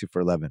night he was 2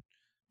 for 11,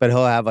 but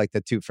he'll have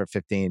the 2 for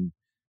 15.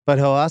 But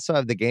he'll also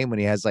have the game when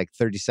he has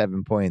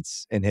 37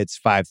 points and hits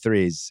 5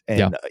 threes.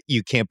 And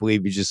you can't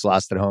believe you just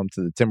lost at home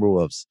to the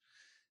Timberwolves.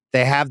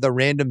 They have the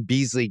random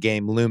Beasley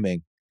game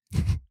looming.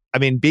 I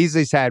mean,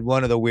 Beasley's had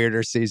one of the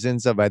weirder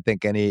seasons of, I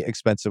think, any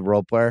expensive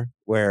role player,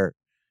 where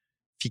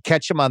if you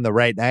catch him on the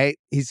right night,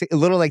 he's a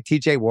little like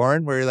TJ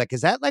Warren, where you're like,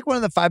 is that one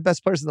of the 5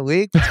 best players in the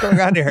league? What's going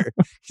on here?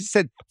 He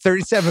said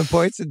 37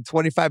 points in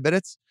 25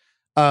 minutes.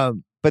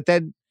 But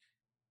then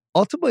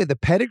ultimately, the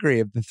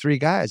pedigree of the 3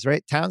 guys,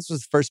 right? Towns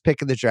was the first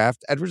pick of the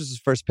draft. Edwards was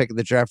the first pick of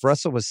the draft.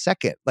 Russell was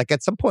second.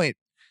 At some point,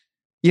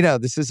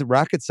 this isn't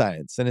rocket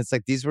science. And it's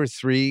these were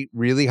 3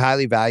 really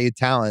highly valued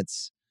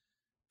talents.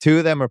 2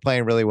 of them are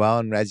playing really well.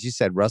 And as you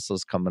said,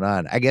 Russell's coming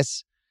on. I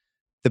guess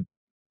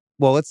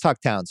let's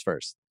talk Towns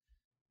first.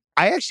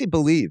 I actually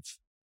believe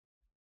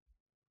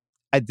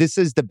This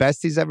is the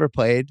best he's ever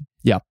played.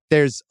 Yeah.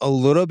 There's a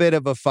little bit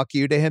of a fuck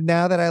you to him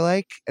now that I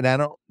like. And I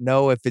don't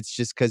know if it's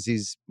just because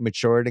he's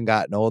matured and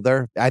gotten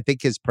older. I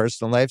think his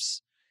personal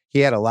life's, he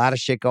had a lot of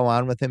shit go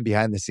on with him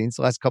behind the scenes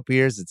the last couple of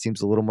years. It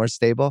seems a little more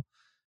stable.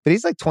 But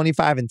he's like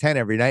 25-10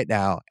 every night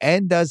now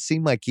and does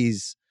seem like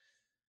he's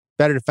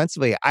better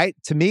defensively.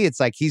 To me, it's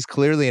like he's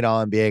clearly an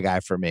all-NBA guy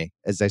for me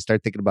as I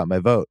start thinking about my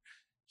vote.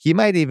 He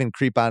might even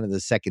creep onto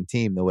the second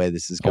team the way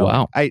this is going.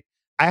 Oh, wow.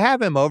 I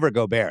have him over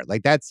Gobert.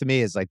 Like that to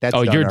me is like that's.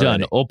 Oh, done you're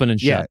already. done. Open and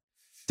shut. Yeah,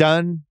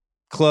 done,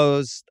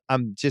 closed.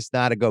 I'm just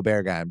not a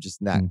Gobert guy. I'm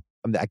just not.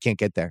 I can't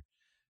get there.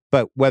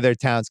 But whether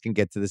Towns can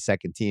get to the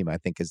second team, I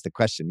think is the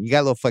question. You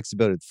got a little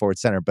flexibility at the forward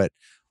center, but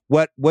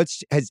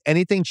has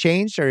anything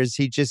changed, or has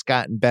he just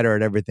gotten better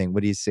at everything?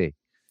 What do you see?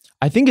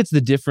 I think it's the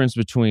difference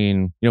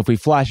between, if we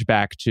flash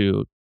back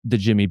to the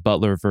Jimmy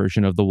Butler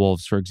version of the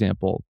Wolves, for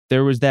example,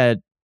 there was that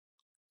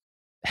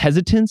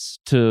hesitance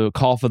to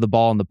call for the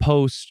ball in the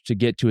post, to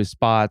get to his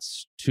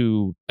spots,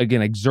 to,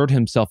 again, exert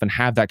himself and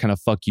have that kind of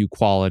fuck you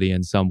quality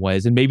in some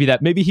ways. And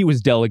maybe he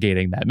was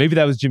delegating that. Maybe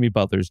that was Jimmy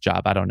Butler's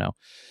job. I don't know.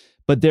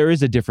 But there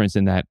is a difference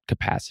in that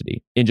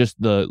capacity, in just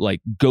the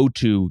go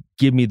to,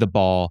 give me the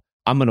ball.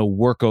 I'm going to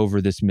work over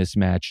this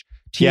mismatch.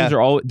 Teams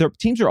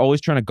are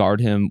always trying to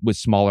guard him with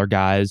smaller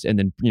guys and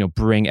then,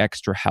 bring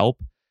extra help.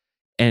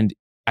 And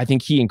I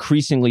think he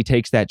increasingly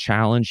takes that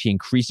challenge. He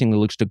increasingly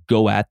looks to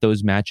go at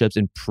those matchups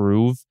and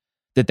prove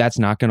that that's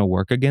not going to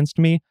work against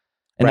me.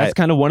 And that's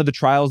kind of one of the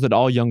trials that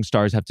all young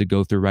stars have to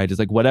go through, right? Is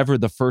like whatever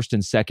the first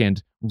and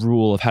second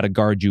rule of how to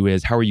guard you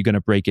is, how are you going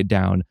to break it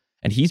down?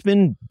 And he's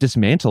been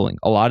dismantling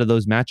a lot of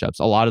those matchups,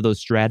 a lot of those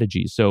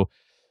strategies. So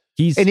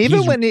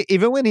even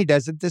when he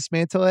doesn't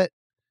dismantle it,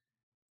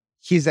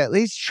 he's at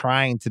least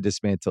trying to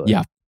dismantle it.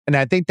 Yeah. And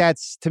I think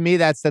that's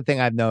the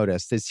thing I've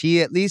noticed is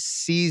he at least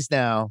sees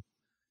now,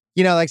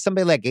 like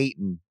somebody like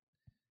Ayton.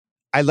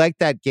 I liked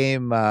that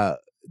game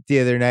the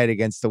other night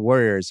against the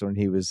Warriors when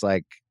he was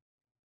like,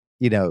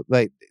 I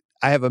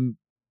have a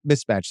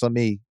mismatch. Let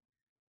me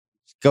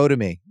go to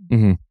me.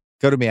 Mm-hmm.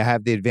 Go to me. I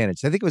have the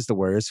advantage. I think it was the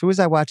Warriors. Who was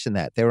I watching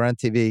that? They were on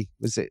TV.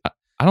 Was it?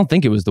 I don't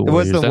think it was the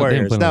Warriors. It was the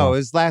Warriors. No, it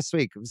was last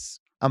week.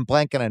 I'm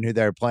blanking on who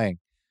they were playing.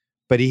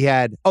 But he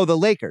had, the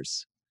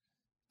Lakers.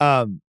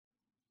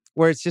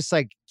 Where it's just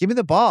like, give me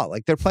the ball.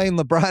 Like they're playing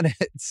LeBron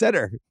at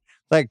center.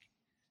 Like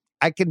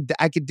I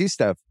could do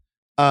stuff.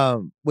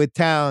 With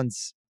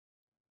Towns,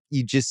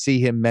 you just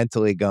see him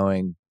mentally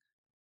going,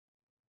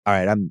 all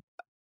right, I'm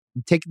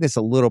taking this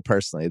a little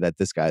personally that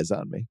this guy's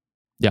on me.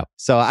 Yeah.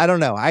 So I don't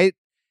know. I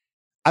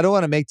don't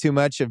want to make too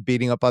much of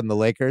beating up on the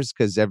Lakers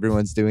because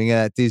everyone's doing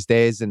it these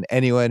days and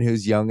anyone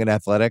who's young and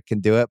athletic can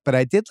do it. But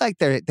I did like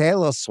they had a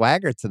little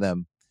swagger to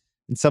them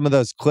in some of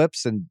those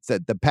clips and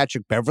the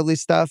Patrick Beverley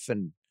stuff.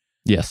 And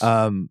yes,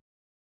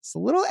 it's a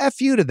little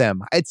FU to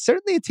them. It's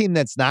certainly a team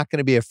that's not going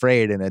to be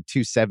afraid in a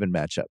 2-7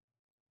 matchup.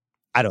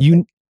 I don't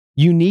think.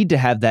 You need to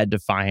have that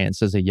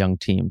defiance as a young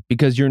team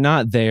because you're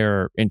not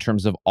there in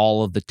terms of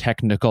all of the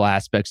technical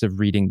aspects of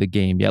reading the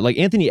game yet. Like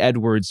Anthony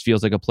Edwards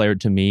feels like a player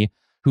to me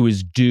who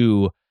is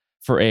due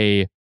for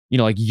a,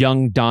 like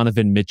young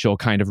Donovan Mitchell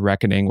kind of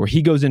reckoning where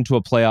he goes into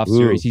a playoff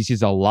series. He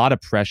sees a lot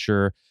of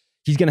pressure.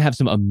 He's going to have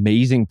some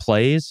amazing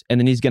plays, and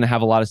then he's going to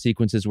have a lot of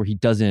sequences where he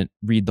doesn't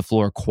read the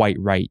floor quite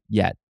right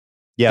yet.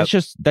 Yeah,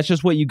 that's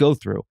just what you go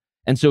through.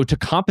 And so to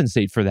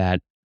compensate for that,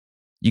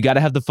 you got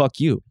to have the fuck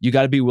you. You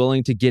got to be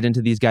willing to get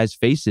into these guys'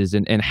 faces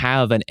and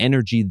have an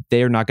energy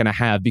they're not going to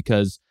have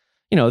because,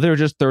 they're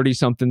just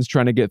 30-somethings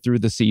trying to get through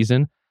the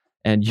season,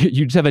 and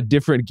you just have a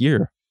different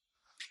gear.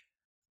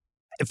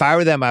 If I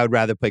were them, I would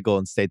rather play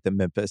Golden State than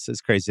Memphis,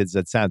 as crazy as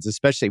that sounds.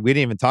 Especially, we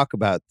didn't even talk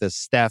about the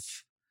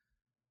Steph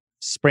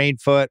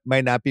sprained foot,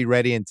 might not be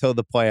ready until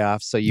the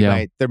playoffs. So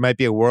there might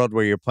be a world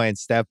where you're playing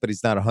Steph, but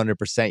he's not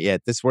 100%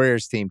 yet. This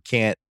Warriors team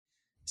can't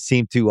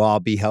seem to all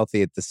be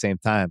healthy at the same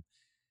time.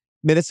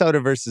 Minnesota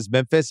versus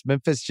Memphis.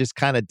 Memphis just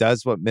kind of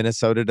does what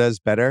Minnesota does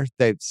better.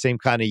 They same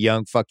kind of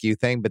young fuck you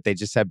thing, but they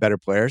just have better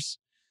players.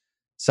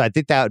 So I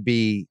think that would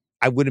be,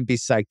 I wouldn't be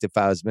psyched if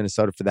I was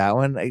Minnesota for that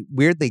one.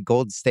 Weirdly,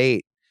 Golden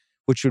State,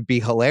 which would be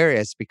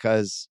hilarious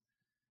because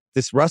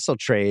this Russell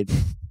trade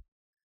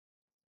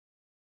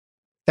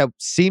that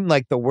seemed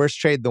like the worst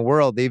trade in the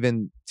world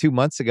even 2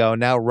 months ago.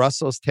 Now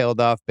Russell's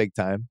tailed off big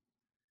time.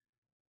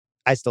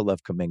 I still love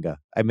Kuminga.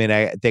 I mean,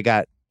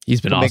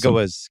 he's been awesome.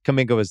 Awesome.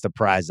 Kuminga was the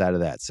prize out of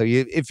that. So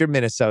if you're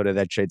Minnesota,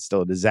 that trade's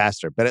still a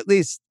disaster. But at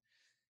least,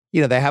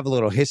 they have a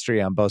little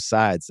history on both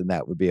sides, and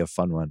that would be a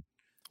fun one.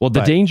 Well,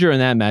 the danger in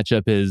that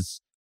matchup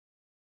is,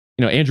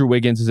 Andrew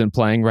Wiggins isn't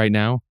playing right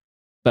now,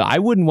 but I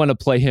wouldn't want to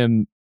play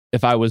him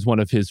if I was one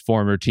of his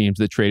former teams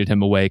that traded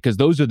him away, because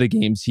those are the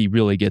games he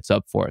really gets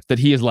up for. That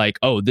he is like,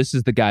 oh, this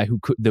is the guy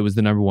that was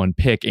the number one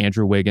pick,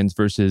 Andrew Wiggins,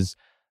 versus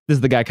this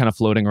is the guy kind of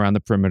floating around the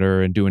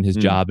perimeter and doing his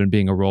job and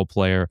being a role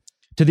player.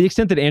 To the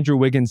extent that Andrew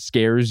Wiggins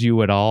scares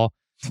you at all,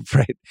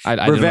 right? I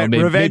don't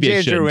know. Maybe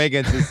Andrew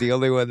Wiggins is the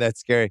only one that's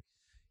scary.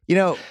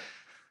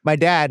 My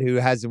dad, who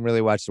hasn't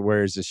really watched the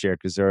Warriors this year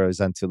because they're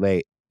always on too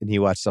late, and he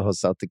watched the whole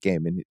Celtic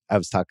game, and I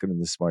was talking to him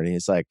this morning.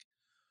 He's like,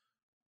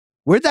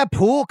 Where'd that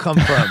Poole come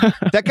from?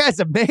 That guy's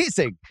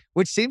amazing,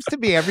 which seems to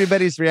be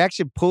everybody's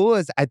reaction.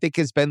 Poole I think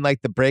has been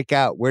like the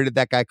breakout. Where did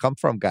that guy come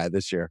from guy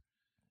this year?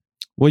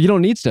 Well, you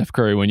don't need Steph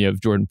Curry when you have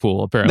Jordan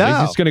Poole, apparently. No,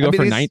 he's just going to go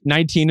for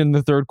 19 in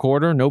the third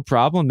quarter. No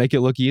problem. Make it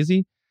look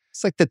easy.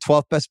 It's like the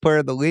 12th best player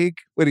in the league.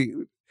 What do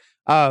you...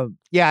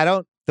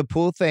 the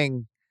Poole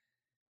thing,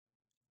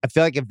 I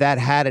feel like if that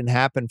hadn't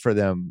happened for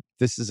them,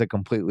 this is a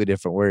completely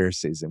different Warriors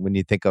season. When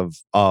you think of,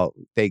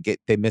 they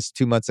missed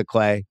 2 months of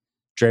Clay.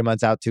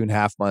 Draymond's out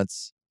 2.5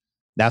 months.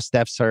 Now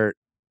Steph's hurt.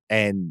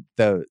 And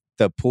the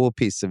Poole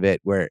piece of it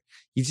where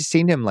you just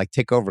seen him like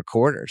take over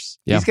quarters.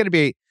 Yeah.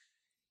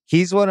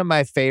 He's one of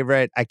my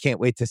favorite. I can't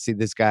wait to see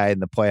this guy in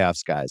the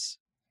playoffs, guys.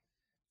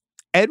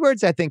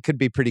 Edwards, I think, could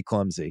be pretty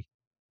clumsy.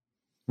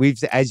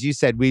 As you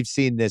said, we've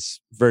seen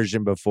this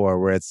version before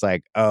where it's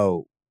like,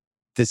 oh,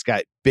 this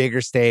guy,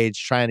 bigger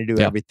stage, trying to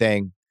do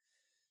everything.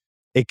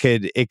 It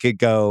could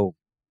go,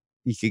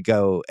 you could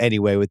go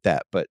anyway with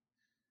that. But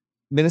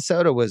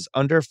Minnesota was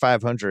under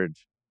 500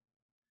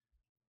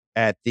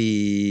 at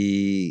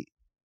the,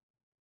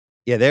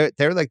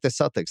 they're like the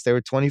Celtics. They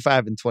were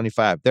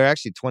 25-25. They're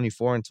actually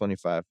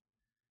 24-25.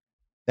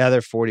 Now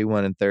they're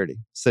 41-30.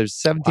 So there's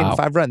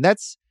 17-5 run.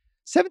 That's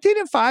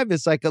 17-5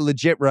 is like a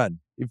legit run.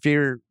 If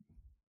you're,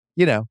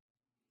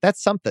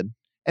 that's something.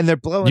 And they're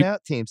blowing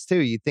out teams too.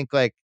 You think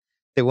like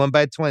they won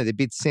by 20. They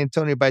beat San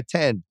Antonio by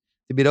 10.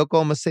 They beat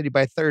Oklahoma City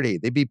by 30.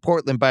 They beat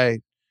Portland by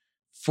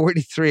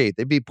 43.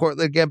 They beat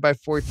Portland again by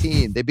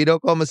 14. They beat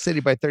Oklahoma City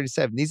by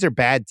 37. These are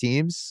bad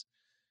teams,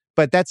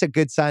 but that's a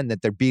good sign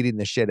that they're beating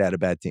the shit out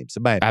of bad teams.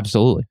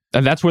 Absolutely.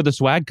 And that's where the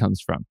swag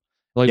comes from.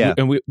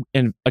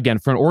 And again,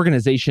 for an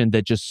organization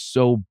that just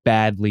so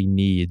badly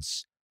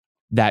needs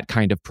that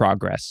kind of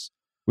progress.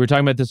 We were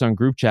talking about this on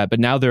group chat, but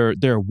now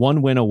they're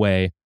one win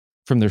away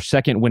from their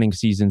second winning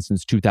season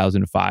since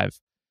 2005.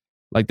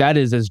 Like that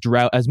is as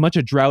much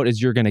a drought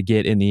as you're going to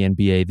get in the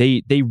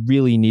NBA. They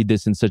really need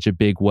this in such a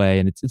big way,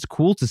 and it's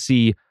cool to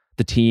see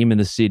the team and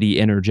the city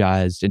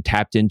energized and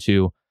tapped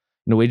into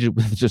in a way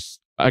just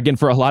again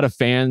for a lot of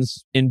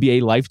fans,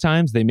 NBA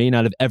lifetimes they may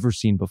not have ever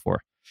seen before.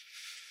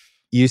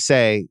 You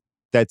say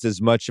that's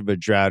as much of a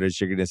drought as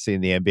you're going to see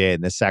in the NBA,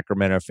 and the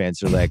Sacramento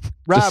fans are like,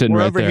 Rob,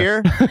 we're over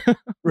here.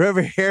 We're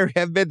over here. We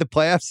haven't been to the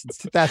playoffs since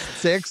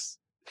 2006.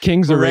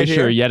 Kings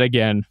erasure yet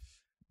again.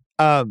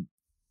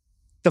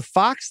 The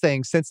Fox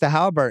thing since the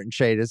Halliburton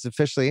trade is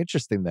officially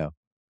interesting, though.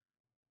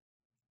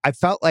 I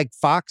felt like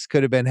Fox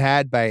could have been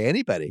had by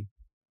anybody.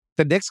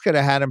 The Knicks could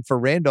have had him for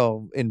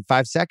Randall in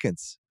 5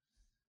 seconds.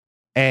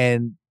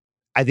 And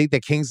I think the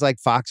Kings like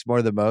Fox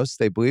more than most.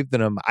 They believed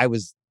in him. I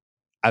was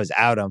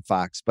out on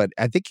Fox, but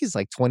I think he's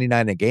like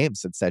 29 a game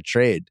since that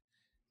trade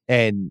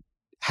and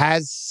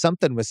has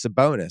something with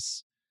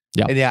Sabonis.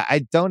 Yeah. And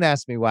I don't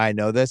ask me why I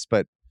know this,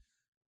 but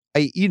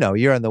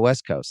you're on the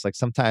West Coast. Like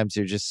sometimes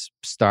you're just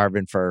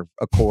starving for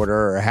a quarter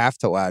or a half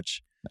to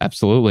watch.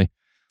 Absolutely.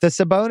 The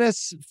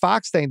Sabonis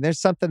Fox thing, there's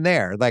something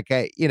there. Like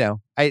I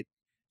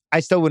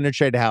still wouldn't have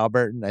traded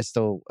Halliburton. I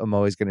still am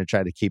always going to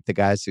try to keep the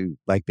guys who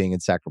like being in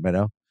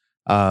Sacramento.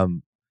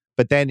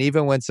 But then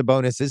even when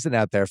Sabonis isn't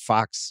out there,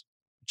 Fox,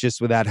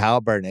 just without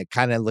Halliburton, it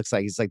kind of looks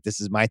like he's like,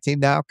 this is my team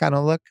now kind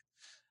of look.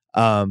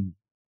 I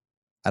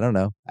don't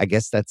know. I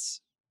guess that's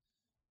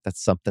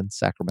something,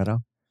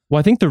 Sacramento. Well,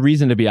 I think the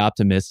reason to be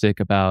optimistic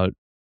about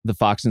the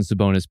Fox and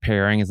Sabonis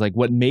pairing is like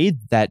what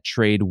made that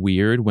trade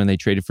weird when they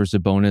traded for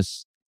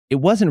Sabonis. It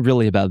wasn't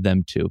really about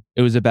them two.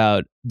 It was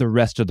about the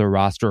rest of the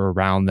roster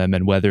around them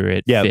and whether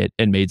it fit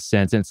and made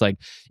sense. And it's like,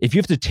 if you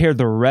have to tear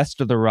the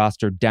rest of the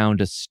roster down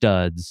to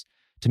studs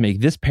to make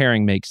this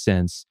pairing make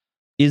sense,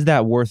 is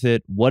that worth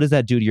it? What does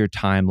that do to your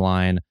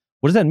timeline?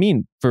 What does that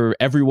mean for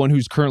everyone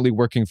who's currently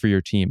working for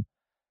your team?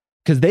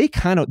 Because they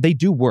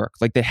do work.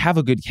 Like they have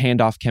a good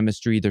handoff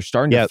chemistry. They're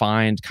starting to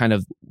find kind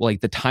of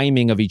like the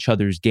timing of each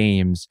other's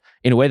games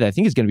in a way that I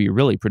think is going to be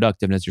really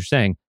productive. And as you're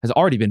saying, has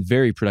already been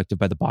very productive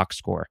by the box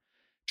score.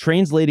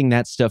 Translating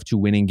that stuff to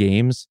winning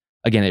games,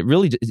 again,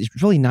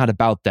 it's really not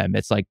about them.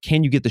 It's like,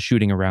 can you get the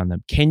shooting around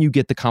them? Can you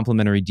get the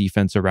complementary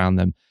defense around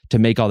them to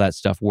make all that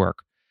stuff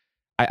work?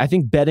 I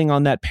think betting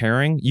on that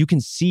pairing, you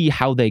can see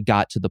how they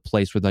got to the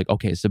place where like,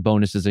 okay,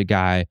 Sabonis is a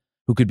guy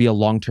who could be a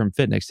long-term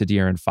fit next to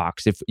De'Aaron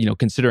Fox, if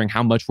considering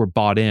how much we're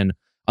bought in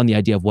on the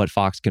idea of what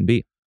Fox can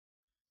be.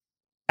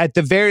 At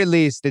the very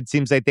least, it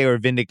seems like they were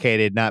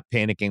vindicated not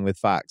panicking with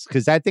Fox,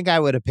 because I think I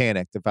would have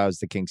panicked if I was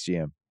the Kings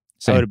GM.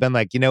 Same. I would have been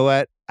like, you know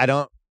what?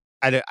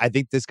 I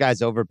think this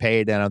guy's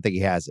overpaid and I don't think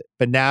he has it.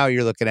 But now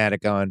you're looking at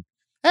it going,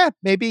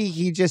 maybe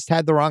he just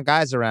had the wrong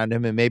guys around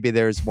him and maybe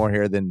there's more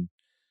here than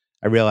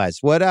I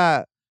realized.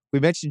 We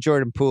mentioned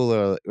Jordan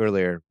Poole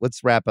earlier.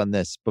 Let's wrap on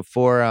this.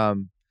 Before,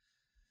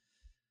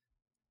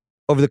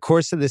 over the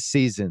course of this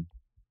season,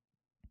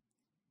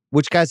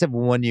 which guys have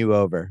won you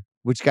over?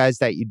 Which guys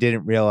that you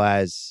didn't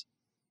realize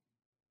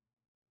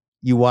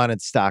you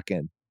wanted stock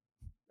in,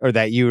 or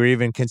that you were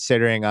even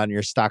considering on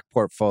your stock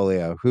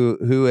portfolio?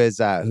 Who's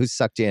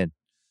sucked you in?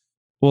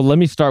 Well, let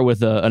me start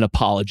with an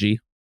apology.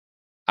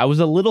 I was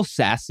a little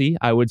sassy,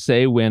 I would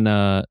say, when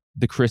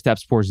the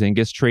Kristaps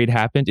Porzingis trade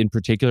happened in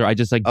particular. I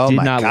just oh did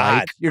my not God.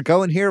 like. You're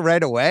going here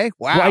right away?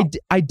 Wow. Well,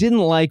 I didn't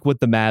like what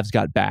the Mavs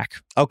got back.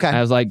 Okay. I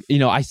was like,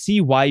 I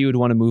see why you would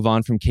want to move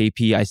on from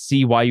KP. I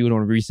see why you would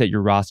want to reset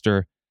your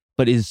roster.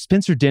 But is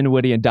Spencer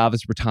Dinwiddie and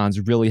Davis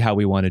Bertans really how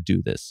we want to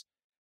do this?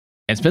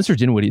 And Spencer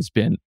Dinwiddie has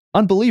been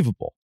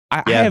unbelievable.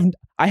 I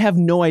have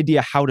no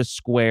idea how to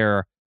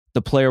square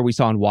the player we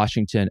saw in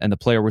Washington and the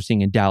player we're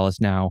seeing in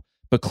Dallas now.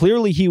 But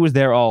clearly he was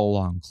there all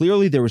along.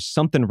 Clearly there was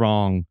something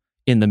wrong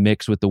in the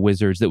mix with the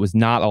Wizards that was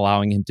not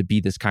allowing him to be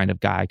this kind of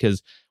guy,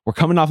 because we're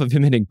coming off of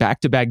him hitting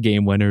back-to-back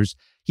game winners.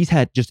 He's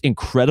had just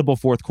incredible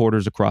fourth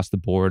quarters across the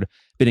board,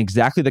 been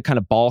exactly the kind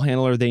of ball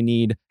handler they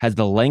need, has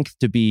the length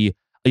to be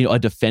a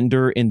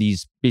defender in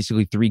these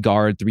basically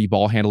 3-guard,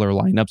 3-ball handler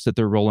lineups that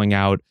they're rolling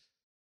out.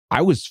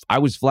 I was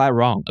flat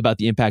wrong about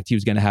the impact he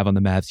was going to have on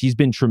the Mavs. He's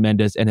been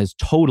tremendous and has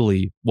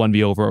totally won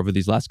me over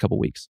these last couple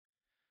weeks.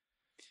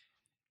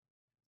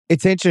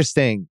 It's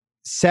interesting.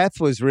 Seth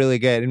was really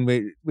good, and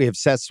we have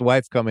Seth's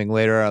wife coming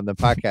later on the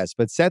podcast,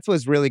 but Seth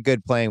was really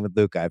good playing with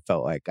Luka, I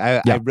felt like.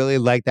 I really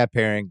liked that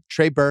pairing.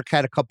 Trey Burke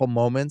had a couple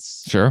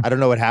moments. Sure. I don't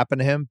know what happened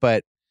to him,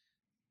 but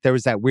there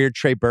was that weird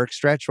Trey Burke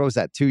stretch. What was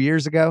that, 2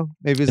 years ago?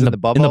 Maybe it was in the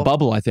bubble? In the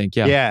bubble, I think,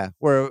 yeah. Yeah,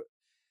 where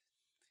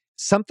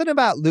something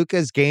about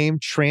Luka's game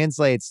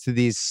translates to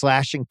these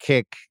slash and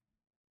kick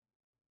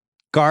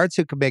guards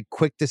who can make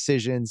quick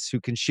decisions, who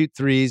can shoot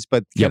threes,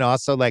 but can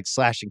also like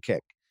slash and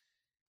kick.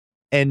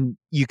 And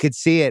you could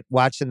see it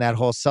watching that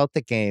whole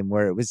Celtic game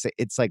where it's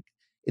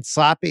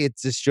sloppy,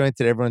 it's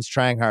disjointed, everyone's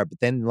trying hard. But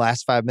then in the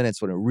last 5 minutes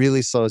when it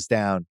really slows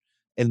down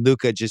and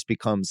Luka just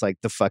becomes like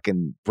the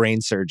fucking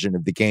brain surgeon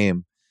of the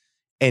game.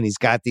 And he's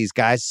got these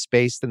guys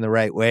spaced in the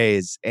right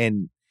ways.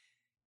 And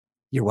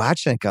you're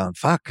watching it going,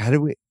 fuck,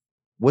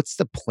 what's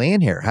the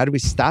plan here? How do we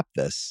stop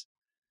this?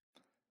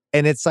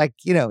 And it's like,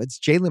 it's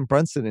Jalen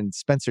Brunson and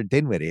Spencer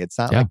Dinwiddie. It's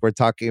not like we're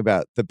talking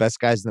about the best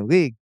guys in the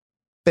league.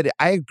 But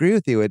I agree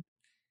with you.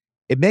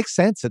 It makes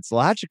sense. It's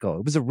logical.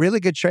 It was a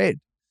really good trade.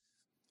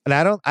 And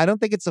I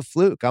don't think it's a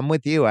fluke. I'm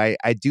with you. I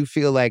do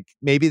feel like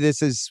maybe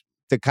this is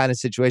the kind of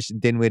situation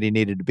Dinwiddie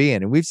needed to be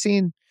in. And we've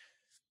seen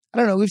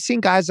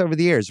guys over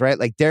the years, right?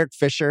 Like Derek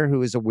Fisher,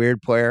 who is a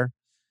weird player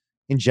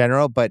in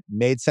general, but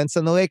made sense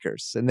on the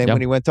Lakers. And then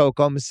when he went to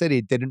Oklahoma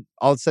City, didn't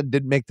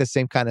make the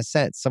same kind of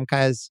sense.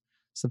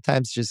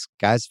 Sometimes just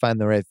guys find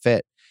the right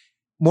fit.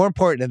 More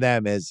important to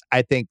them is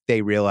I think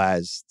they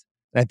realized,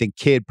 and I think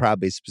Kidd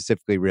probably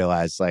specifically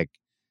realized, like,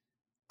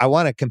 I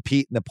want to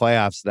compete in the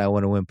playoffs and I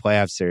want to win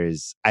playoff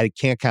series. I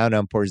can't count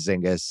on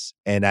Porzingis,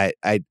 and I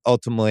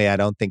ultimately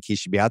don't think he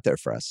should be out there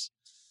for us.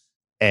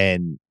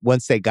 And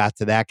once they got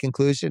to that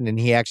conclusion, and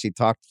he actually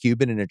talked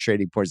Cuban into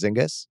trading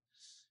Porzingis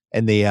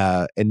and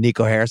and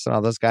Nico Harris and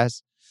all those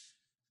guys,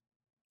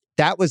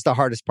 that was the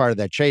hardest part of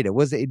that trade. It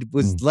was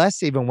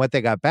less even what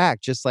they got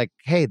back, just like,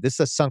 hey, this is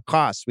a sunk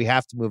cost. We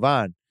have to move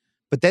on.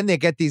 But then they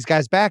get these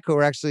guys back who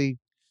are actually,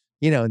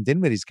 in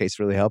Dinwiddie's case,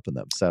 really helping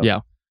them. So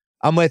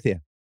I'm with you.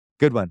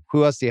 Good one.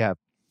 Who else do you have?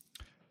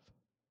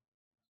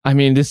 I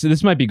mean,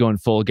 this might be going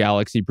full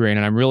galaxy brain,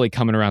 and I'm really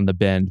coming around the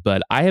bend,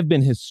 but I have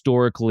been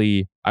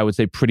historically, I would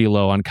say, pretty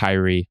low on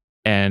Kyrie.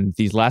 And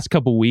these last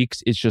couple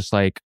weeks, it's just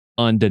like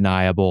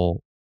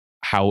undeniable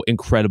how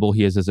incredible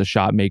he is as a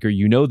shot maker.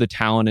 The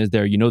talent is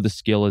there. The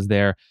skill is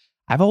there.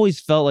 I've always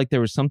felt like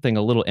there was something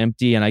a little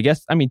empty. And I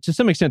guess, to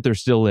some extent, there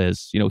still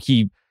is.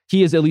 He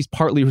is at least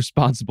partly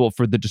responsible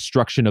for the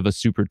destruction of a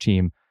super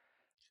team.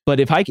 But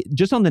if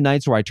just on the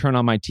nights where I turn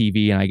on my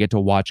TV and I get to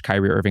watch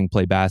Kyrie Irving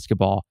play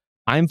basketball,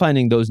 I'm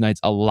finding those nights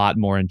a lot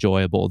more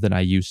enjoyable than I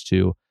used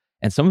to.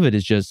 And some of it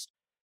is just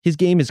his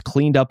game is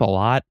cleaned up a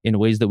lot in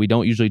ways that we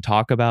don't usually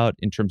talk about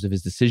in terms of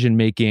his decision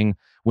making.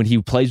 When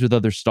he plays with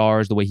other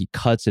stars, the way he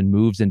cuts and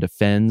moves and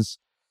defends.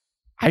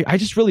 I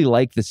just really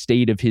like the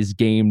state of his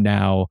game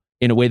now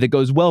in a way that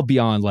goes well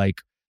beyond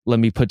like, let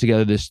me put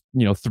together this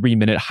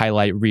 3-minute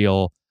highlight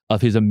reel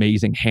of his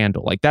amazing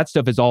handle. Like that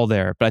stuff is all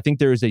there. But I think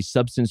there is a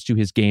substance to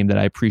his game that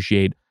I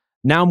appreciate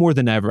now more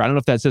than ever. I don't know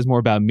if that says more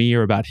about me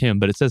or about him,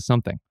 but it says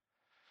something.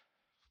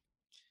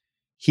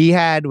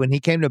 When he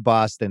came to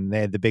Boston, they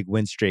had the big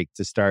win streak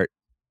to start.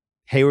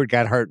 Hayward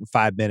got hurt in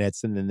 5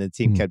 minutes and then the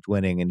team kept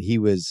winning, and he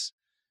was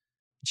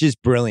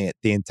just brilliant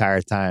the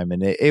entire time.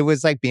 And it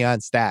was like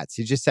beyond stats.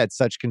 He just had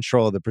such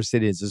control of the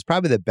proceedings. It was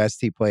probably the best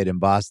he played in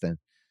Boston.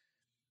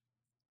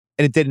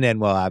 And it didn't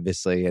end well,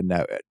 obviously. And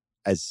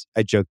as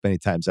I joked many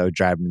times, I would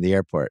drive him to the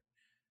airport.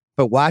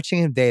 But watching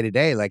him day to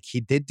day, like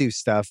he did do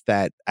stuff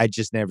that I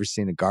just never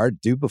seen a guard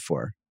do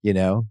before,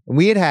 And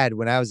we had,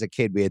 when I was a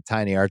kid, we had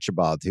Tiny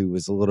Archibald, who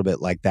was a little bit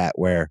like that,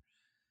 where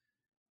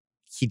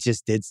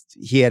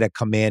he had a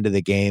command of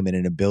the game and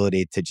an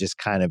ability to just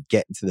kind of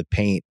get into the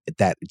paint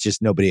that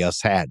just nobody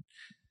else had.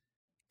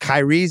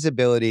 Kyrie's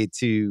ability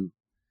to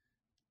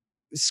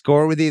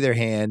score with either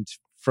hand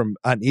from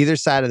on either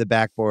side of the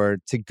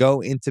backboard, to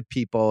go into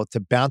people, to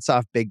bounce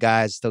off big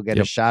guys, still get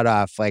a shot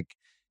off. Like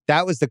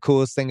that was the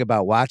coolest thing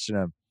about watching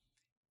him.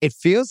 It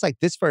feels like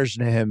this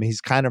version of him,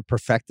 he's kind of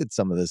perfected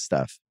some of this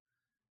stuff.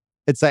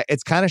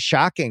 It's kind of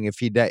shocking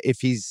if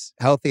he's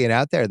healthy and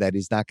out there that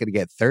he's not going to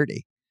get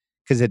 30.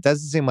 because it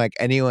doesn't seem like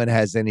anyone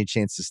has any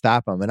chance to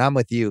stop him. And I'm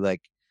with you.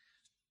 Like,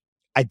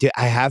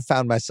 I have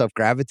found myself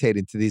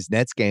gravitating to these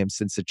Nets games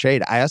since the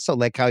trade. I also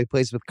like how he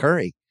plays with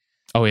Curry.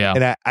 Oh, yeah.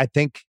 And I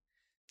think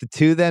the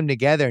two of them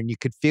together, and you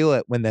could feel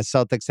it when the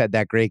Celtics had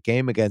that great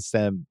game against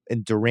them,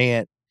 and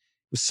Durant,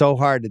 it was so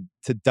hard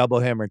to double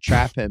him or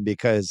trap him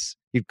because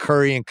you'd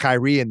Curry and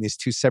Kyrie in these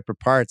two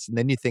separate parts. And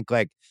then you think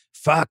like,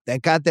 fuck,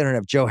 thank God they don't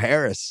have Joe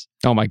Harris.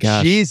 Oh my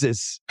gosh.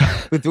 Jesus.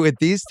 with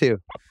these two.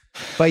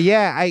 But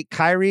yeah,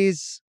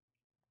 Kyrie's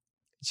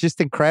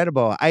just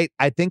incredible. I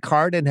think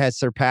Harden has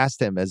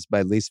surpassed him as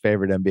my least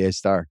favorite NBA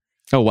star.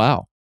 Oh,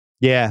 wow.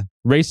 Yeah.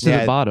 Race to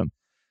the bottom.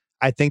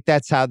 I think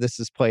that's how this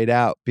has played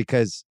out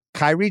because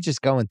Kyrie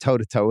just going toe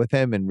to toe with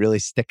him and really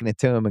sticking it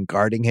to him and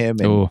guarding him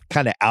and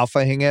kind of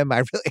alphaing him.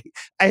 I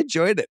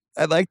enjoyed it.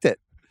 I liked it.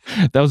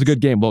 That was a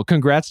good game. Well,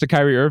 congrats to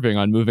Kyrie Irving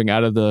on moving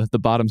out of the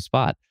bottom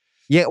spot.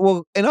 Yeah.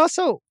 Well, and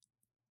also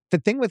the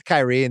thing with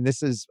Kyrie, and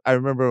this is, I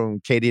remember when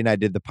Katie and I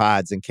did the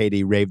pods and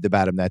Katie raved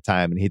about him that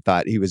time and he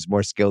thought he was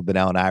more skilled than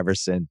Allen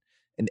Iverson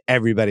and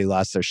everybody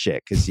lost their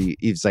shit because he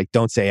was like,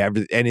 don't say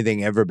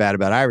anything ever bad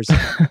about Iverson.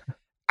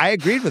 I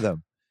agreed with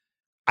him.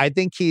 I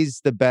think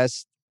he's the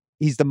best.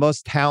 He's the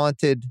most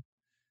talented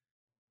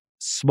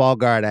small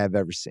guard I've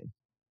ever seen.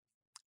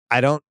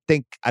 I don't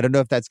know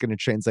if that's going to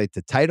translate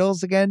to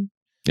titles again.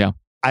 Yeah.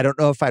 I don't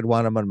know if I'd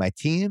want him on my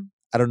team.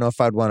 I don't know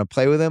if I'd want to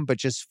play with him, but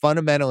just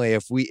fundamentally,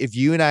 if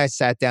you and I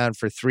sat down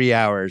for 3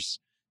 hours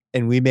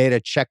and we made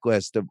a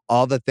checklist of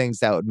all the things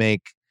that would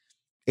make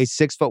a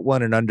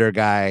 6'1" and under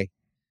guy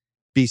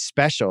be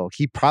special,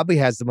 he probably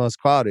has the most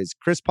qualities.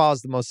 Chris Paul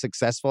is the most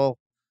successful,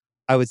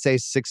 I would say,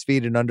 6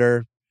 feet and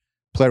under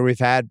player we've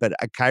had, but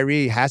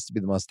Kyrie has to be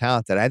the most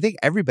talented. I think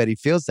everybody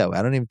feels that way.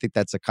 I don't even think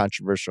that's a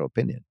controversial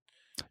opinion.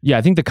 Yeah,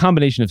 I think the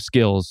combination of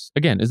skills,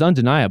 again, is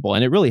undeniable,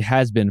 and it really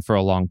has been for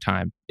a long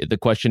time. The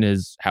question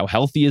is, how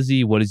healthy is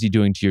he? What is he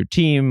doing to your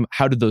team?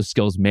 How do those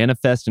skills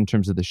manifest in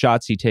terms of the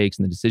shots he takes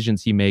and the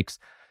decisions he makes?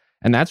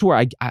 And that's where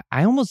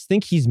I almost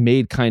think he's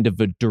made kind of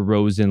a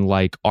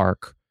DeRozan-like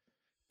arc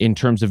in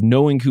terms of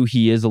knowing who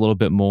he is a little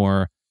bit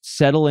more,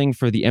 settling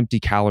for the empty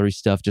calorie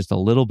stuff just a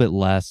little bit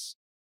less.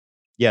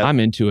 Yeah, I'm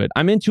into it.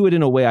 I'm into it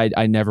in a way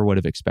I never would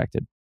have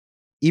expected.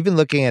 Even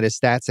looking at his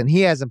stats, and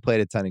he hasn't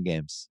played a ton of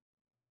games.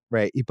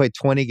 Right. He played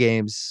 20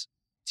 games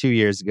 2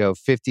 years ago,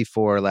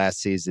 54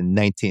 last season,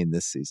 19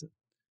 this season,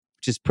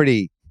 which is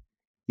pretty,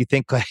 you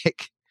think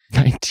like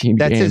 19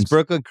 that's games. His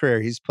Brooklyn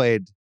career. He's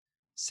played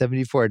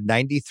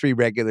 93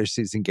 regular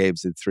season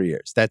games in 3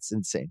 years. That's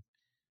insane.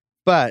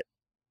 But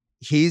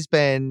he's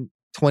been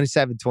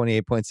 27,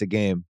 28 points a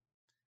game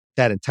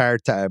that entire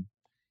time.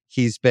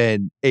 He's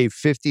been a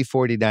 50,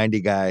 40,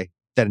 90 guy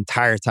that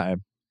entire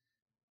time.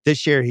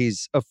 This year,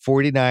 he's a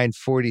 49,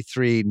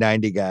 43,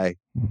 90 guy.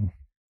 Mm-hmm.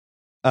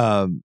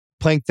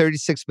 Playing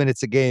 36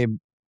 minutes a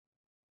game,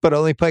 but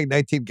only playing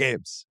 19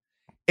 games.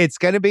 It's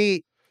going to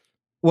be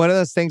one of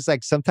those things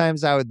like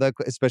sometimes I would look,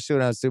 especially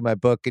when I was doing my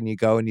book and you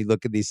go and you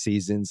look at these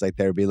seasons, like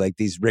there would be like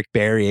these Rick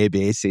Barry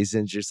ABA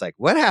seasons. You're just like,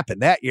 what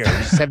happened that year? You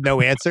just have no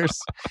answers.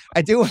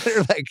 I do wonder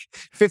like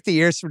 50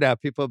 years from now,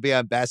 people will be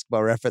on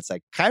Basketball Reference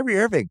like Kyrie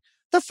Irving.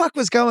 The fuck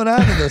was going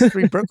on in those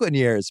 3 Brooklyn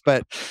years?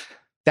 But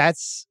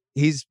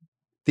he's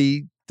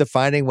the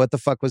defining what the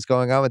fuck was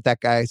going on with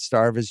that guy,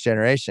 star of his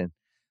generation.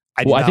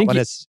 I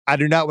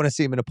do not want to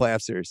see him in a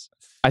playoff series.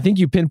 I think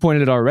you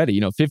pinpointed it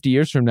already. 50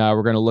 years from now,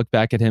 we're going to look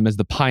back at him as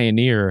the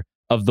pioneer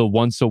of the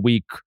once a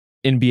week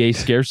NBA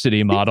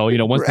scarcity model.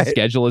 Once the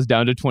schedule is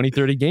down to 20,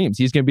 30 games,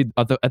 he's going to be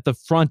at the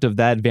front of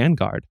that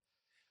vanguard.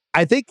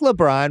 I think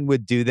LeBron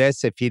would do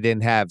this if he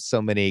didn't have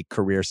so many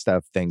career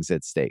stuff things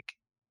at stake.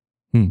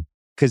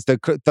 Because the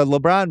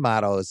LeBron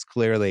model is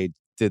clearly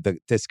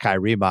this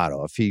Kyrie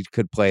model. If he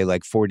could play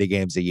like 40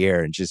 games a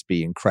year and just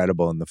be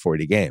incredible in the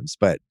 40 games,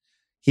 but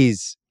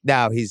he's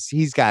got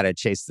to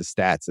chase the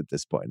stats at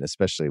this point,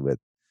 especially with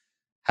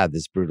how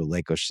this brutal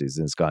Lakers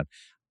season has gone.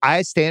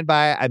 I stand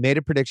by. I made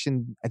a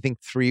prediction, I think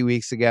 3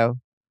 weeks ago,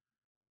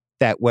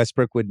 that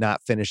Westbrook would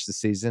not finish the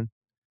season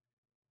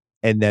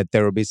and that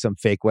there will be some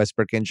fake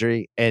Westbrook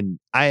injury. And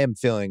I am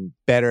feeling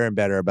better and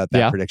better about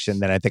that prediction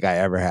than I think I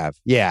ever have.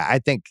 Yeah, I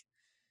think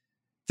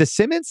the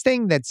Simmons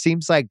thing that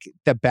seems like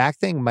the back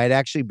thing might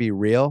actually be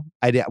real.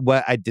 I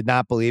did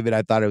not believe it.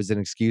 I thought it was an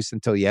excuse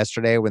until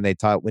yesterday when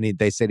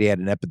they said he had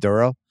an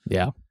epidural.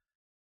 Yeah.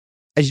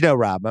 As you know,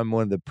 Rob, I'm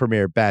one of the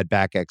premier bad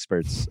back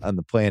experts on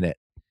the planet.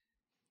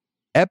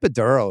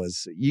 Epidural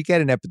you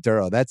get an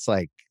epidural, that's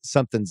like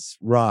something's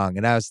wrong.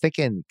 And I was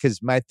thinking,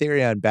 because my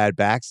theory on bad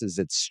backs is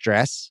it's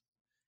stress.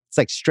 It's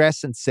like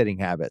stress and sitting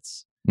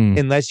habits.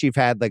 Unless you've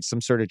had like some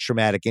sort of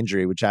traumatic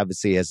injury, which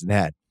obviously he hasn't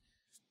had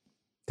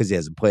because he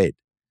hasn't played.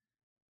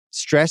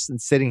 Stress and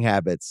sitting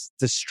habits,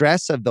 the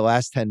stress of the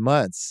last 10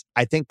 months,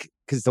 I think,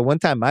 because the one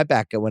time my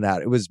back went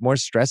out, it was more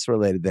stress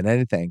related than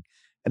anything.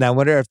 And I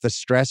wonder if the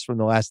stress from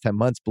the last 10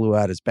 months blew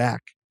out his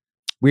back.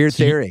 Weird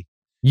theory.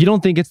 You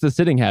don't think it's the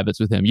sitting habits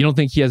with him? You don't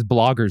think he has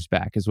blogger's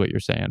back is what you're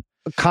saying?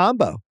 A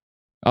combo.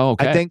 Oh,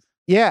 okay.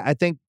 I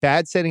think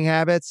bad sitting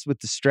habits with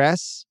the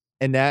stress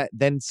and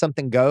then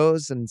something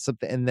goes and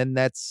then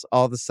that's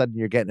all of a sudden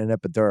you're getting an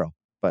epidural.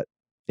 But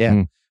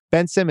yeah,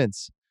 Ben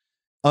Simmons,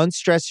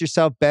 unstress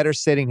yourself, better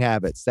sitting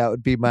habits. That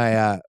would be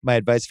my my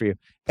advice for you.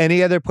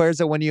 Any other players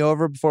that won you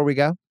over before we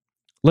go?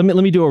 Let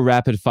me do a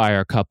rapid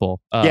fire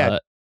couple. Yeah.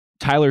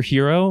 Tyler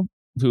Hero,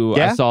 who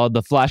I saw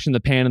the flash in the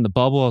pan in the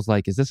bubble. I was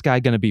like, is this guy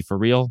going to be for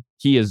real?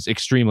 He is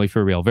extremely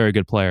for real. Very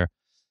good player.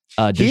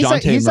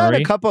 He's on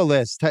a couple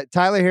lists.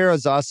 Tyler Hero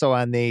is also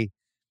on the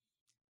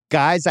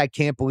guys I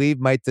can't believe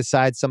might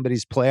decide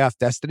somebody's playoff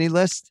destiny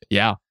list.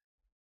 Yeah.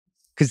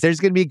 Because there's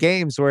going to be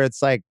games where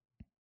it's like,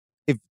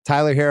 if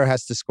Tyler Hero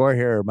has to score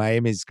here,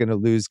 Miami's going to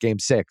lose game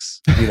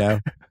 6, you know?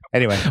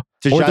 Anyway,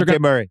 DeJounte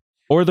Murray.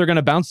 Or they're going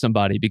to bounce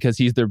somebody because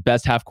he's their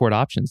best half-court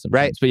option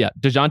sometimes. Right. But yeah,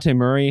 DeJounte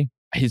Murray,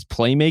 his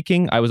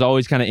playmaking, I was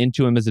always kind of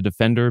into him as a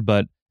defender,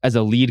 but as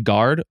a lead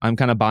guard, I'm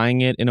kind of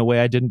buying it in a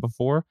way I didn't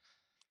before.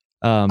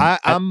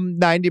 I'm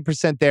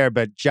 90% there,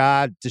 but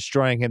Ja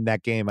destroying him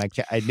that game,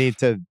 I need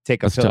to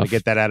take a pill to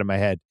get that out of my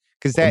head.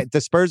 Because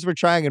the Spurs were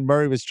trying and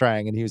Murray was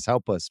trying and he was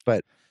helpless.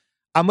 But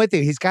I'm with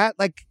you. He's got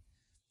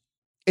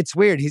it's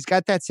weird. He's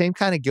got that same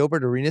kind of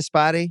Gilbert Arenas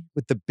body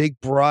with the big,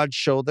 broad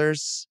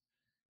shoulders,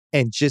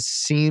 and just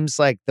seems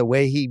like the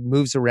way he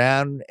moves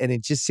around, and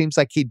it just seems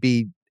like he'd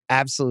be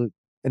an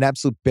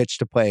absolute bitch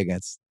to play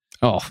against.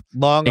 Oh,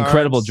 long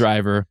incredible arms,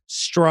 driver,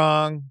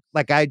 strong.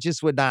 I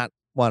just would not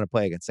want to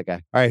play against that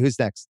guy. All right, who's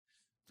next?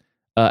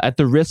 At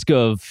the risk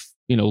of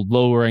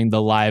lowering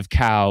the live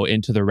cow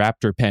into the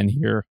Raptor pen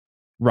here,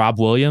 Rob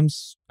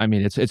Williams. I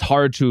mean, it's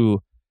hard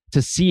to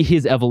see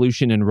his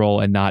evolution and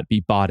role and not be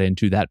bought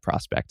into that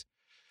prospect.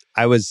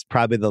 I was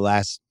probably the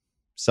last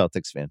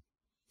Celtics fan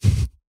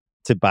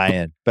to buy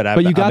in,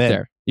 but you got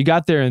there. You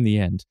got there in the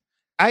end.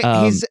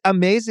 He's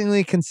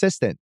amazingly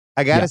consistent.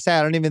 I gotta say,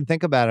 I don't even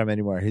think about him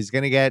anymore. He's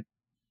gonna get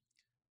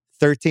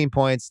 13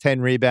 points,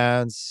 10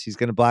 rebounds. He's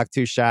gonna block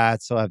 2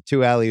 shots. He'll have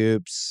 2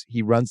 alley-oops.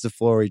 He runs the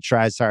floor. He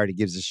tries hard. He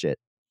gives a shit.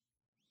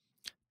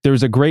 There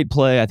was a great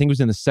play, I think it was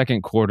in the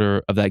second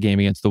quarter of that game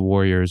against the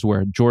Warriors,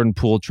 where Jordan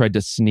Poole tried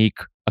to sneak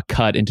a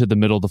cut into the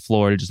middle of the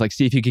floor to just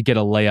see if he could get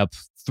a layup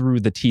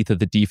through the teeth of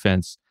the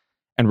defense.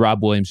 And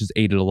Rob Williams just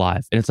ate it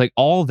alive. And it's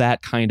all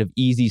that kind of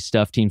easy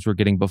stuff teams were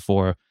getting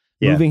before,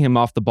 moving him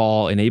off the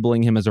ball,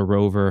 enabling him as a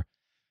rover.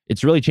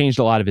 It's really changed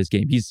a lot of his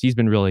game. He's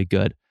been really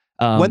good.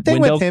 One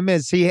thing with him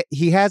is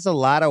he has a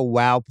lot of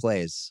wow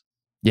plays.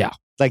 Yeah.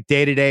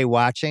 Day-to-day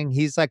watching,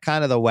 he's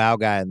kind of the wow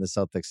guy in the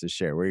Celtics this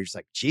year, where you're just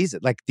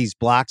Jesus, these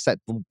blocks, that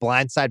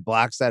blindside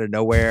blocks out of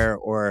nowhere,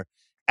 or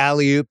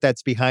alley-oop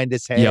that's behind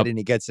his head and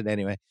he gets it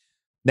anyway.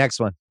 Next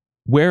one.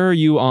 Where are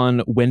you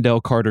on Wendell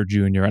Carter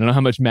Jr.? I don't know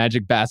how much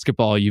Magic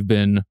basketball you've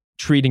been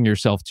treating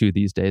yourself to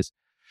these days.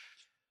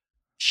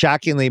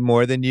 Shockingly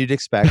more than you'd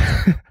expect.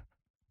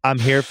 I'm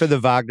here for the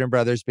Wagner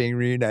brothers being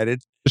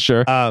reunited.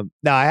 Sure. No,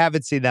 I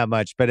haven't seen that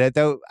much, but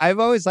though I've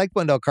always liked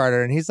Wendell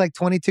Carter, and he's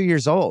 22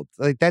 years old.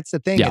 That's the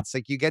thing. Yeah. It's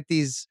you get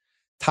these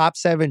top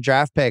 7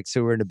 draft picks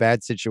who are in a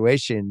bad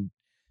situation,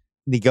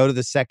 and they go to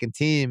the second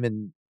team,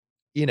 and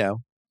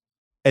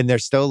and they're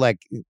still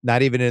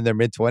not even in their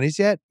mid-20s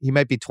yet. He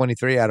might be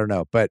 23. I don't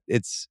know, but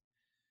there's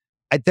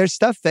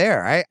stuff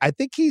there. I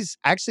think he's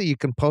actually, you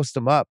can post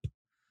him up.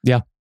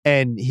 Yeah.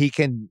 And he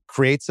can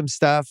create some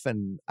stuff.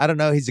 And I don't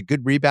know, he's a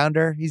good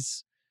rebounder.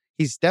 He's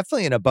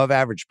definitely an above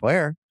average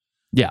player.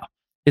 Yeah.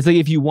 It's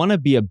if you want to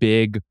be a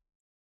big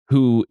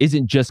who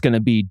isn't just going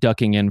to be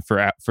ducking in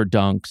for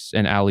dunks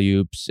and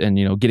alley-oops and,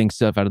 getting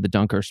stuff out of the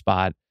dunker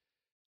spot,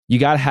 you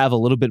got to have a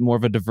little bit more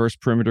of a diverse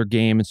perimeter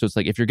game. And so it's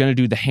if you're going to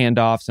do the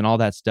handoffs and all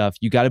that stuff,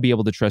 you got to be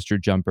able to trust your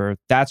jumper.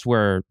 That's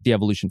where the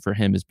evolution for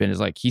him has been,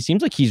 he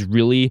seems like he's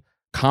really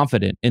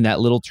confident in that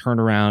little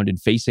turnaround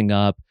and facing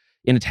up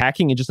and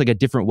attacking in just a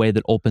different way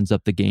that opens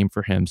up the game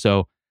for him.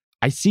 So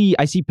I see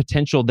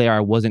potential there I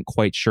wasn't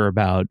quite sure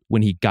about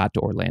when he got to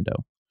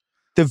Orlando.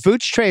 The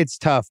Vooch trade's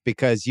tough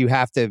because you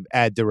have to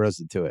add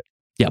DeRozan to it.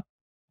 Yep.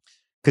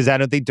 Because I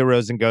don't think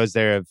DeRozan goes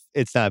there if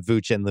it's not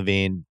Vooch and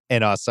LaVine.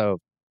 And also,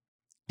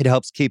 it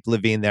helps keep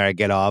LaVine there. I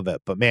get all of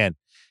it. But man,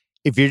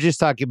 if you're just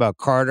talking about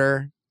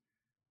Carter,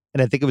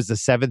 and I think it was the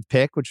 7th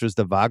pick, which was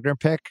the Wagner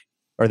pick,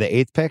 or the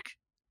 8th pick,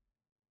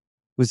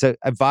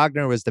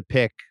 Wagner was the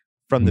pick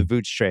from the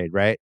Vooch trade,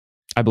 right?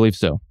 I believe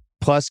so.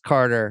 Plus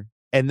Carter.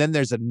 And then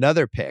there's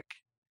another pick.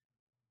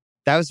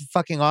 That was a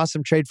fucking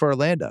awesome trade for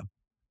Orlando.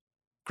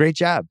 Great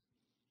job.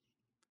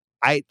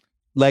 I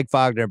like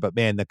Wagner, but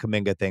man, the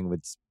Kuminga thing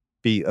would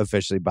be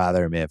officially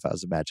bothering me if I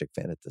was a Magic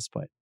fan at this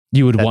point.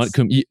 You would want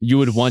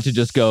to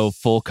just go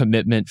full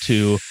commitment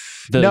to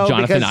the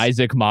Jonathan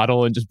Isaac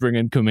model and just bring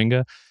in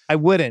Kuminga? I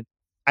wouldn't.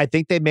 I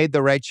think they made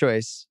the right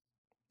choice.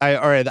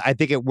 I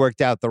think it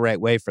worked out the right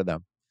way for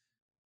them.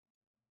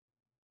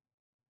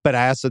 But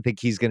I also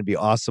think he's going to be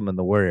awesome in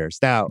the Warriors.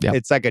 Now,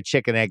 It's like a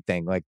chicken egg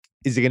thing.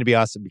 Is he going to be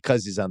awesome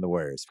because he's on the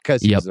Warriors?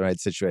 Because he's in the right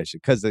situation?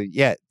 Because,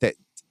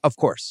 of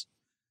course.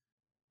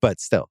 But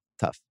still,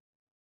 tough.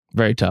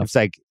 Very tough.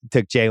 It's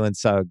took Jalen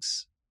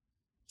Suggs.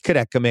 Could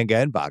have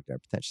Kuminga and Wagner,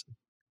 potentially.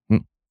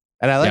 And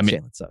I like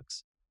Jalen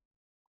Suggs.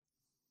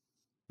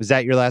 Was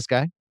that your last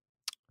guy?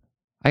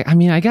 I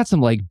mean, I got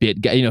some like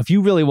if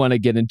you really want to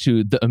get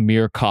into the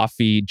Amir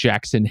Coffee,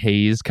 Jackson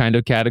Hayes kind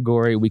of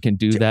category, we can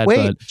do that.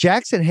 Wait, but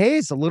Jackson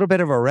Hayes, a little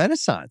bit of a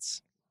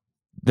renaissance.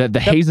 The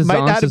Hayes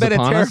might not is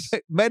upon us.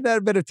 Might not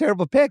have been a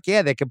terrible pick.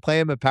 Yeah, they can play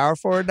him at power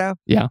forward now.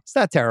 Yeah. It's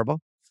not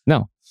terrible.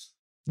 No.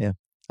 Yeah.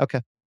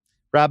 Okay.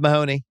 Rob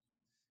Mahoney,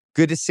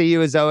 good to see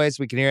you as always.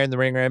 We can hear you in the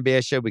Ringer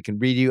NBA show. We can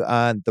read you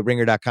on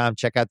theringer.com.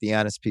 Check out the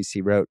Giannis piece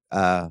he wrote.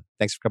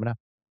 Thanks for coming out.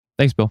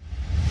 Thanks, Bill.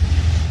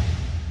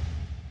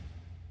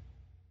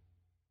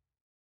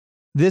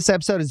 This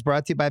episode is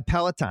brought to you by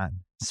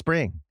Peloton.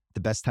 Spring, the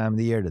best time of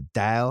the year to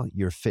dial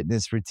your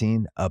fitness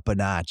routine up a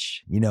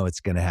notch. You know it's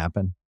going to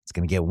happen. It's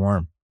going to get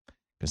warm.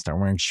 You're going to start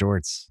wearing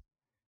shorts.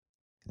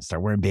 You're going to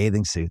start wearing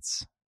bathing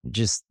suits.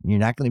 You're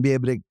not going to be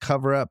able to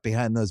cover up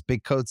behind those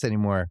big coats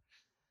anymore.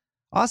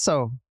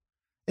 Also,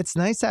 it's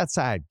nice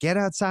outside. Get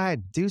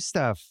outside. Do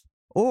stuff.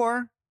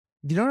 Or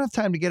if you don't have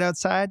time to get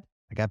outside,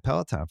 I got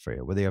Peloton for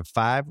you. Whether you have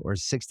 5 or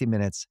 60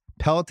 minutes,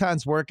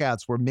 Peloton's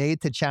workouts were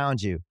made to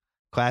challenge you.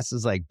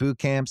 Classes like boot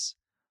camps,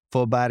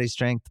 full body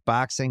strength,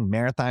 boxing,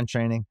 marathon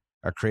training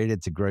are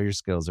created to grow your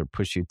skills or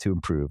push you to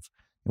improve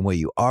in what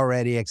you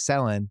already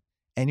excel in,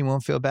 and you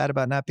won't feel bad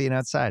about not being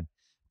outside.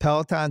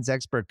 Peloton's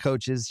expert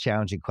coaches,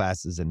 challenging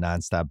classes, and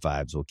nonstop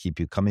vibes will keep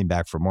you coming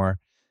back for more.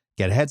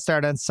 Get a head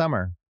start on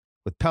summer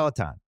with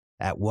Peloton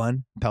at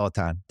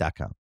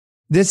onepeloton.com.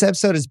 This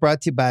episode is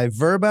brought to you by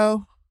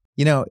Vrbo.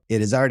 You know,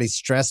 it is already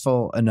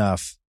stressful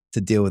enough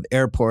to deal with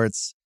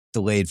airports,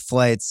 delayed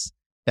flights,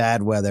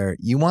 bad weather.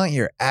 You want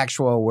your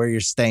actual where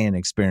you're staying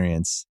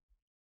experience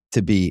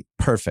to be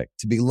perfect,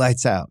 to be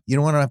lights out. You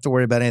don't want to have to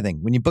worry about anything.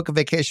 When you book a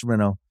vacation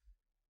rental,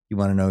 you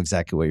want to know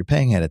exactly what you're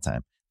paying ahead of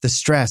time. The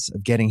stress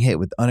of getting hit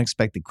with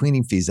unexpected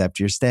cleaning fees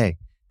after your stay,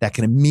 that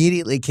can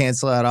immediately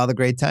cancel out all the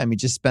great time you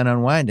just spent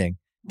unwinding.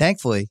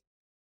 Thankfully,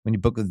 when you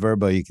book with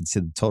Vrbo, you can see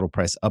the total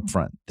price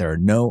upfront. There are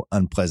no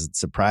unpleasant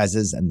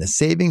surprises, and the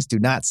savings do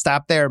not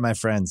stop there, my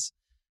friends.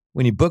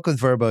 When you book with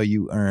Vrbo,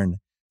 you earn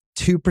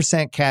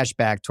 2% cash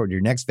back toward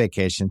your next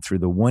vacation through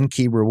the One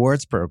Key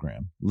Rewards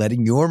program,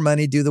 letting your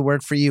money do the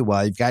work for you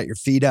while you've got your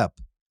feet up.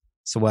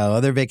 So while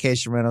other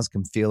vacation rentals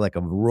can feel like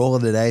a roll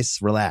of the dice,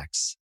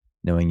 relax,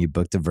 knowing you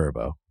booked a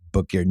Vrbo.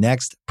 Book your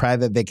next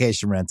private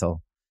vacation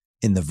rental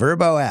in the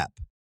Vrbo app.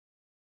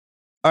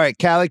 All right,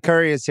 Callie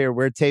Curry is here.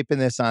 We're taping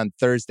this on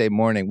Thursday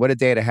morning. What a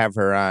day to have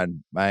her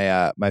on.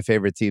 My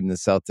favorite team, the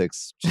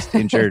Celtics, just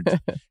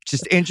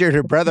injured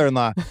her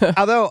brother-in-law.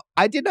 Although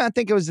I did not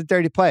think it was a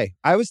dirty play.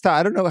 I was taught,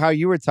 I don't know how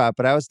you were taught,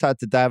 but I was taught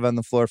to dive on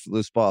the floor for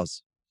loose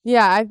balls.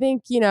 Yeah, I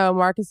think,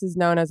 Marcus is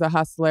known as a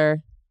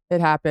hustler.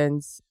 It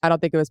happens. I don't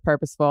think it was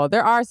purposeful.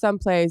 There are some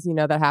plays,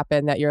 that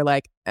happen that you're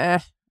like, I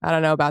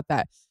don't know about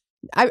that.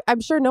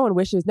 I'm sure no one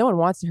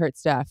wants to hurt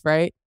Steph,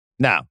 right?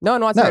 No. No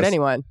one wants to hurt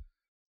anyone.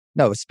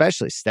 No,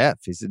 especially Steph.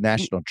 He's a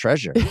national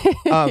treasure.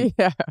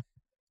 Yeah.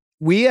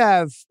 We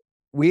have,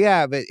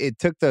 it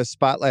took the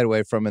spotlight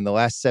away from in the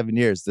last 7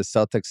 years. The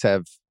Celtics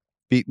have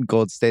beaten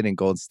Golden State and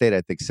Golden State,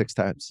 I think 6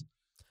 times.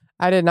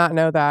 I did not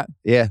know that.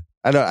 Yeah.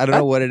 I don't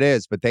know what it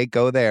is, but they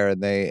go there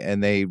and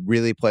they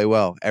really play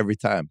well every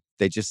time.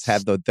 They just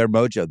have their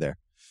mojo there.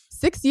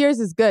 6 years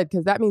is good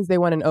because that means they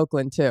won in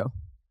Oakland too.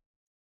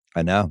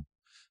 I know.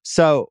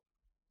 So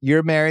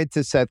you're married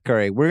to Seth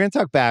Curry. We're going to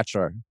talk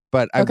Bachelor,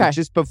 but okay.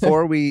 Just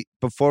before we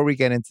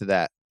get into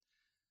that.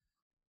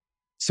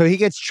 So he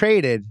gets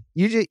traded.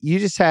 You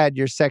just had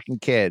your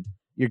second kid.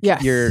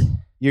 Your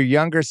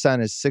younger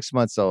son is 6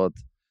 months old.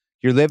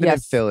 You're living in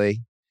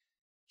Philly.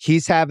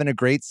 He's having a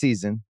great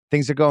season.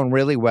 Things are going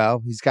really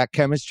well. He's got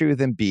chemistry with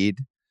Embiid.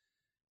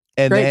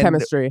 Great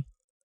chemistry.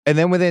 And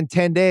then within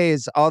 10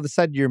 days, all of a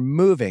sudden you're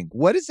moving.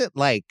 What is it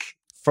like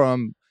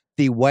from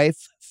the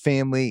wife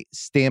family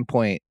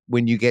standpoint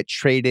when you get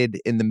traded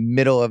in the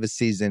middle of a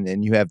season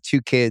and you have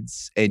 2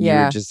 kids and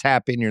you're just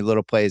happy in your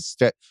little place?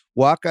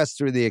 Walk us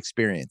through the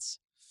experience.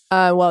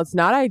 Well, it's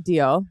not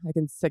ideal. I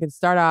can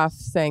start off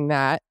saying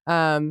that.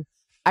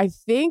 I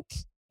think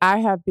I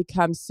have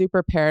become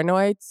super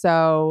paranoid.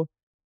 So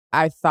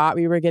I thought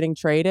we were getting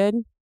traded.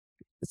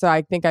 So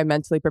I think I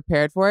mentally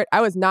prepared for it. I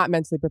was not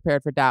mentally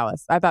prepared for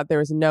Dallas. I thought there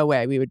was no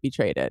way we would be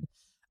traded.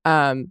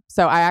 So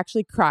I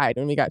actually cried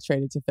when we got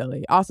traded to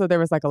Philly. Also, there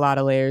was like a lot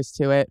of layers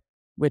to it,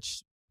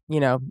 which,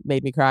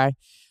 made me cry.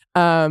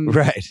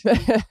 Right.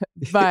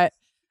 But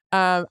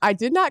I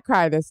did not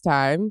cry this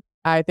time.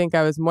 I think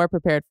I was more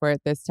prepared for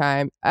it this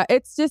time. I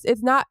don't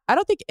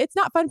think it's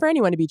not fun for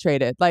anyone to be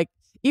traded. Like,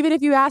 even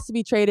if you ask to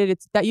be traded,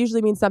 that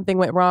usually means something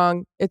went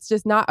wrong. It's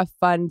just not a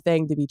fun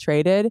thing to be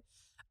traded.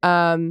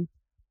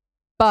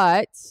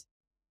 But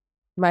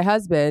my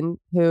husband,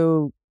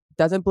 who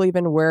doesn't believe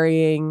in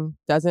worrying,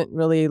 doesn't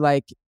really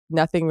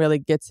nothing really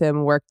gets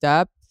him worked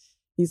up.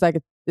 He's like,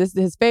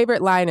 his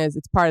favorite line is,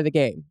 it's part of the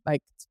game.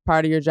 Like, it's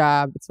part of your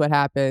job. It's what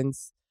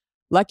happens.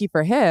 Lucky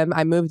for him,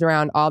 I moved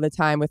around all the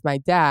time with my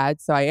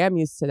dad, so I am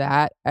used to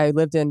that. I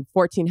lived in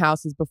 14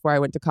 houses before I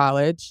went to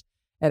college,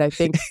 and I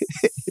think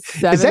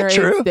 7 is that or 8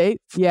 true?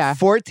 states. Yeah.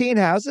 14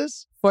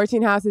 houses?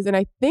 14 houses and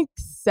I think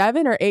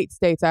 7 or 8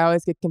 states. I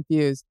always get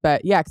confused.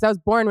 But yeah, because I was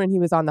born when he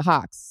was on the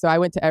Hawks. So I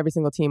went to every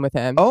single team with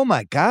him. Oh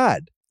my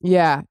God.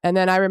 Yeah. And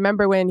then I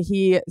remember when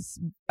he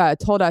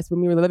told us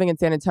when we were living in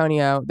San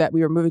Antonio that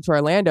we were moving to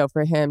Orlando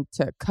for him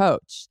to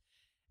coach.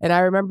 And I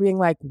remember being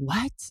like,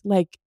 what?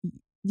 Like,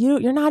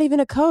 you're not even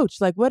a coach.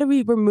 Like, what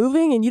we're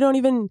moving and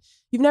you've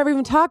never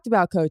even talked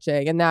about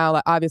coaching. And now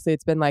like, obviously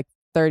it's been like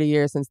 30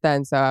 years since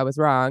then. So I was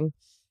wrong.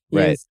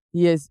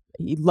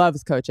 He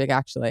loves coaching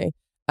actually.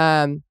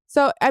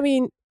 So, I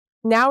mean,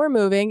 now we're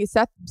moving.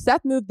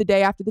 Seth moved the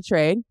day after the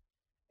trade.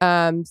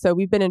 So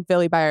we've been in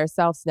Philly by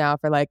ourselves now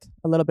for like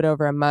a little bit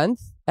over a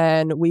month,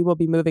 and we will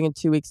be moving in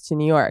 2 weeks to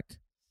New York.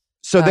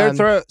 So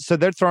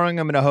they're throwing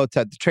him in a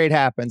hotel. The trade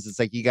happens. It's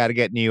like, you got to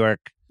get New York.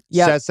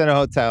 Yep. Seth's in a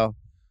hotel.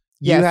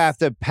 You have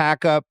to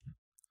pack up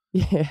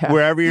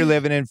wherever you're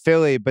living in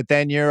Philly, but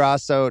then you're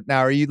also, now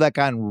are you like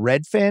on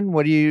Redfin?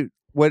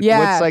 What's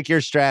like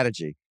your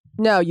strategy?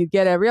 No, you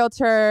get a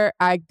realtor.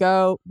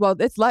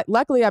 It's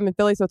luckily I'm in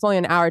Philly, so it's only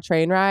an hour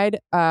train ride.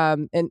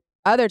 And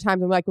other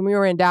times, like when we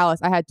were in Dallas,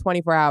 I had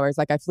 24 hours.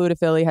 Like I flew to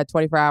Philly, had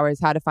 24 hours,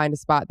 had to find a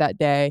spot that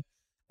day.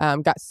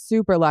 Got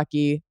super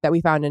lucky that we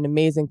found an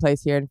amazing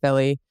place here in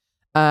Philly.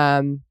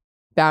 Found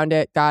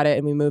it, got it,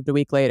 and we moved a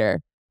week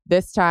later.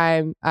 This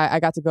time, I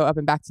got to go up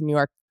and back to New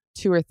York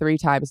 2 or 3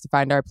 times to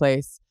find our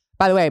place.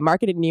 By the way,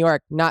 market in New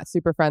York, not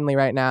super friendly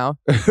right now.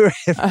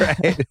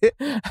 Right.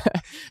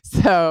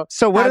 So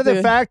what are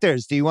the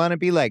factors? Do you want to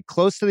be like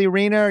close to the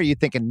arena? Or are you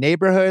thinking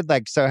neighborhood?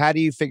 Like, so how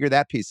do you figure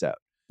that piece out?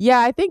 Yeah,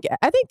 I think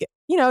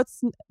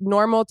it's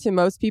normal to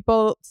most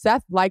people.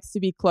 Seth likes to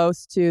be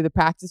close to the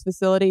practice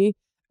facility.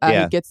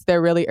 He gets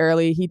there really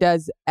early. He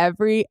does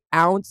every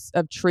ounce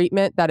of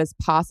treatment that is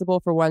possible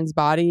for one's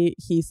body.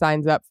 He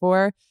signs up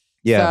for.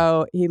 Yeah.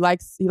 So he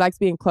likes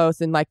being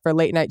close and like for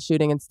late night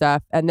shooting and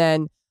stuff. And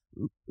then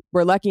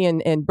we're lucky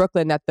in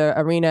Brooklyn that the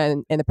arena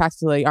and the practice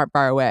facility aren't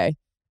far away.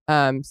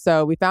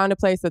 So we found a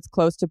place that's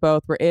close to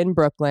both. We're in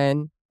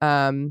Brooklyn,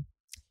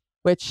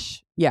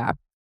 which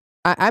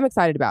I'm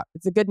excited about.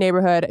 It's a good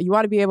neighborhood. You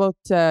want to be able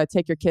to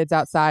take your kids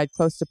outside,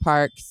 close to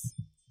parks.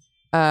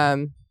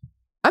 I'm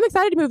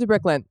excited to move to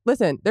Brooklyn.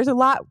 Listen, there's a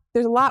lot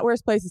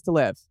worse places to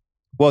live.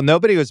 Well,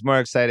 nobody was more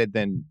excited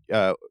than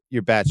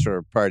your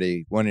bachelor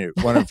party. One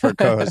of her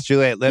co-hosts,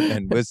 Juliette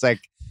Lippman, was like,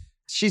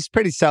 she's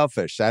pretty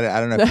selfish. I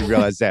don't know if you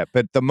realize that,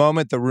 but the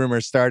moment the rumor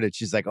started,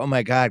 she's like, "Oh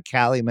my God,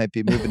 Callie might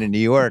be moving to New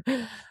York.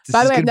 This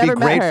is going to be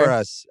great for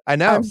us." I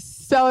know. I'm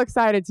so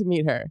excited to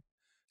meet her.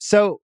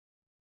 So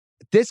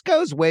this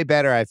goes way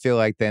better, I feel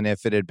like, than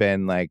if it had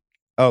been like,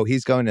 oh,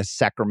 he's going to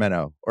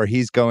Sacramento or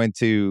he's going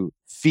to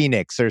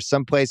Phoenix or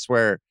someplace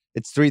where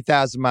it's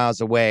 3,000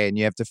 miles away and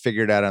you have to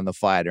figure it out on the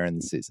fly during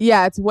the season.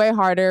 Yeah, it's way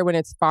harder when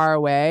it's far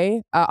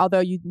away. Although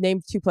you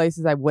named 2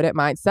 places I wouldn't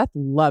mind. Seth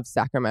loves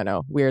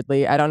Sacramento,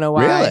 weirdly. I don't know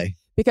why. Really?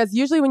 Because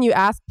usually when you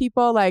ask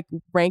people like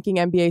ranking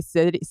NBA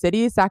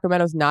cities,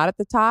 Sacramento's not at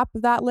the top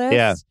of that list.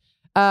 Yeah.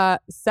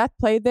 Seth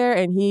played there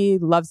and he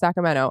loves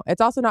Sacramento.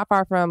 It's also not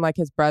far from like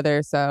his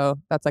brother, so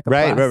that's like a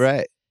plus.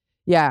 Right.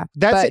 Yeah.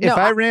 That's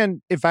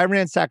if I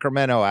ran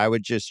Sacramento, I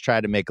would just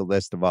try to make a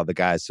list of all the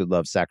guys who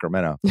love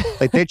Sacramento.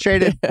 Like they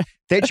traded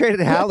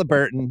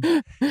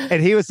Halliburton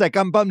and he was like,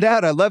 "I'm bummed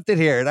out. I loved it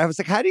here." And I was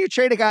like, "How do you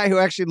trade a guy who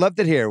actually loved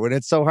it here when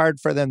it's so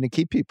hard for them to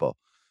keep people?"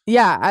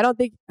 Yeah, I don't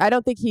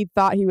think he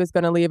thought he was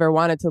going to leave or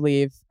wanted to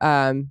leave.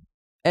 And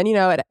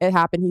it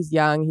happened. He's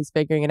young. He's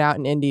figuring it out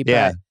in Indy.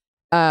 But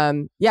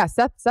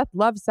Seth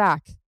loves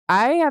Sac.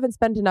 I haven't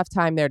spent enough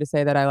time there to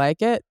say that I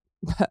like it.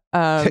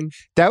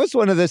 That was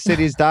one of the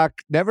cities Doc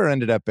never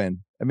ended up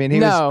in. I mean, he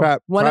was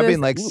probably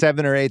in like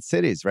 7 or 8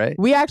 cities, right?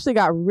 We actually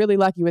got really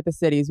lucky with the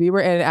cities. We were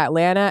in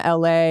Atlanta,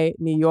 LA,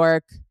 New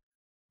York,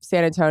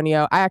 San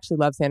Antonio. I actually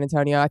love San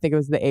Antonio. I think it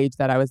was the age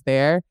that I was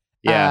there.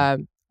 Yeah.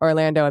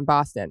 Orlando and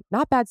Boston.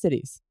 Not bad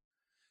cities.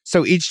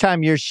 So each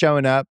time you're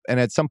showing up and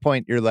at some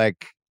point you're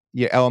like,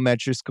 you're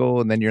elementary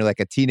school and then you're like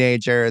a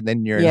teenager and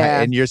then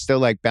you're still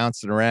like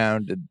bouncing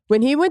around.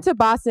 When he went to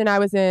Boston, I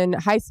was in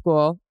high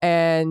school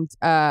and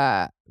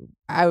I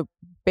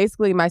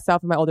basically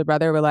myself and my older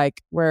brother were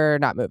like, we're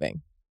not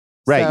moving.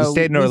 Right. So you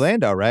stayed in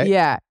Orlando, right?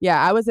 Yeah.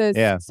 I was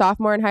a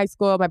sophomore in high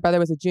school. My brother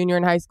was a junior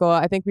in high school.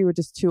 I think we were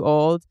just too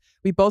old.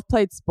 We both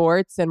played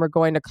sports and were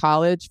going to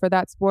college for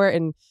that sport.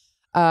 And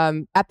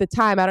at the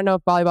time, I don't know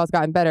if volleyball's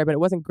gotten better, but it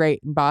wasn't great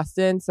in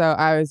Boston. So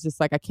I was just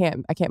like, I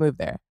can't move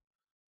there.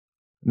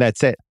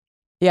 That's it.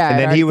 Yeah. And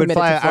then he would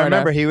fly. I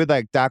remember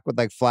Doc would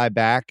like fly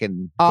back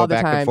and all go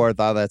back and forth,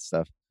 all that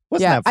stuff.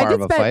 Wasn't that far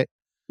of a flight?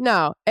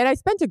 No. And I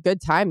spent a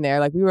good time there.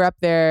 Like we were up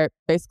there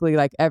basically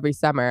like every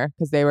summer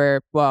because they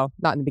were, well,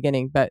 not in the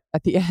beginning, but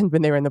at the end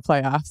when they were in the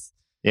playoffs.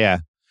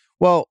 Yeah.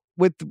 Well,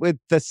 with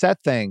the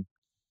Seth thing,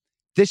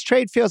 this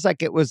trade feels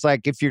like it was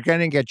like, if you're going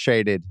to get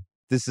traded,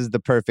 this is the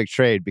perfect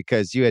trade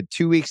because you had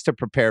 2 weeks to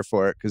prepare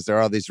for it because there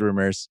are all these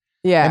rumors.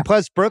 Yeah. And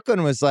plus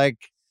Brooklyn was like,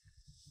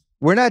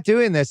 we're not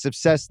doing this if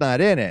Seth's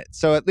not in it.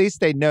 So at least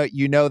they know,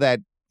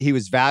 that he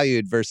was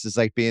valued versus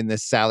like being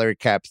this salary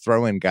cap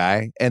throw-in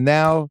guy. And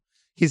now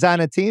he's on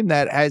a team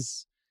that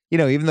has,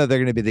 even though they're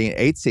going to be the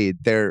 8 seed,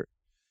 they're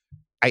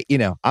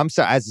I'm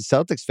so as a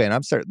Celtics fan,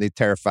 I'm certainly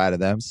terrified of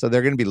them. So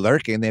they're going to be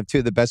lurking. They have two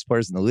of the best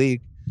players in the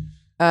league.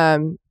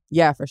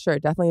 Yeah, for sure.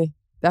 Definitely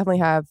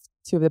have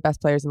two of the best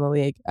players in the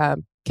league.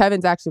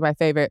 Kevin's actually my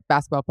favorite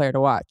basketball player to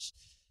watch.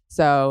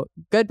 So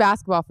good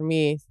basketball for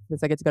me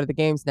since I get to go to the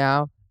games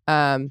now.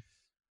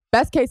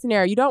 Best case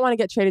scenario, you don't want to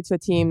get traded to a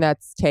team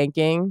that's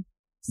tanking.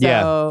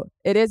 So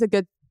it is a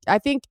good. I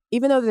think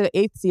even though they're the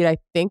 8th seed, I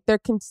think they're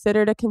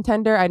considered a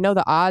contender. I know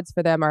the odds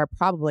for them are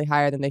probably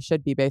higher than they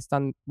should be based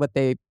on what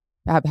they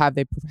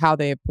how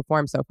they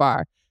performed so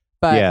far.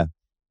 But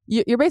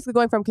you're basically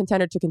going from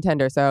contender to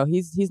contender. So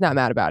he's not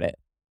mad about it.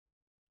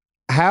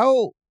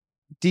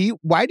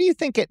 Why do you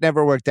think it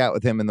never worked out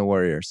with him in the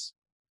Warriors?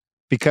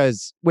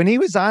 Because when he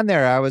was on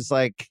there, I was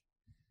like,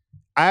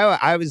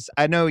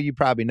 I know you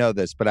probably know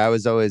this, but I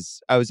was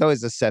always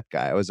a Seth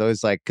guy. I was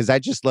always like, because I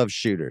just love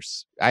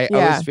shooters. I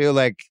always feel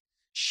like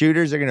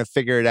shooters are going to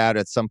figure it out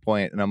at some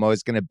point, and I'm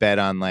always going to bet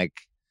on like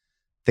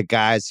the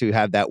guys who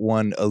have that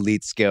one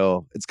elite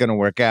skill. It's going to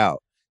work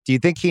out. Do you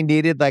think he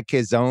needed like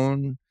his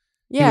own?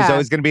 Yeah. He was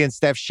always going to be in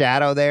Steph's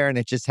shadow there, and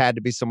it just had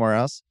to be somewhere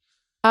else.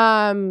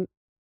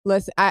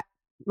 Listen,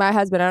 my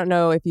husband, I don't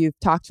know if you've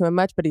talked to him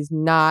much, but he's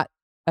not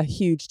a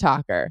huge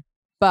talker.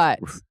 But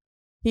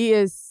he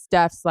is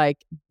Steph's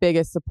like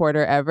biggest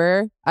supporter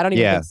ever. I don't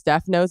even think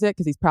Steph knows it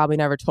because he's probably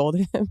never told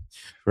him.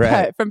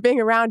 Right. But from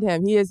being around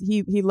him,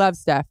 he loves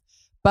Steph.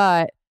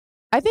 But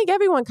I think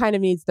everyone kind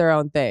of needs their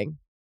own thing.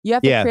 You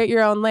have to create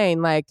your own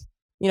lane. Like,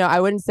 I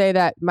wouldn't say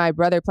that my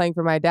brother playing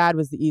for my dad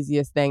was the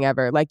easiest thing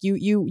ever. Like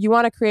you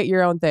want to create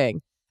your own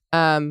thing.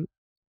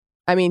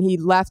 I mean, he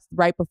left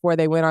right before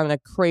they went on a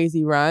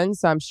crazy run,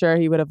 so I'm sure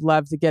he would have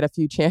loved to get a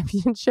few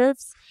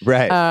championships.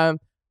 Right.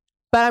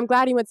 But I'm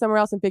glad he went somewhere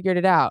else and figured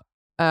it out.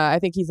 I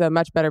think he's a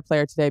much better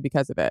player today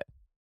because of it.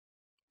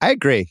 I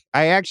agree.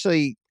 I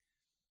actually,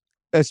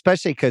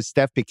 especially because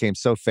Steph became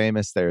so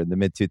famous there in the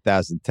mid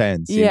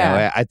 2010s.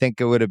 I think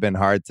it would have been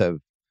hard to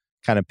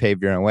kind of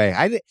pave your own way.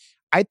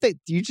 I think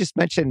you just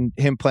mentioned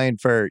him playing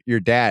for your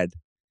dad.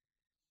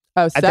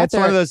 Oh, Seth,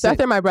 one of those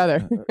Seth or my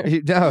brother?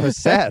 No,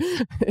 Seth.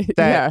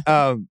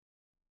 I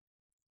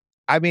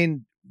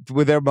mean,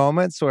 were there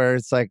moments where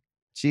it's like,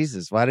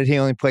 Jesus, why did he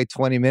only play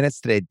 20 minutes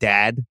today,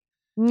 Dad?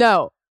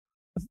 No.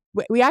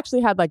 We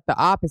actually had like the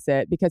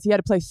opposite because he had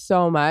to play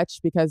so much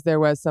because there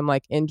was some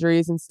like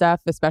injuries and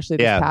stuff, especially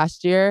this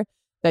past year,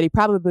 that he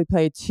probably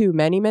played too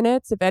many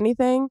minutes, if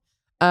anything.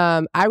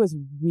 I was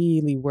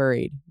really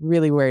worried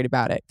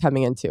about it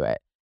coming into it.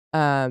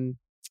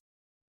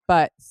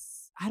 But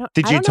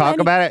Did you talk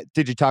about it?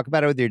 Did you talk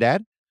about it with your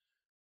dad?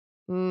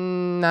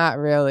 Not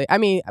really. I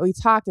mean, we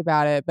talked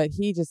about it, but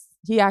he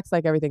acts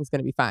like everything's going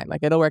to be fine.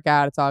 Like it'll work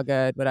out. It's all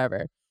good,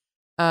 whatever.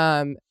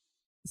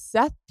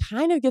 Seth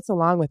kind of gets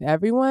along with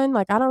everyone.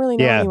 Like I don't really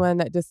know anyone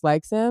that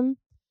dislikes him.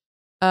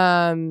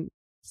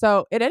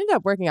 So it ended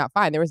up working out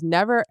fine. There was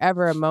never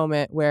ever a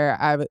moment where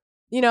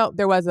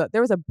there was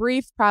a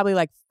brief, probably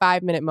like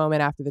 5-minute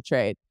moment after the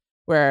trade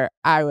where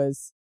I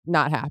was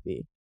not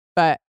happy.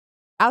 But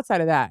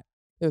outside of that,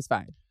 it was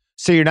fine.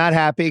 So you're not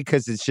happy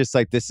because it's just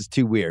like, this is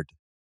too weird.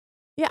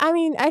 Yeah, I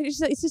mean, it's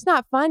just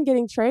not fun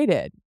getting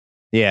traded.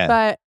 Yeah.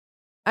 But,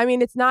 I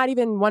mean, it's not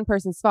even one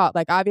person's fault.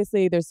 Like,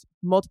 obviously, there's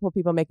multiple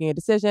people making a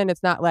decision.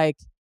 It's not like,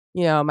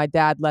 my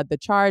dad led the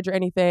charge or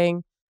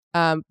anything.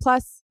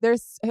 Plus,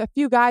 there's a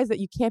few guys that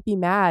you can't be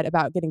mad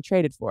about getting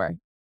traded for.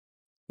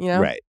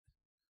 Right.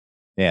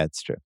 Yeah,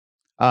 it's true.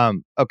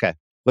 Okay.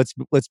 Let's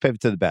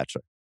pivot to The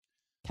Bachelor.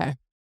 Okay.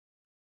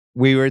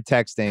 We were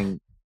texting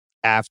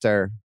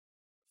after.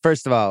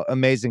 First of all,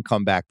 amazing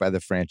comeback by the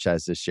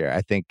franchise this year.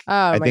 I think.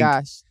 Oh my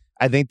gosh!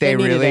 I think they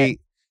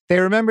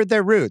remembered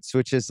their roots,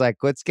 which is like,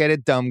 let's get a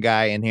dumb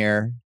guy in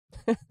here,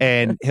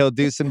 and he'll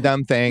do some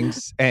dumb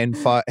things and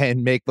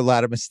make a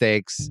lot of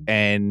mistakes,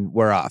 and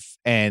we're off.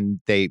 And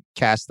they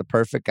cast the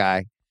perfect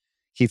guy.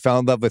 He fell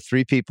in love with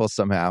 3 people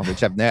somehow,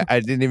 which I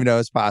didn't even know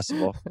was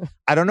possible.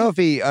 I don't know if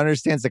he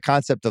understands the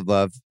concept of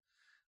love.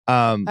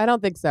 I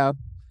don't think so.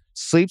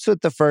 Sleeps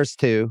with the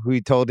first 2 who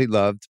he told he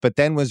loved, but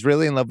then was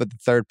really in love with the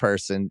third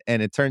person,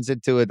 and it turns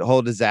into a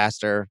whole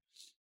disaster.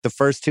 The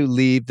first 2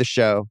 leave the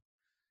show.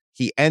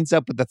 He ends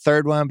up with the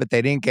third one, but they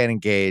didn't get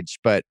engaged.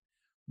 But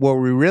where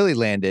we really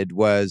landed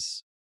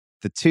was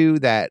the 2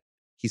 that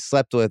he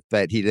slept with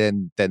that he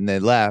then they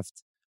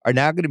left are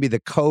now going to be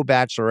the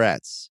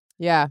co-bachelorettes.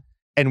 Yeah.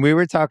 And we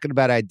were talking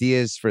about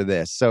ideas for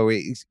this. So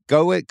we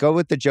go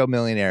with the Joe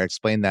Millionaire.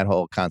 Explain that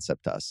whole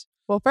concept to us.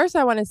 Well, first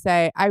I want to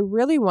say, I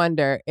really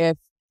wonder if,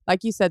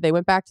 like you said, they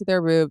went back to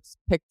their roots,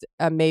 picked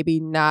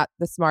maybe not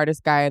the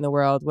smartest guy in the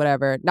world,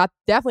 whatever.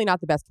 Definitely not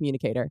the best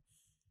communicator.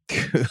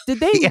 Did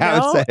they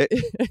know?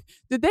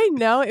 Did they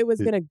know it was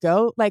going to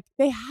go? Like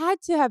they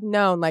had to have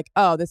known, like,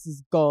 oh, this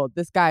is gold.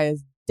 This guy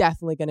is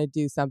definitely going to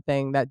do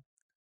something that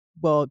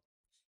will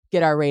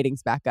get our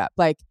ratings back up.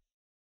 Like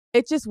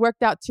it just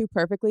worked out too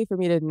perfectly for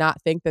me to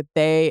not think that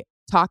they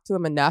talked to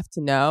him enough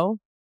to know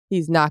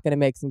he's not going to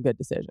make some good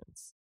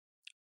decisions.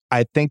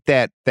 I think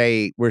that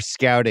they were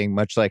scouting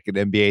much like an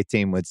NBA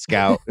team would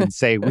scout and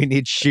say, we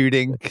need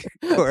shooting,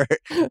 or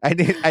I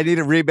need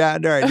a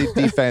rebounder, I need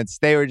defense.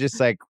 They were just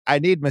like, I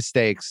need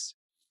mistakes.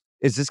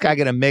 Is this guy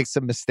going to make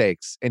some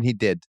mistakes? And he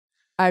did.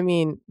 I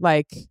mean,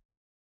 like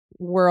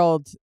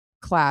world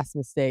class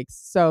mistakes.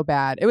 So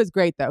bad. It was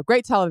great though.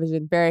 Great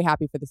television. Very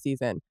happy for the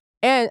season.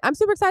 And I'm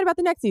super excited about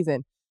the next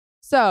season.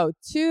 So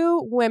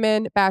 2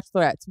 women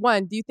bachelorettes.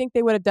 1, do you think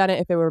they would have done it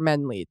if it were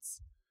men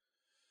leads?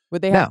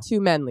 Would they have 2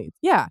 men leads?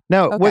 Yeah.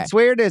 No. Okay. What's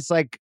weird is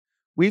like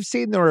we've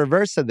seen the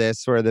reverse of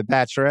this where the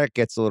Bachelorette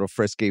gets a little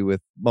frisky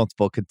with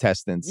multiple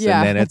contestants. Yeah.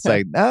 And then it's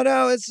like,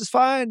 no, this is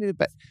fine.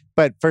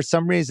 But for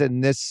some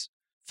reason, this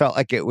felt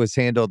like it was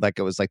handled like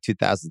it was like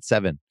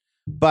 2007.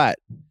 But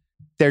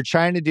they're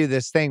trying to do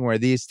this thing where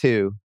these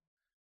 2,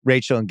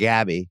 Rachel and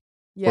Gabby,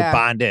 were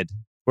bonded.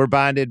 We're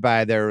bonded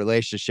by their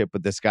relationship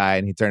with this guy,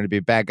 and he turned to be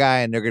a bad guy,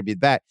 and they're going to be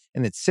bad.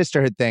 And it's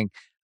sisterhood thing.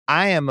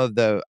 I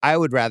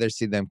would rather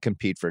see them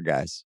compete for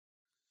guys.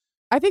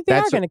 I think they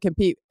are going to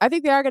compete. I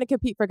think they are going to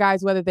compete for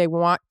guys whether they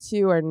want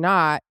to or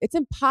not. It's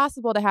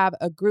impossible to have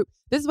a group.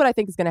 This is what I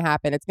think is going to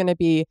happen. It's going to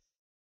be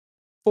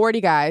 40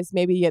 guys.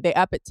 Maybe they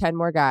up at 10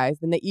 more guys.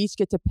 Then they each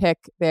get to pick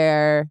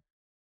their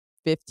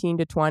 15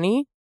 to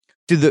 20.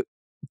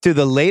 Do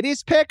the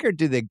ladies pick or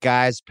do the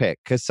guys pick?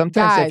 Because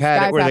sometimes they've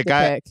had it where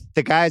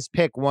the guys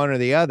pick one or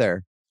the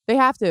other. They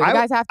have to. The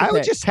guys have to pick. I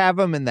would just have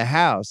them in the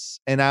house,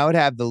 and I would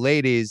have the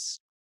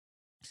ladies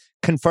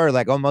confer,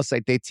 like almost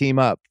like they team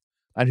up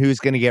on who's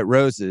going to get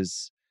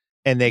roses,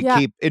 and they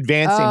keep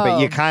advancing, but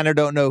you kind of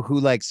don't know who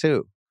likes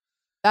who.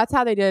 That's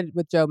how they did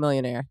with Joe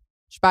Millionaire,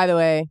 which, by the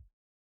way,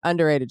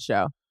 underrated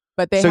show.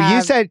 But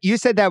you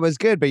said that was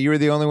good, but you were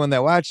the only one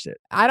that watched it.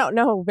 I don't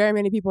know very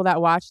many people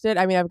that watched it.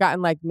 I mean, I've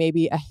gotten like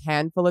maybe a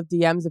handful of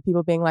DMs of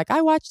people being like,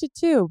 I watched it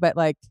too, but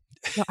like,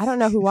 no, I don't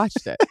know who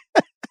watched it.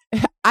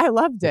 I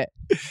loved it.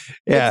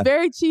 Yeah. It's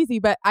very cheesy,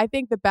 but I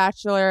think The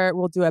Bachelor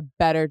will do a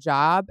better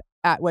job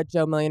at what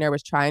Joe Millionaire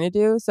was trying to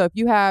do. So if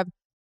you have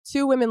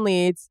 2 women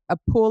leads, a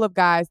pool of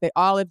guys, they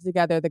all live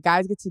together, the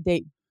guys get to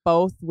date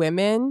both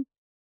women,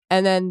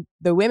 and then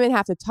the women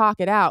have to talk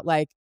it out.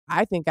 Like,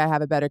 I think I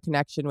have a better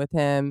connection with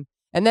him.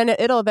 And then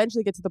it'll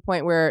eventually get to the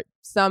point where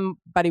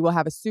somebody will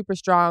have a super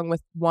strong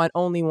with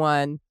only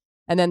one.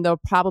 And then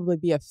there'll probably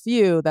be a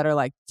few that are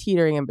like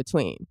teetering in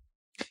between.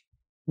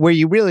 Where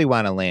you really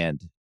want to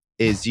land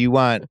is you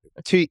want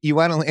to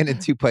land in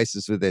 2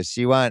 places with this.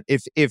 You want,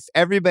 if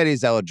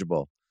everybody's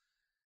eligible,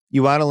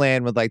 you want to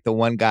land with like the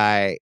one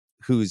guy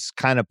who's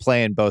kind of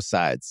playing both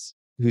sides,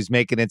 who's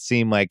making it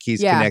seem like he's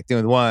connecting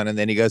with one and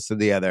then he goes to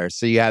the other.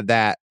 So you have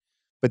that.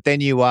 But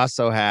then you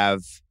also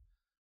have,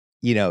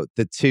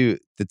 the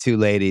two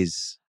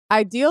ladies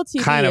Ideal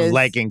TV kind of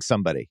liking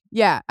somebody.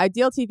 Yeah.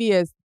 Ideal TV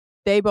is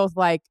they both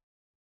like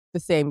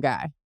the same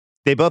guy.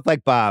 They both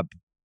like Bob.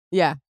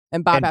 Yeah.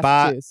 And Bob has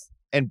to choose.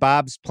 And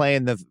Bob's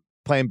playing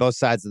both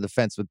sides of the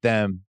fence with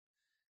them.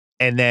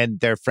 And then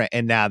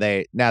now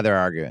they're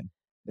arguing.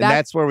 And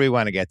that's where we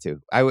want to get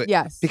to.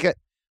 Yes. Because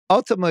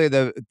ultimately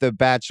the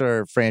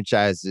Bachelor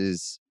franchise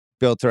is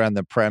built around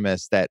the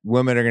premise that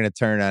women are going to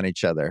turn on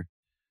each other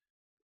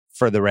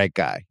for the right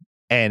guy.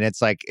 And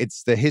it's like,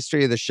 it's the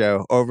history of the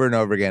show over and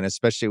over again,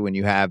 especially when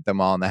you have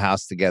them all in the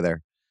house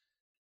together.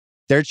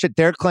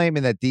 They're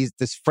claiming that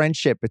this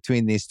friendship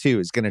between these 2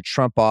 is going to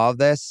trump all of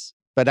this.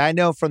 But I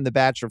know from the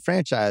Bachelor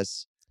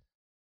franchise,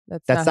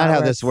 that's not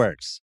how this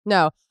works.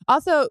 No.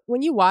 Also,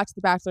 when you watch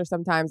The Bachelor,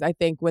 sometimes I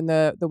think when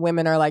the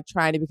women are like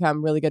trying to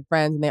become really good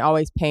friends and they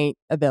always paint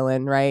a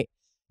villain, right?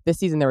 This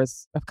season there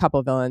was a couple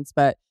of villains,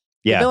 but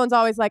the villain's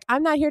always like,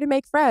 I'm not here to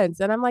make friends.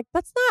 And I'm like,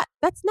 that's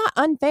not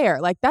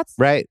unfair. Like, that's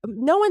right.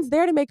 No one's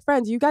there to make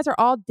friends. You guys are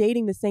all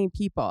dating the same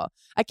people.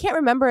 I can't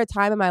remember a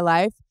time in my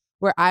life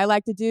where I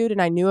liked a dude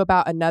and I knew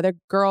about another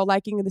girl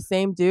liking the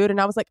same dude.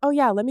 And I was like, oh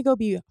yeah, let me go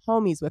be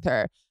homies with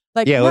her.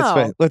 Like,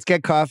 no. Let's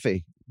get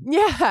coffee.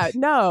 Yeah,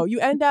 no, you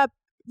end up,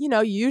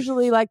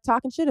 usually like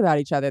talking shit about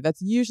each other.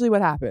 That's usually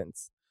what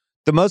happens.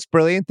 The most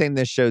brilliant thing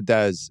this show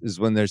does is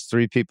when there's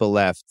 3 people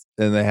left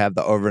and they have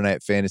the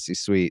overnight fantasy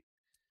suite.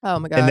 Oh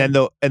my God.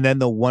 And then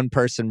the one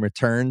person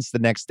returns the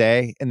next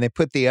day and they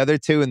put the other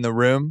 2 in the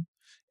room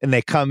and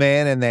they come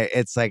in and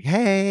it's like,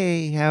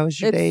 hey, how was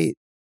your date?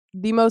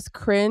 The most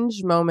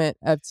cringe moment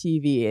of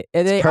TV.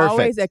 They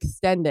always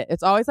extend it.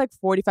 It's always like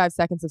 45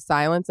 seconds of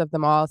silence of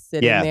them all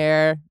sitting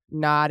there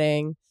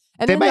nodding.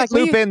 And they might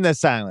loop in the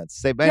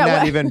silence. They might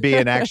not even be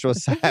an actual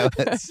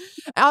silence.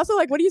 Also,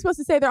 like, what are you supposed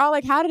to say? They're all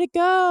like, how did it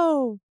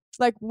go?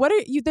 Like,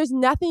 there's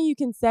nothing you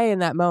can say in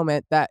that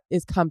moment that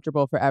is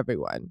comfortable for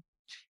everyone.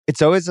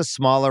 It's always a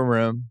smaller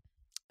room.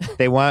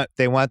 They want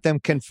them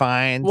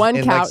confined. One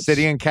couch. Like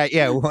sitting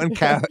in one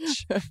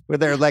couch where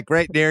they're like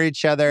right near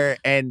each other.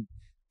 And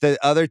the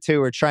other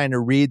 2 are trying to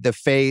read the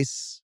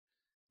face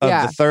of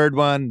the third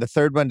one. The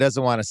third one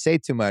doesn't want to say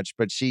too much,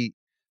 but she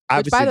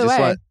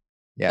obviously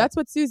that's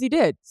what Susie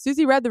did.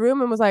 Susie read the room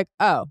and was like,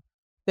 oh,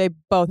 they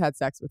both had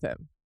sex with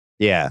him.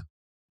 Yeah.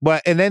 Well,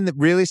 and then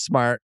really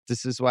smart.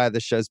 This is why the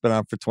show's been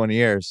on for 20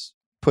 years,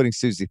 putting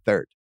Susie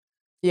third.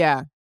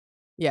 Yeah.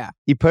 Yeah.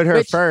 You put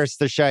her first,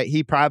 the show,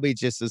 he probably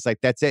just was like,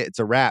 that's it. It's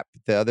a wrap.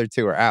 The other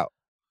two are out.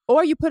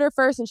 Or you put her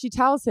first and she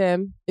tells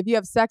him, if you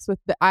have sex with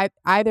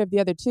either of the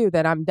other two,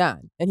 then I'm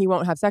done. And he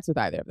won't have sex with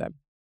either of them.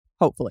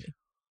 Hopefully.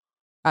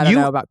 I don't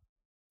know about...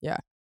 Yeah.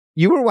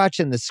 You were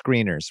watching the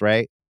screeners,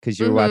 right? Because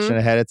you were watching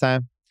ahead of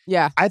time?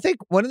 Yeah. I think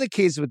one of the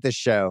keys with this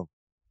show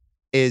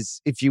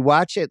is if you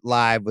watch it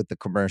live with the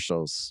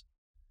commercials,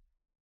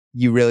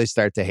 you really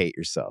start to hate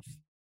yourself.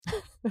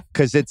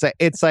 Because it's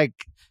like...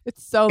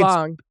 It's so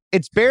long.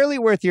 It's barely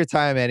worth your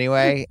time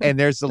anyway. And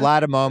there's a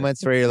lot of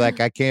moments where you're like,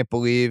 I can't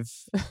believe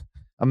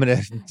I'm going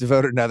to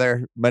devote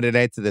another Monday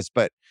night to this.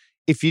 But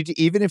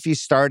even if you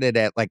started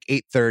at like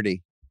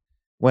 8:30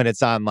 when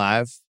it's on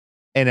live,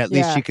 and at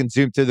least you can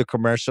zoom through the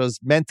commercials,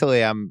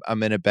 mentally I'm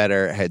in a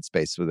better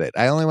headspace with it.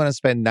 I only want to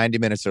spend 90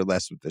 minutes or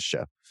less with this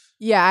show.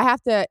 Yeah, I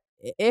have to.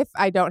 If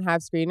I don't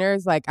have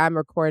screeners, like I'm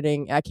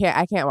recording, I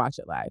can't watch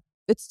it live.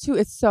 It's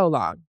so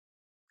long.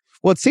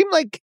 Well, it seemed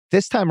like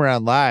this time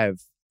around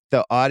live,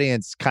 the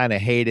audience kind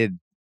of hated,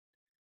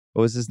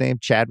 what was his name?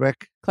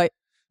 Chadwick?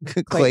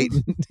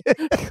 Clayton.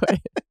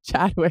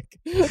 Chadwick.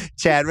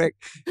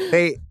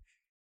 It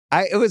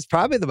was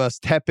probably the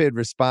most tepid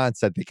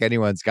response I think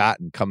anyone's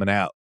gotten coming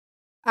out.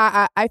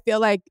 I feel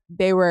like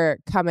they were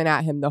coming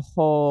at him the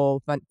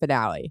whole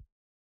finale.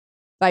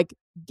 Like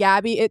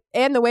Gabby,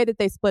 and the way that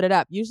they split it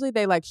up. Usually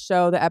they like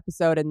show the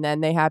episode and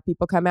then they have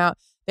people come out.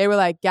 They were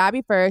like,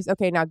 Gabby first.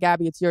 Okay, now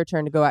Gabby, it's your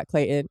turn to go at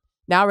Clayton.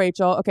 Now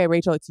Rachel. Okay,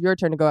 Rachel, it's your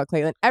turn to go at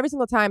Clayton. Every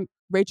single time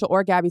Rachel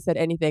or Gabby said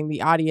anything,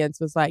 the audience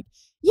was like,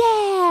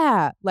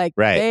 yeah. Like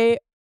they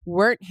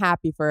weren't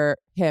happy for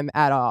him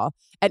at all.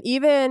 And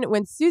even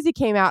when Susie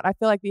came out, I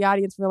feel like the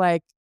audience were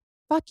like,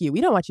 fuck you.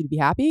 We don't want you to be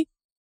happy.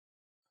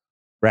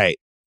 Right.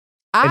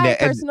 I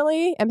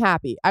personally am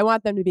happy. I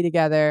want them to be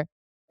together.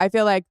 I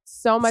feel like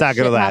so much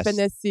shit happened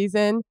this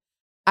season.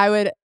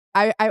 I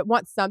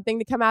want something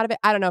to come out of it.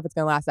 I don't know if it's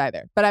going to last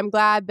either, but I'm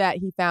glad that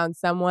he found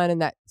someone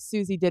and that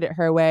Susie did it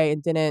her way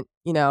and didn't,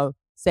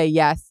 say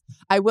yes.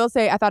 I will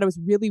say I thought it was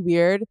really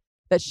weird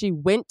that she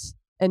went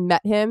and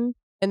met him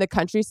in the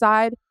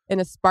countryside in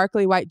a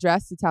sparkly white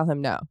dress to tell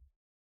him no.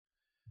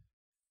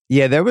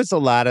 Yeah, there was a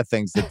lot of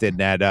things that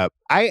didn't add up.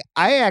 I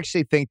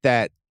actually think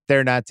that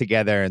they're not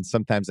together, and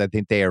sometimes I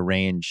think they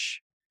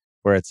arrange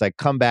where it's like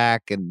come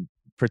back and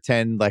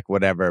pretend like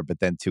whatever, but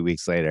then 2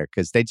 weeks later,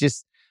 because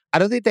I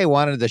don't think they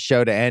wanted the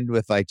show to end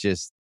with like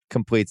just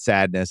complete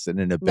sadness and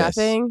an abyss.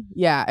 Nothing.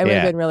 Yeah, it would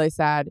have been really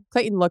sad.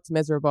 Clayton looked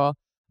miserable.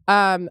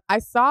 I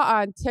saw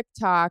on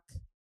TikTok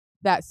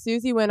that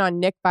Susie went on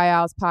Nick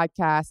Vial's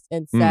podcast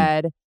and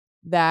said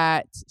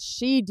that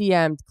she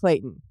DM'd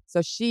Clayton.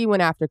 So she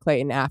went after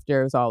Clayton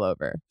after it was all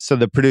over. So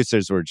the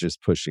producers were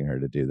just pushing her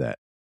to do that.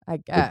 I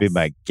guess. Would be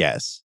my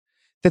guess.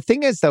 The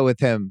thing is, though, with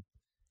him,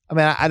 I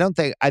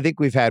mean, I think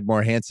we've had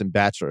more handsome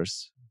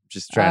bachelors.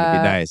 Just trying to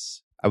be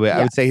nice. I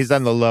would say he's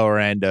on the lower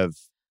end of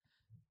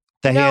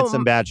the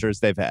handsome bachelors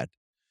they've had.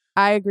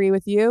 I agree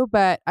with you,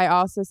 but I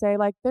also say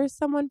like there's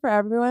someone for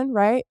everyone,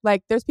 right?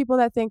 Like there's people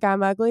that think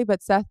I'm ugly,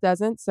 but Seth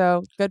doesn't.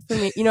 So good for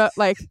me.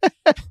 Like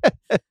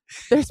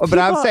there's people... But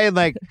I'm saying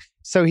like,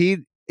 so he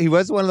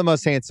was one of the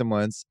most handsome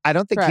ones. I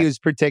don't think he was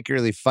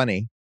particularly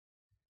funny.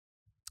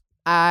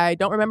 I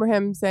don't remember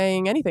him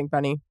saying anything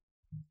funny.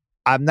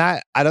 I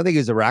don't think he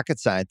was a rocket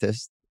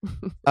scientist.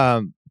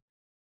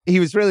 He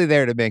was really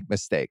there to make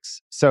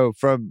mistakes. So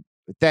from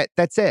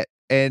that's it.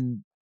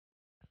 And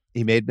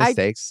he made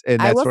mistakes,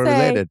 and that's where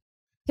related.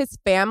 His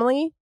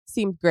family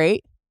seemed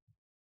great.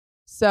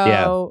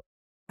 So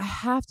I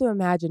have to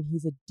imagine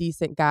he's a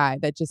decent guy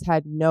that just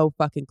had no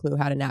fucking clue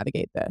how to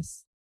navigate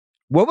this.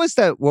 What was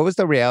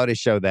the reality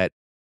show that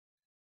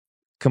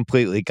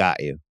completely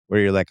got you? Where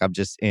you're like, I'm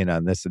just in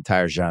on this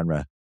entire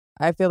genre.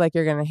 I feel like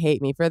you're going to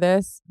hate me for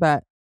this,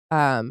 but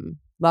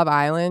Love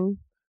Island.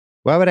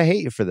 Why would I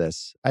hate you for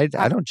this? I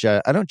don't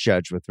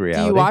judge with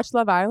reality. Do you watch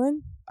Love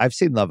Island? I've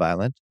seen Love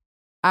Island.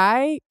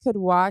 I could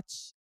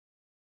watch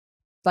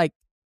like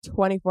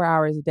 24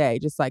 hours a day,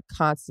 just like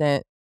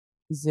constant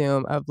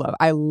Zoom of love.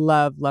 I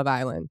love Love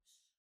Island.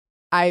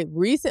 I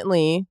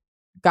recently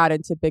got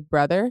into Big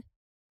Brother.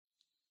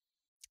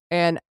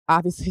 And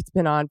obviously it's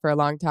been on for a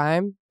long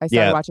time. I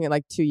started watching it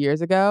like 2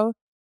 years ago.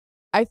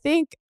 I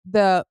think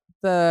the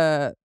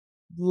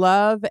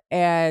love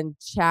and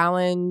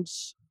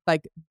challenge,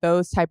 like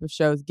those type of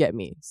shows get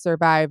me.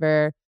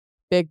 Survivor,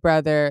 Big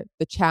Brother,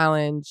 The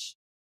Challenge.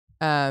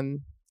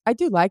 I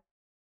do like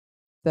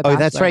the Bachelor,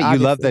 that's right.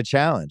 obviously. You love The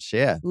Challenge.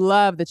 Yeah.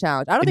 Love The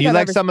Challenge. I don't think you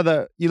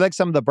like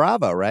some of the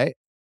Bravo, right?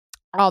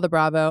 All the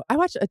Bravo. I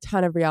watch a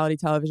ton of reality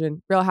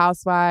television. Real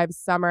Housewives,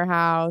 Summer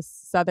House,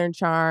 Southern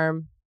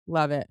Charm.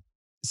 Love it.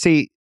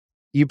 See,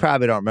 you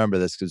probably don't remember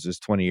this because it was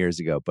 20 years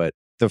ago, but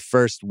the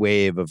first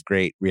wave of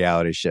great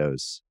reality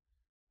shows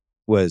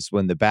was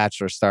when The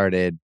Bachelor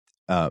started,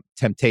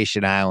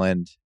 Temptation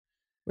Island,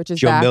 which is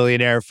Joe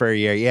Millionaire for a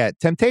year. Yeah,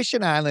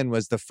 Temptation Island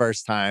was the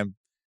first time.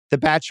 The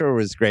Bachelor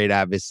was great,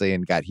 obviously,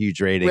 and got huge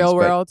ratings. Real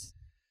World.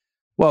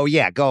 Well,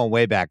 yeah, going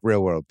way back,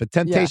 Real World. But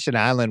Temptation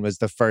Island was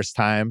the first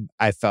time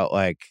I felt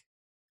like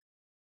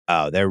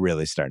Oh, they're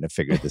really starting to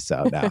figure this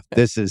out now.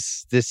 This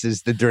is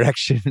the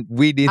direction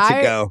we need to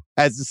go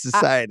as a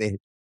society.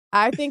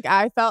 I think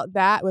I felt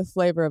that with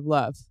Flavor of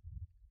Love.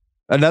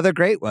 Another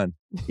great one.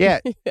 Yeah.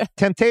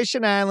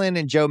 Temptation Island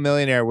and Joe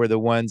Millionaire were the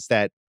ones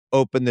that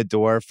opened the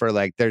door for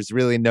like, there's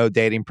really no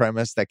dating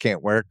premise that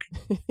can't work.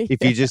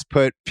 If you just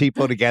put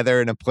people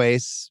together in a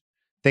place,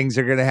 things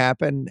are going to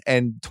happen.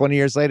 And 20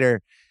 years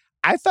later,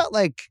 I felt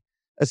like,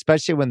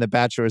 especially when The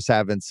Bachelor was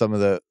having some of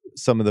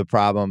the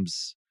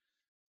problems,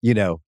 you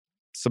know,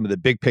 some of the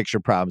big picture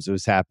problems that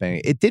was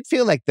happening, it did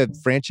feel like the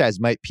franchise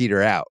might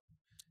peter out.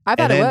 I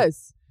thought it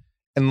was.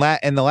 And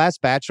the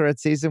last Bachelorette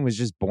season was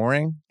just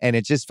boring. And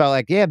it just felt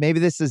like, yeah,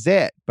 maybe this is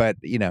it. But,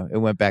 you know, it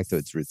went back to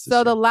its roots.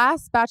 So the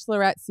last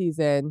Bachelorette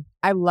season,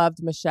 I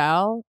loved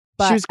Michelle.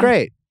 But she was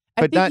great.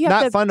 But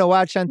not fun to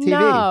watch on TV.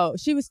 No,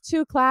 she was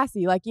too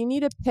classy. Like, you need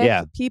to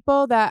pick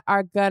people that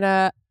are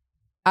gonna,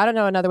 I don't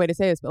know another way to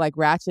say this, but like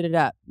ratchet it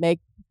up. Make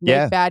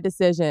bad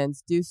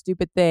decisions. Do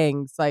stupid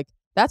things. Like,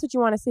 that's what you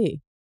want to see.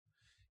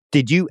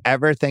 Did you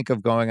ever think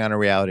of going on a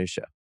reality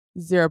show?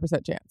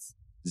 0% chance.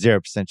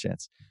 0%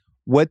 chance.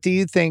 What do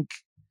you think?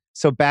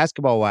 So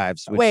Basketball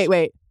Wives. Which,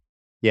 wait.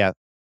 Yeah.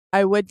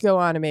 I would go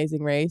on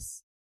Amazing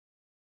Race.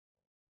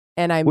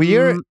 And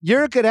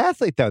you're a good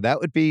athlete though. That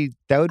would be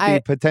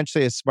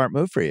potentially a smart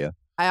move for you.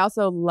 I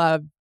also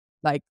love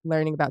like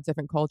learning about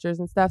different cultures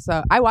and stuff.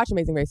 So I watch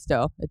Amazing Race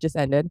still. It just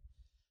ended.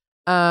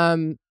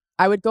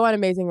 I would go on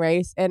Amazing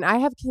Race, and I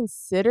have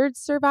considered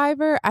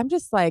Survivor. I'm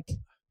just like,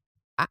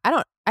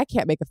 I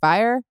can't make a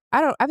fire.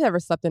 I've never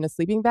slept in a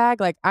sleeping bag.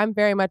 Like, I'm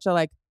very much a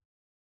like,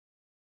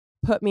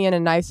 put me in a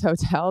nice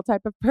hotel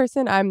type of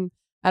person. I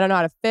don't know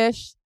how to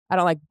fish. I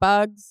don't like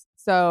bugs.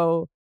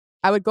 So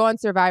I would go on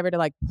Survivor to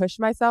like push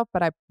myself,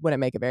 but I wouldn't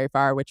make it very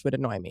far, which would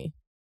annoy me.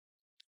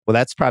 Well,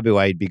 that's probably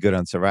why you'd be good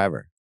on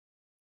Survivor.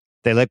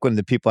 They like when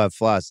the people have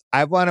flaws.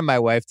 I've wanted my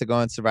wife to go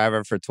on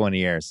Survivor for 20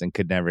 years and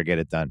could never get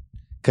it done.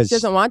 She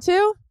doesn't want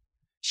to?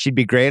 She'd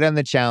be great on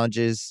the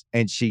challenges,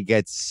 and she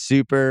gets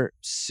super,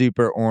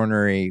 super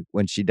ornery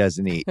when she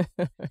doesn't eat.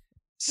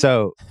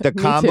 So the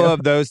combo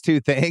of those two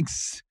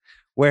things,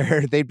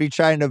 where they'd be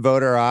trying to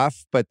vote her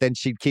off, but then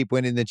she'd keep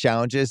winning the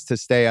challenges to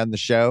stay on the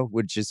show,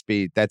 would just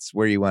be, that's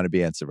where you want to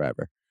be on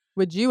Survivor.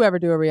 Would you ever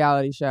do a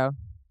reality show?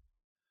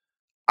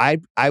 I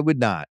would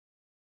not.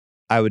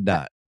 I would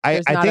not.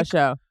 There's not a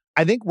show.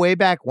 I think way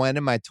back when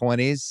in my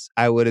 20s,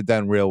 I would have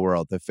done Real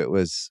World if it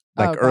was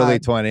like early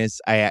 20s.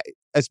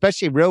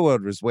 Especially Real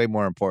World was way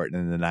more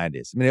important in the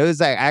 90s. I mean, it was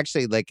like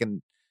actually like a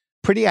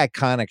pretty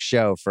iconic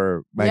show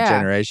for my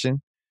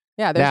generation.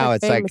 Yeah, there's now like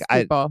it's famous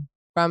like people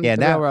from the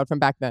Real World from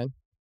back then.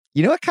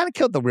 You know what kind of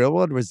killed the Real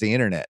World was the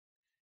internet.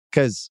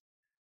 Because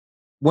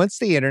once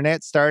the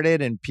internet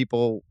started and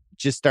people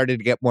just started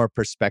to get more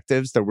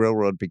perspectives, the Real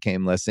World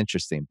became less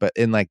interesting. But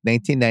in like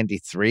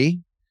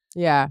 1993,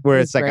 where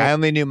it's like, I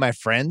only knew my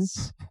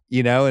friends,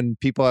 you know, and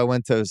people I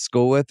went to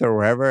school with or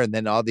wherever. And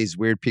then all these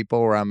weird people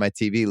were on my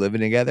TV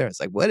living together. It's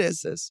like, what is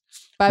this?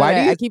 By the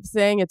way, I keep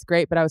saying it's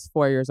great, but I was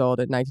 4 years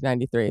old in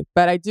 1993.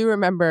 But I do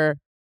remember,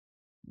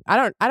 I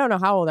don't know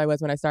how old I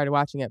was when I started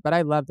watching it, but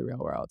I love the Real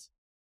World.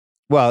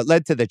 Well, it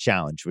led to The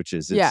Challenge, which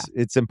is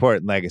its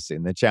important legacy.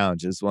 And The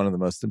Challenge is one of the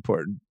most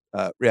important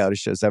reality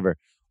shows ever.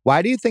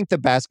 Why do you think the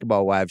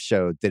Basketball Wives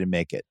show didn't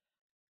make it?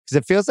 Because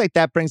it feels like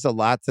that brings a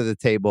lot to the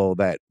table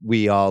that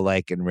we all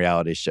like in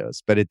reality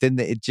shows, but it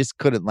didn't. It just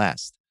couldn't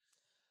last.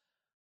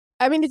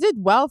 I mean, it did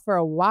well for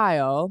a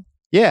while.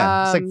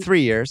 Yeah, it's like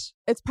 3 years.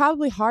 It's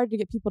probably hard to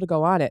get people to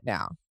go on it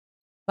now.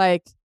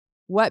 Like,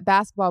 what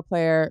basketball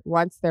player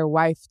wants their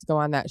wife to go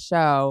on that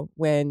show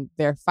when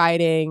they're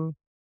fighting?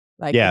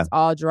 Like, it's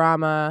all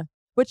drama,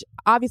 which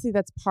obviously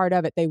that's part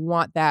of it. They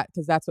want that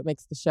because that's what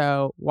makes the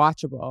show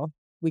watchable.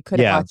 We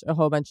couldn't watch a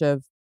whole bunch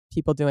of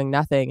people doing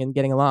nothing and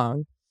getting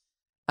along.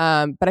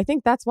 But I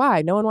think that's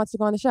why no one wants to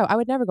go on the show. I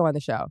would never go on the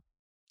show.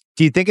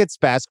 Do you think it's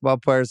basketball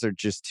players are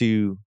just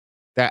too...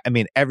 I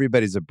mean,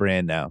 everybody's a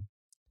brand now.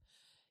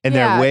 And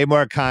they're way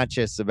more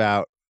conscious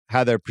about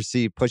how they're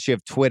perceived. Plus, you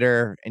have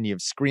Twitter and you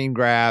have screen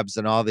grabs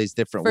and all these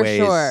different ways.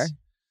 For sure.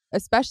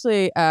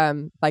 Especially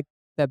like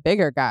the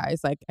bigger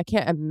guys. Like, I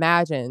can't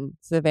imagine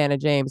Savannah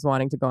James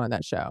wanting to go on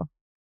that show.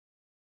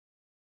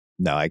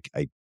 No, I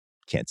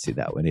can't see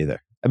that one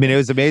either. I mean, it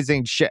was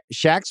amazing.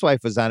 Shaq's wife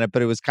was on it,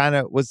 but it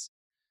was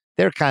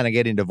they're kind of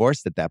getting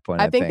divorced at that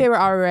point. I think they were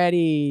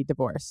already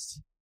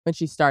divorced when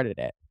she started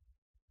it.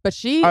 But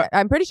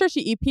I'm pretty sure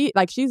she EP,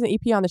 like she's an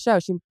EP on the show.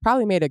 She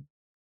probably made a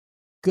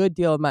good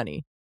deal of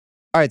money.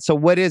 All right. So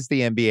what is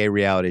the NBA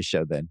reality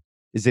show then?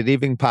 Is it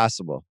even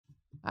possible?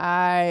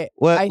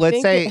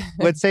 Let's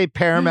say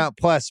Paramount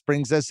Plus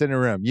brings us in a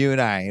room, you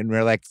and I, and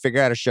we're like,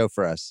 figure out a show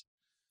for us.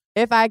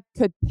 If I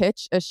could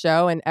pitch a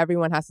show and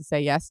everyone has to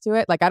say yes to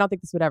it, like, I don't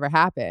think this would ever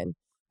happen.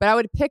 But I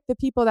would pick the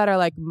people that are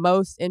like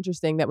most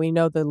interesting, that we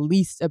know the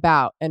least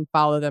about, and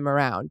follow them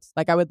around.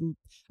 Like, I would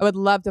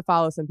love to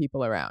follow some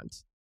people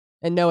around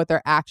and know what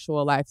their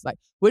actual life's like.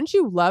 Wouldn't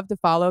you love to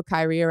follow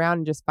Kyrie around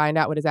and just find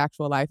out what his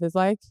actual life is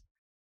like?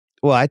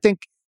 Well, I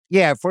think,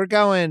 if we're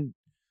going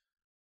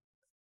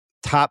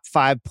top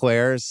 5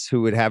 players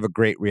who would have a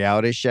great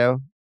reality show,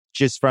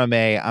 just from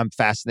I'm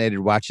fascinated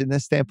watching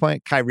this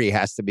standpoint, Kyrie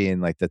has to be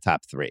in like the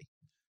top 3.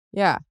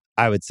 Yeah.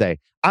 I would say.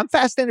 I'm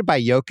fascinated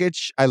by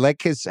Jokic. I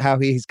like how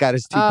he's got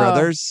his 2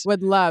 brothers.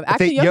 Would love. I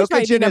think Actually, Jokic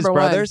might be and his number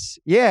brothers.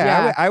 1.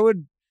 Yeah. I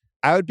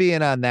would be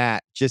in on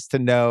that just to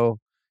know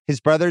his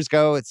brothers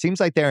go. It seems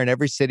like they're in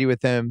every city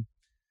with him.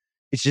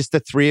 It's just the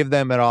 3 of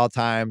them at all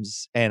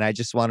times. And I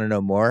just want to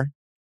know more.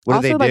 What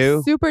also, do they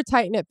do? Super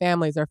tight-knit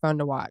families are fun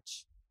to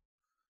watch.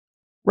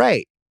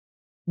 Right.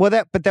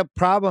 Well, but the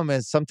problem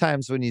is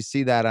sometimes when you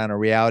see that on a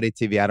reality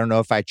TV, I don't know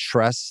if I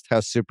trust how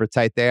super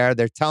tight they are.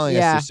 They're telling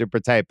us they're super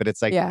tight, but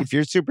it's like, if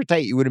you're super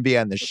tight, you wouldn't be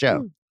on the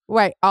show.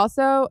 Right.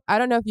 Also, I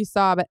don't know if you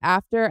saw, but I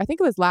think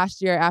it was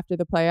last year after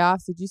the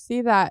playoffs, did you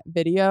see that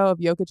video of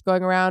Jokic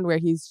going around where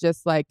he's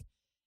just like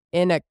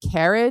in a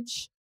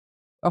carriage?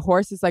 A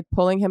horse is like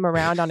pulling him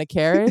around on a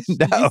carriage.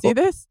 No. Did you see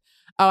this?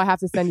 Oh, I have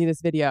to send you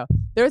this video.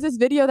 There was this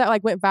video that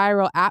like went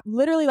viral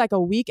literally like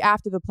a week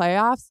after the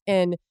playoffs,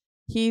 and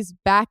he's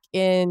back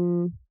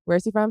in, where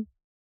is he from?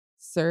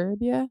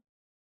 Serbia?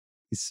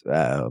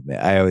 Oh man,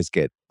 I always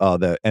get all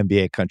the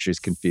NBA countries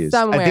confused.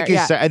 Somewhere,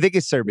 I think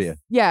it's Serbia.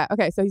 Yeah.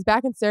 Okay. So he's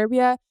back in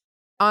Serbia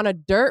on a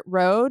dirt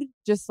road,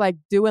 just like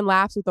doing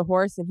laps with the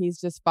horse, and he's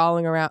just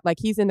following around. Like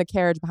he's in the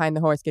carriage behind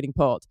the horse getting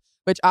pulled,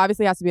 which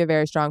obviously has to be a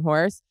very strong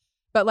horse.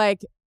 But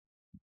like,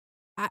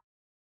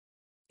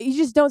 you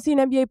just don't see an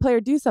NBA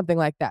player do something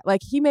like that.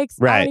 Like he makes,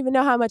 I don't even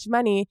know how much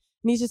money,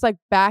 and he's just like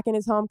back in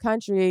his home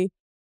country,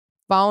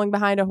 following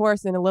behind a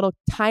horse in a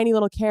tiny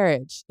little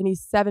carriage, and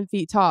he's 7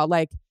 feet tall.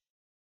 Like,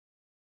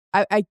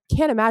 I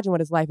can't imagine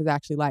what his life is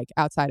actually like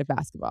outside of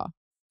basketball.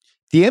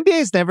 The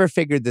NBA's never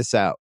figured this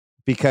out,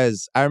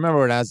 because I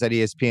remember when I was at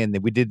ESPN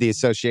that we did the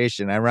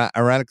association,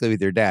 ironically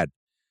with your dad.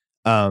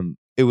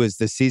 It was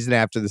the season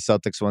after the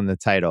Celtics won the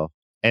title,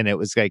 and it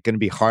was like going to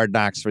be hard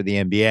knocks for the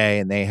NBA,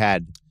 and they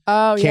had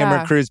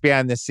camera crews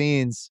behind the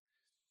scenes,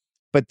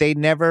 but they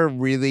never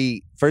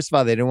really, first of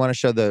all, they didn't want to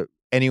show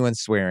anyone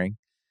swearing.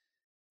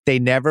 They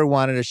never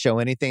wanted to show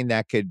anything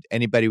that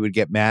anybody would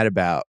get mad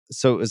about.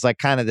 So it was like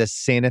kind of this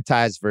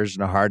sanitized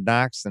version of Hard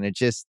Knocks. And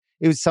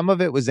some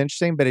of it was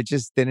interesting, but it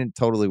just didn't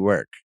totally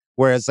work.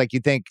 Whereas like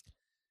you think,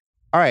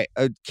 all right,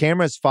 a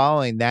camera's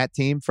following that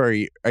team for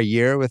a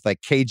year with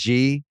like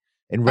KG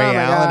and Ray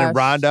Allen and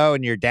Rondo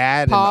and your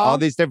dad Paul. And all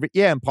these different,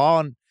 and Paul.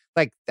 And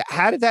like,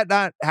 how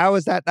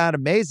is that not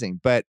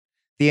amazing? But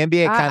the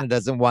NBA kind of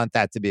doesn't want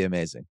that to be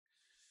amazing.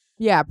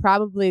 Yeah,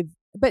 probably.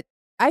 But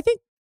I think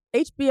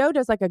HBO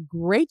does like a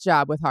great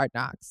job with Hard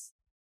Knocks.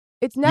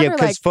 It's never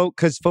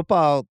because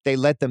football, they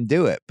let them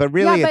do it, but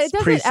really but it's it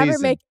doesn't preseason. ever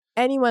make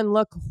anyone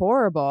look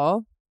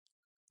horrible.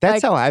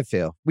 That's how I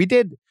feel. We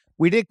did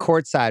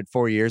Courtside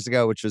 4 years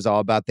ago, which was all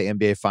about the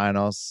NBA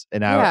Finals,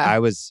 and I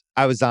was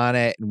on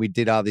it, and we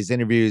did all these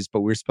interviews, but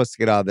we were supposed to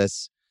get all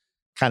this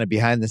kind of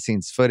behind the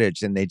scenes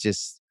footage, and they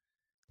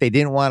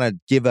didn't want to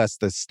give us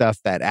the stuff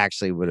that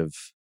actually would have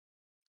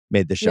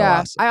made the show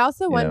awesome. I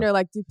also wonder,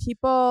 like, do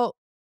people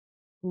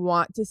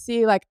want to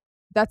see, like,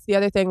 that's the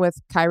other thing with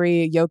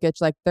Kyrie,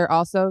 Jokic, like they're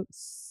also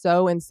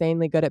so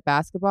insanely good at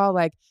basketball.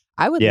 Like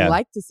I would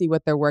like to see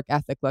what their work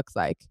ethic looks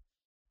like,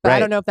 but I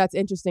don't know if that's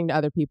interesting to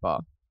other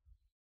people.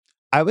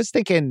 I was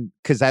thinking,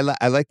 because I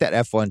like that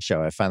F1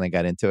 show. I finally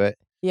got into it.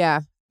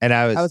 Yeah. And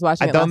I was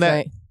watching it last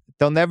night.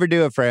 They'll never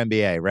do it for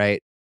NBA,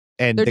 right?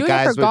 And they're the doing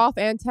guys it for golf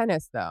and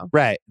tennis, though.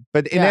 Right.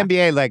 But in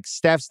NBA, like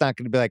Steph's not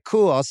going to be like,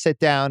 cool, I'll sit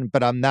down,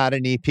 but I'm not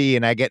an EP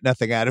and I get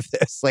nothing out of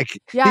this. Like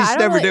he's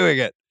never doing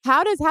it.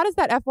 How does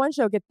that F1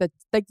 show get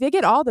they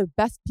get all the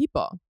best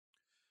people?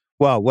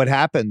 Well, what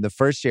happened the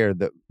first year,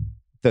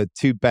 the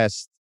two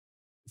best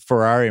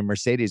Ferrari and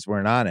Mercedes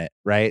weren't on it,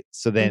 right?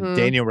 So then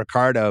Daniel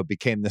Ricciardo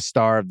became the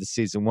star of the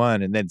season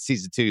 1, and then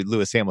season 2,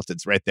 Lewis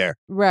Hamilton's right there.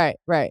 Right.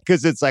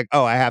 Because it's like,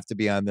 oh, I have to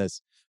be on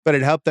this. But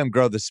it helped them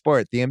grow the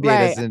sport. The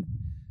NBA doesn't.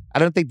 I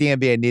don't think the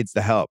NBA needs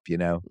the help, you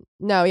know?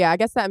 No, yeah, I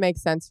guess that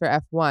makes sense for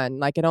F1.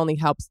 Like, it only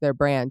helps their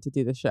brand to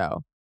do the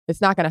show.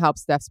 It's not going to help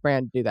Steph's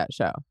brand to do that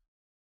show.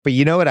 But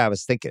you know what I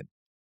was thinking?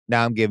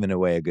 Now I'm giving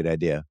away a good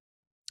idea.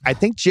 I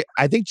think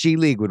G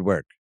League would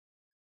work.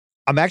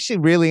 I'm actually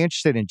really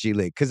interested in G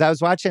League because I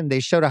was watching, they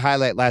showed a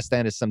highlight last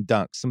night of some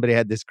dunk. Somebody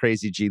had this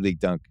crazy G League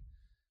dunk.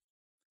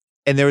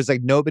 And there was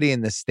like nobody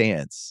in the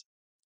stands.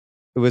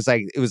 It was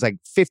like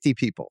 50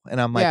 people. And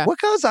I'm like, what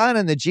goes on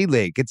in the G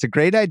League? It's a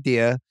great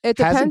idea. It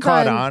hasn't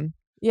caught on.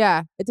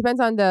 Yeah. It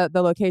depends on the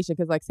location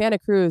because like Santa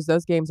Cruz,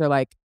 those games are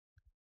like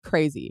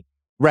crazy.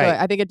 Right.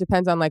 So I think it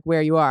depends on like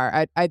where you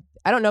are. I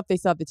don't know if they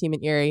still have the team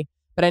in Erie,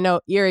 but I know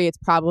Erie, it's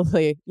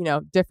probably,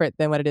 different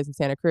than what it is in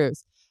Santa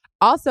Cruz.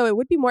 Also, it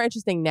would be more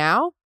interesting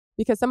now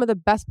because some of the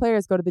best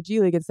players go to the G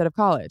League instead of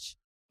college.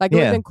 Like it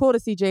would have been cool to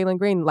see Jalen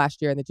Green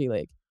last year in the G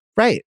League.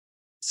 Right.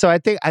 So I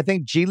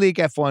think G League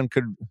F1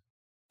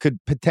 could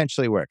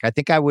potentially work. I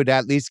think I would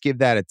at least give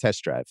that a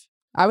test drive.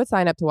 I would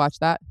sign up to watch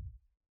that.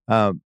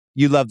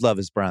 You loved Love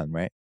is Brown,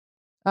 right?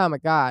 Oh my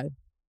God.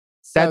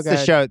 That's the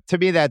show. To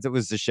me, that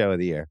was the show of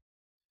the year.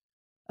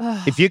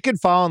 If you could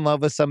fall in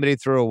love with somebody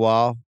through a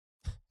wall,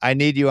 I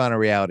need you on a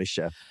reality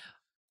show.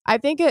 I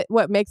think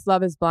what makes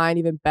Love is Blind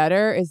even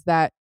better is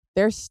that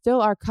there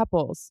still are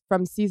couples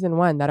from season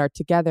 1 that are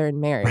together and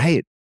married.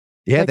 Right.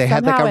 Yeah, like, they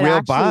had like a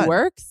real bond.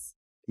 Works.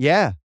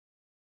 Yeah.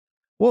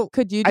 Well,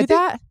 could you do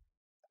that?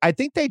 I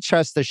think they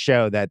trust the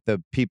show that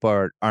the people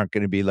aren't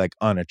going to be like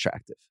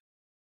unattractive.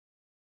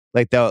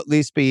 Like they'll at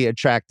least be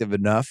attractive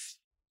enough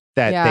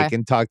that they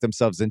can talk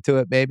themselves into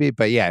it, maybe.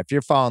 But yeah, if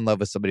you're falling in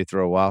love with somebody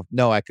through a while,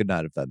 no, I could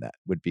not have done that.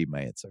 Would be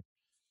my answer.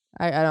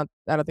 I don't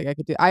think I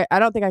could do. I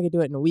don't think I could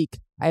do it in a week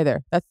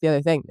either. That's the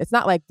other thing. It's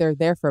not like they're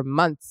there for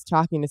months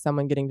talking to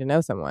someone, getting to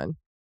know someone.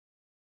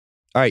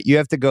 All right, you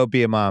have to go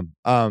be a mom.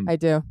 I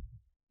do.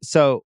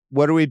 So,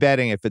 what are we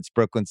betting if it's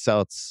Brooklyn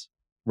Celtics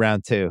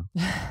round 2?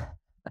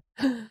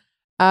 First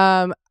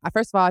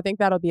of all, I think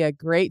that'll be a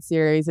great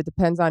series. It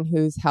depends on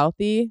who's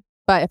healthy.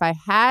 But if I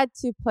had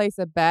to place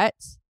a bet,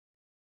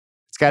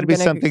 it's got to be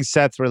something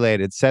Seth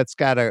related. Seth's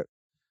got to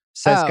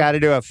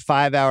do a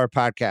 5-hour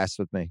podcast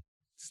with me.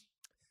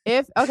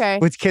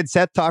 Can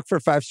Seth talk for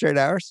 5 straight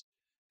hours?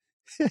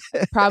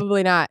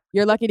 Probably not.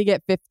 You're lucky to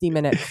get 50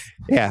 minutes.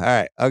 Yeah. All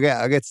right. Okay.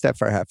 I'll get Steph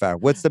for a half hour.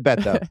 What's the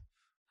bet though?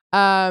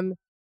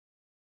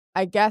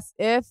 I guess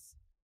if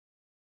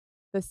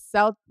the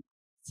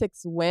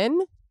Celtics win.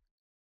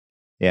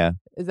 Yeah.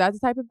 Is that the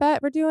type of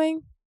bet we're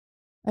doing?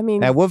 I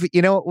mean, we'll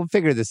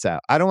figure this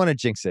out. I don't want to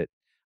jinx it.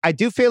 I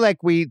do feel like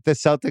the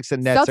Celtics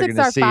and Nets are going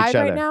to see each other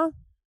right now.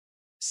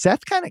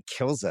 Seth kind of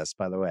kills us,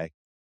 by the way.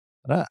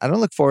 I don't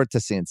look forward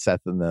to seeing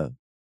Seth in the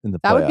playoffs.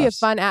 That would be a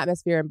fun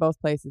atmosphere in both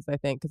places, I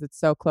think, because it's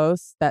so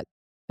close that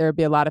there would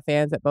be a lot of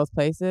fans at both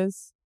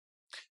places.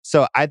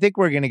 So I think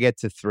we're going to get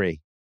to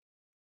 3.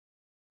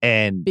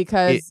 And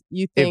because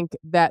you think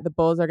that the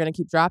Bulls are going to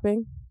keep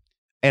dropping?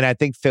 And I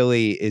think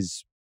Philly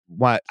is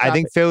what I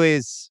think Philly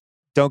is.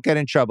 Don't get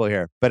in trouble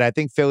here, but I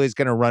think Philly's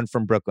going to run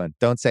from Brooklyn.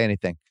 Don't say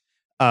anything.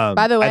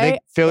 By the way, I think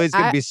Philly's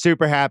going to be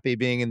super happy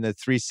being in the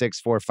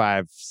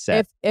 3-6-4-5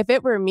 set. If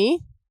it were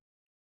me,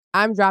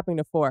 I'm dropping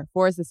to 4.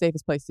 4 is the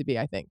safest place to be,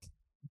 I think.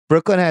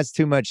 Brooklyn has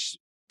too much.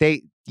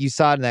 You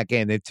saw it in that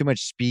game. They have too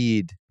much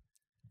speed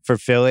for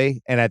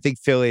Philly, and I think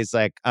Philly's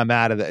like, I'm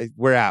out of the.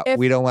 We're out.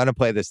 We don't want to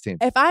play this team.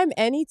 If I'm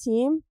any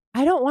team,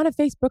 I don't want to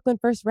face Brooklyn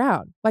first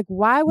round. Like,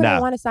 why would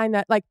I want to sign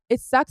that? Like, it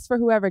sucks for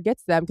whoever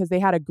gets them because they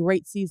had a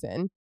great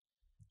season.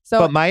 So,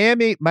 but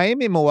Miami,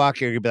 and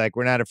Milwaukee are gonna be like,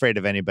 we're not afraid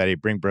of anybody.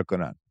 Bring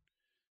Brooklyn on.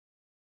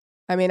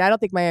 I mean, I don't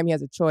think Miami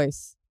has a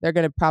choice. They're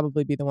going to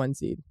probably be the 1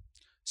 seed.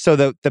 So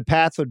the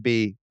path would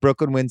be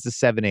Brooklyn wins the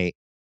 7-8.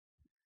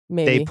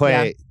 Maybe they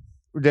play.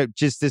 Yeah.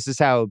 This is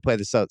how it would play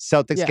the Celtics.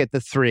 Celtics get the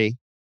 3.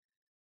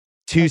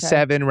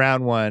 2-7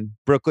 round 1.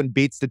 Brooklyn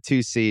beats the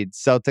 2 seed.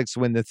 Celtics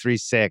win the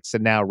 3-6,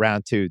 and now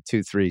round 2,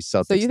 2-3.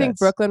 Celtics. So you think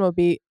Brooklyn will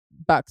beat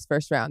Bucks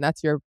first round?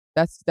 That's your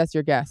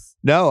guess.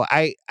 No,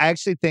 I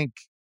actually think.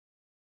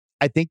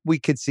 I think we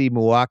could see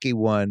Milwaukee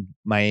 1,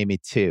 Miami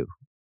 2.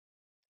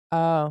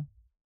 Oh,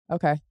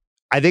 okay.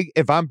 I think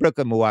if I'm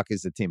Brooklyn,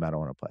 Milwaukee's the team I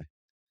don't want to play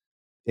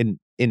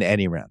in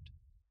any round.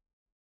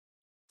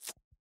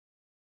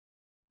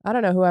 I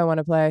don't know who I want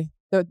to play.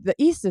 The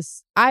East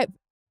is I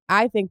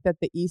think that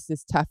the East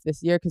is tough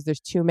this year because there's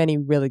too many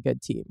really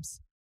good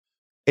teams.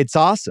 It's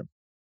awesome.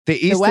 The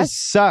East has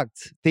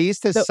sucked. The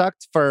East has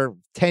sucked for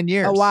 10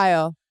 years. A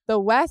while. The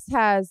West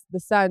has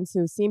the Suns,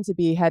 who seem to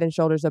be head and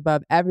shoulders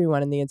above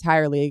everyone in the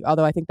entire league,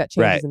 although I think that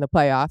changes in the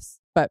playoffs.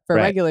 But for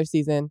regular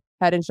season,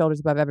 head and shoulders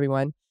above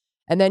everyone.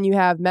 And then you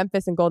have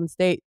Memphis and Golden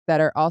State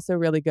that are also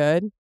really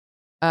good.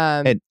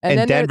 And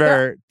then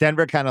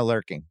Denver kind of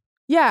lurking.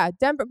 Yeah,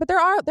 Denver. But there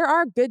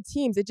are good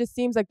teams. It just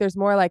seems like there's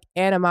more like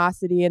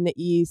animosity in the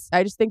East.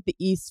 I just think the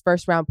East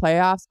first round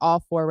playoffs,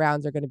 all 4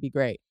 rounds are going to be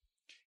great.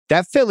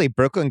 That Philly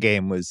Brooklyn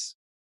game was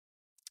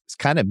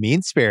kind of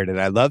mean spirited.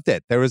 I loved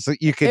it. There was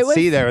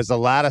see there was a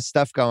lot of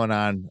stuff going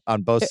on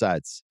both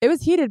sides. It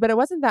was heated, but it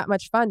wasn't that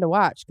much fun to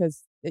watch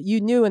because you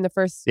knew in the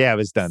first it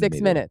was done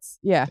 6 minutes.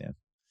 Yeah.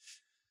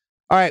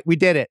 All right, we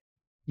did it.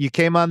 You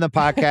came on the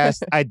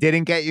podcast. I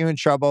didn't get you in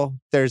trouble.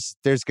 There's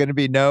going to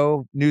be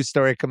no news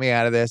story coming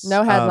out of this.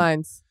 No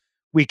headlines.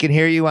 We can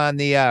hear you on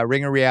the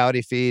Ringer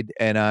reality feed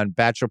and on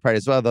Bachelor Party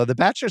as well, though the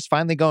Bachelor's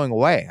finally going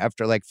away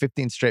after like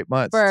 15 straight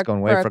months. It's going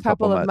away for a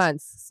couple of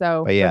months.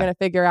 So we're going to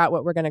figure out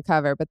what we're going to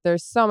cover. But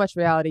there's so much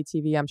reality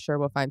TV, I'm sure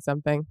we'll find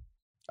something.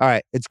 All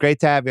right. It's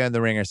great to have you on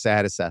the Ringer. Say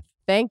hi to Seth.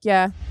 Thank you.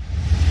 All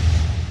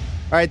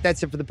right.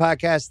 That's it for the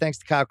podcast. Thanks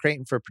to Kyle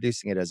Creighton for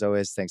producing it as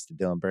always. Thanks to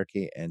Dylan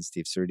Berkey and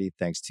Steve Cerruti.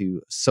 Thanks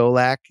to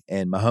Solak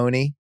and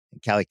Mahoney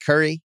and Callie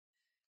Curry.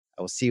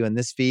 I will see you in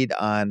this feed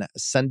on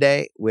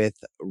Sunday with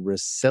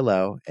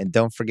Russillo. And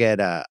don't forget,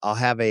 I'll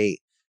have a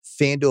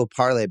FanDuel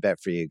parlay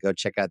bet for you. Go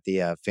check out the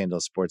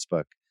FanDuel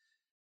Sportsbook.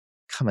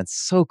 Coming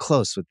so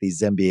close with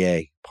these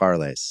NBA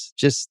parlays.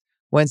 Just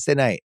Wednesday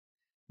night.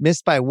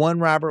 Missed by 1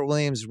 Robert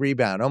Williams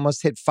rebound.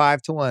 Almost hit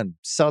 5-1.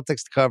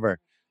 Celtics to cover.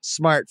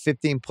 Smart,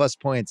 15+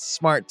 points.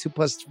 Smart,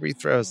 2+ free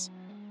throws.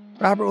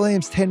 Robert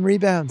Williams, 10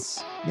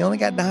 rebounds. You only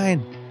got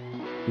 9.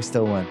 We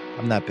still won.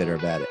 I'm not bitter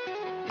about it.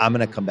 I'm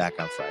going to come back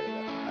on Friday.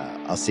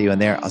 I'll see you in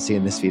there. I'll see you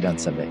in this feed on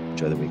Sunday.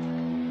 Enjoy the week.